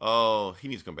 He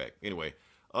needs to come back. Anyway,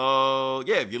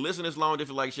 yeah, if you listen this long,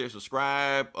 definitely like, share,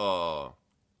 subscribe. I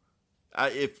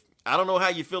don't know how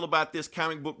you feel about this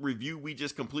comic book review we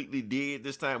just completely did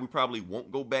this time. We probably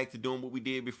won't go back to doing what we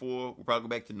did before. We'll probably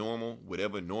go back to normal,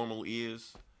 whatever normal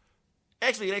is.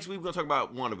 Actually, next week we're going to talk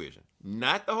about WandaVision.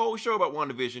 Not the whole show about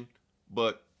WandaVision,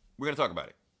 but we're going to talk about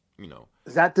it. You know.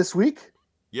 Is that this week?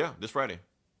 Yeah, this Friday.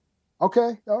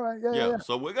 Okay. All right. Yeah.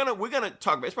 So we're gonna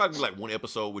talk about. It's probably like one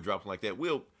episode we're dropping like that.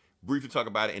 We'll briefly talk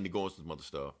about it and then go into some other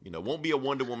stuff. You know, won't be a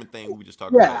Wonder Woman thing. We just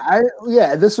talk about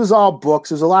it. This was all books.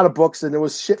 There's a lot of books, and there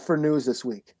was shit for news this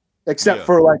week, except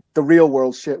for like the real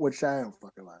world shit, which I don't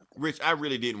fucking like. Rich, I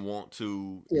really didn't want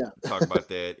to talk about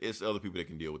that. It's other people that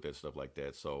can deal with that stuff like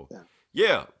that. So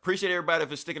yeah, appreciate everybody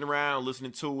for sticking around,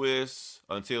 listening to us.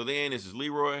 Until then, this is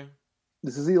Leroy.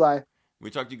 This is Eli. We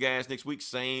talk to you guys next week.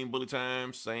 Same bully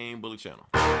time, same bully channel.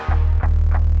 Yeah.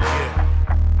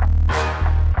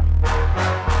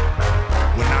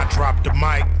 When I dropped the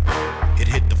mic, it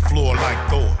hit the floor like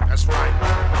Thor. That's right.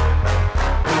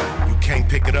 You can't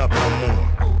pick it up no more.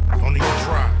 Don't even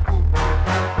try.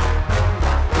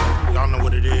 Y'all know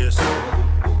what it is.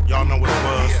 Y'all know what it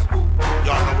was.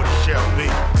 Y'all know what it shall be.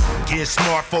 Get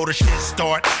smart for the shit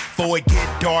start. Before it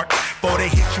get dark. Before they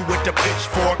hit you with the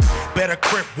pitchfork. Better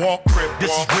crip walk.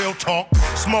 This is real talk.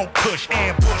 Smoke, push,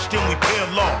 ambush, then we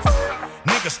peel off.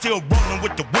 Niggas still rolling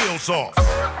with the wheels off.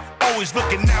 Always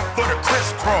looking out for the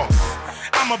crisscross.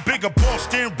 I'm a bigger boss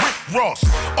than Rick Ross.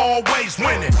 Always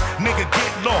winning. Nigga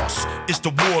get lost. It's the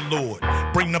warlord.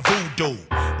 Bring the voodoo.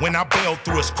 When I bail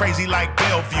through, it's crazy like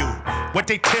Bellevue. What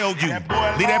they tell you?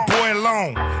 Leave that boy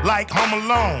alone. Like Home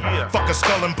Alone. Fuck a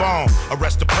skull and bone.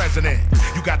 Arrest the president.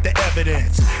 You got the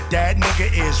evidence. That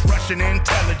nigga is Russian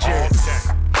intelligence.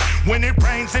 When it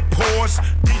rains, it pours.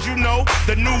 Did you know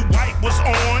the new white was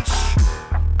orange?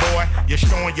 Boy, you're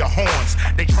showing your horns.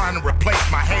 They trying to replace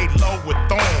my halo with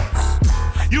thorns.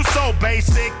 You so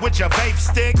basic with your vape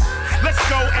stick. Let's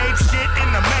go ape shit in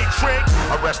the Matrix.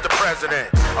 Arrest the president.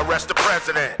 Arrest the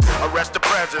president. Arrest the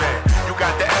president. You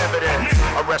got the evidence.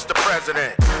 Arrest the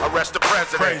president. Arrest the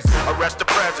president. Arrest the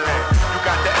president. You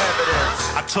got the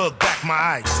evidence. I took back my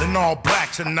ice in all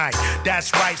black tonight.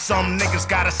 That's right, some niggas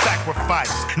gotta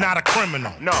sacrifice. Not a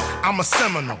criminal. No, I'm a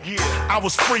Seminole. Yeah. I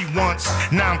was free once,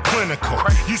 now I'm clinical.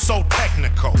 You so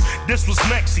technical. This was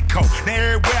Mexico. Now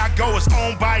everywhere I go is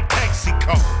owned by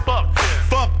Texaco.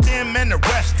 Fuck them and the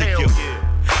rest of you.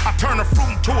 I turn a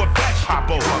fruit into a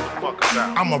vegetable.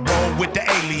 I'ma roll with the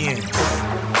aliens.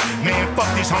 Man,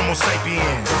 fuck these homo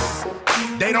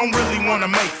sapiens. They don't really wanna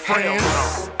make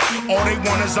friends. All they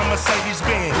want is a Mercedes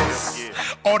Benz.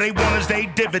 All they want is they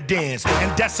dividends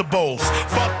and decibels.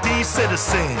 Fuck these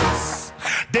citizens.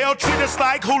 They'll treat us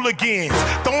like hooligans.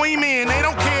 Throw him in, they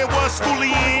don't care what school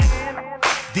he in.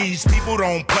 These people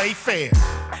don't play fair.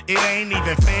 It ain't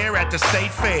even fair at the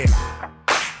state fair.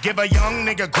 Give a young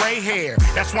nigga gray hair.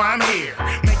 That's why I'm here.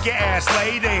 Make your ass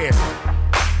lay there.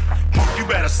 Punk, you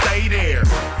better stay there.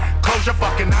 Close your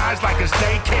fucking eyes like it's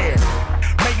daycare.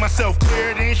 Make myself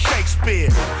clearer than Shakespeare.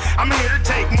 I'm here to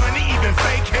take money, even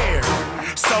fake hair.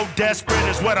 So desperate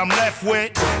is what I'm left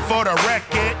with. For the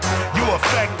record, you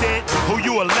affected. Who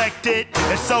you elected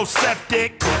is so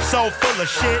septic, so full of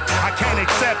shit, I can't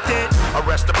accept it.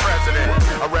 Arrest the president.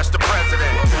 Arrest the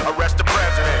president. Arrest the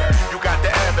president. You got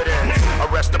the evidence.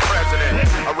 Arrest the president.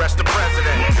 Arrest the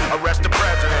president. Arrest the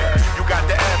president. You got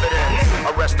the evidence.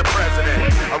 Arrest the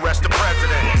president. Arrest the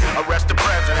president. Arrest the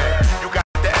president. You got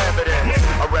the evidence.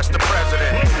 Arrest the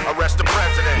president. Arrest the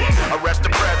president. Arrest the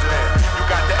president. You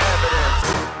got the evidence.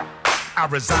 I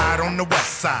reside on the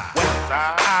west side.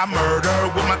 I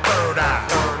murder with my third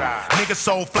eye. Niggas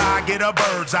so fly, get a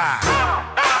bird's eye.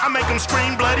 I make them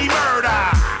scream bloody murder.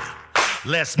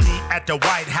 Let's meet at the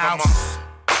White House.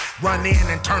 Run in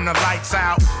and turn the lights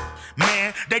out.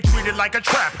 Man, they treat it like a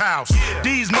trap house.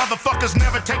 These motherfuckers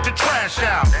never take the trash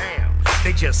out.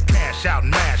 They just cash out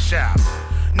and mash out.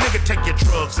 Nigga, take your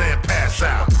drugs and pass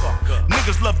out.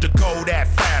 Niggas love to go that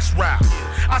fast route.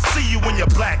 I see you when your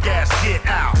black ass get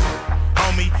out.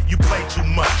 Homie, you play too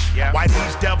much. Yeah. Why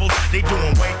these devils, they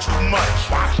doing way too much.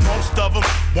 Most of them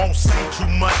won't say too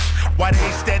much. Why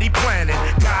they steady planning,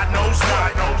 God knows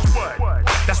what.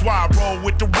 That's why I roll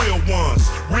with the real ones.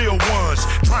 Real ones,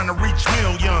 trying to reach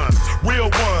millions. Real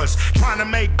ones, trying to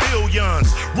make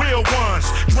billions. Real ones,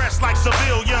 dressed like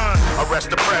civilians. Arrest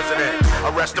the president,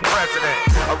 arrest the president,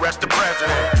 arrest the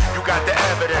president. You got the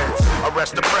evidence.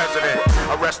 Arrest the president,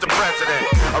 arrest the president,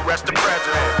 arrest the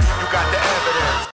president. You got the evidence.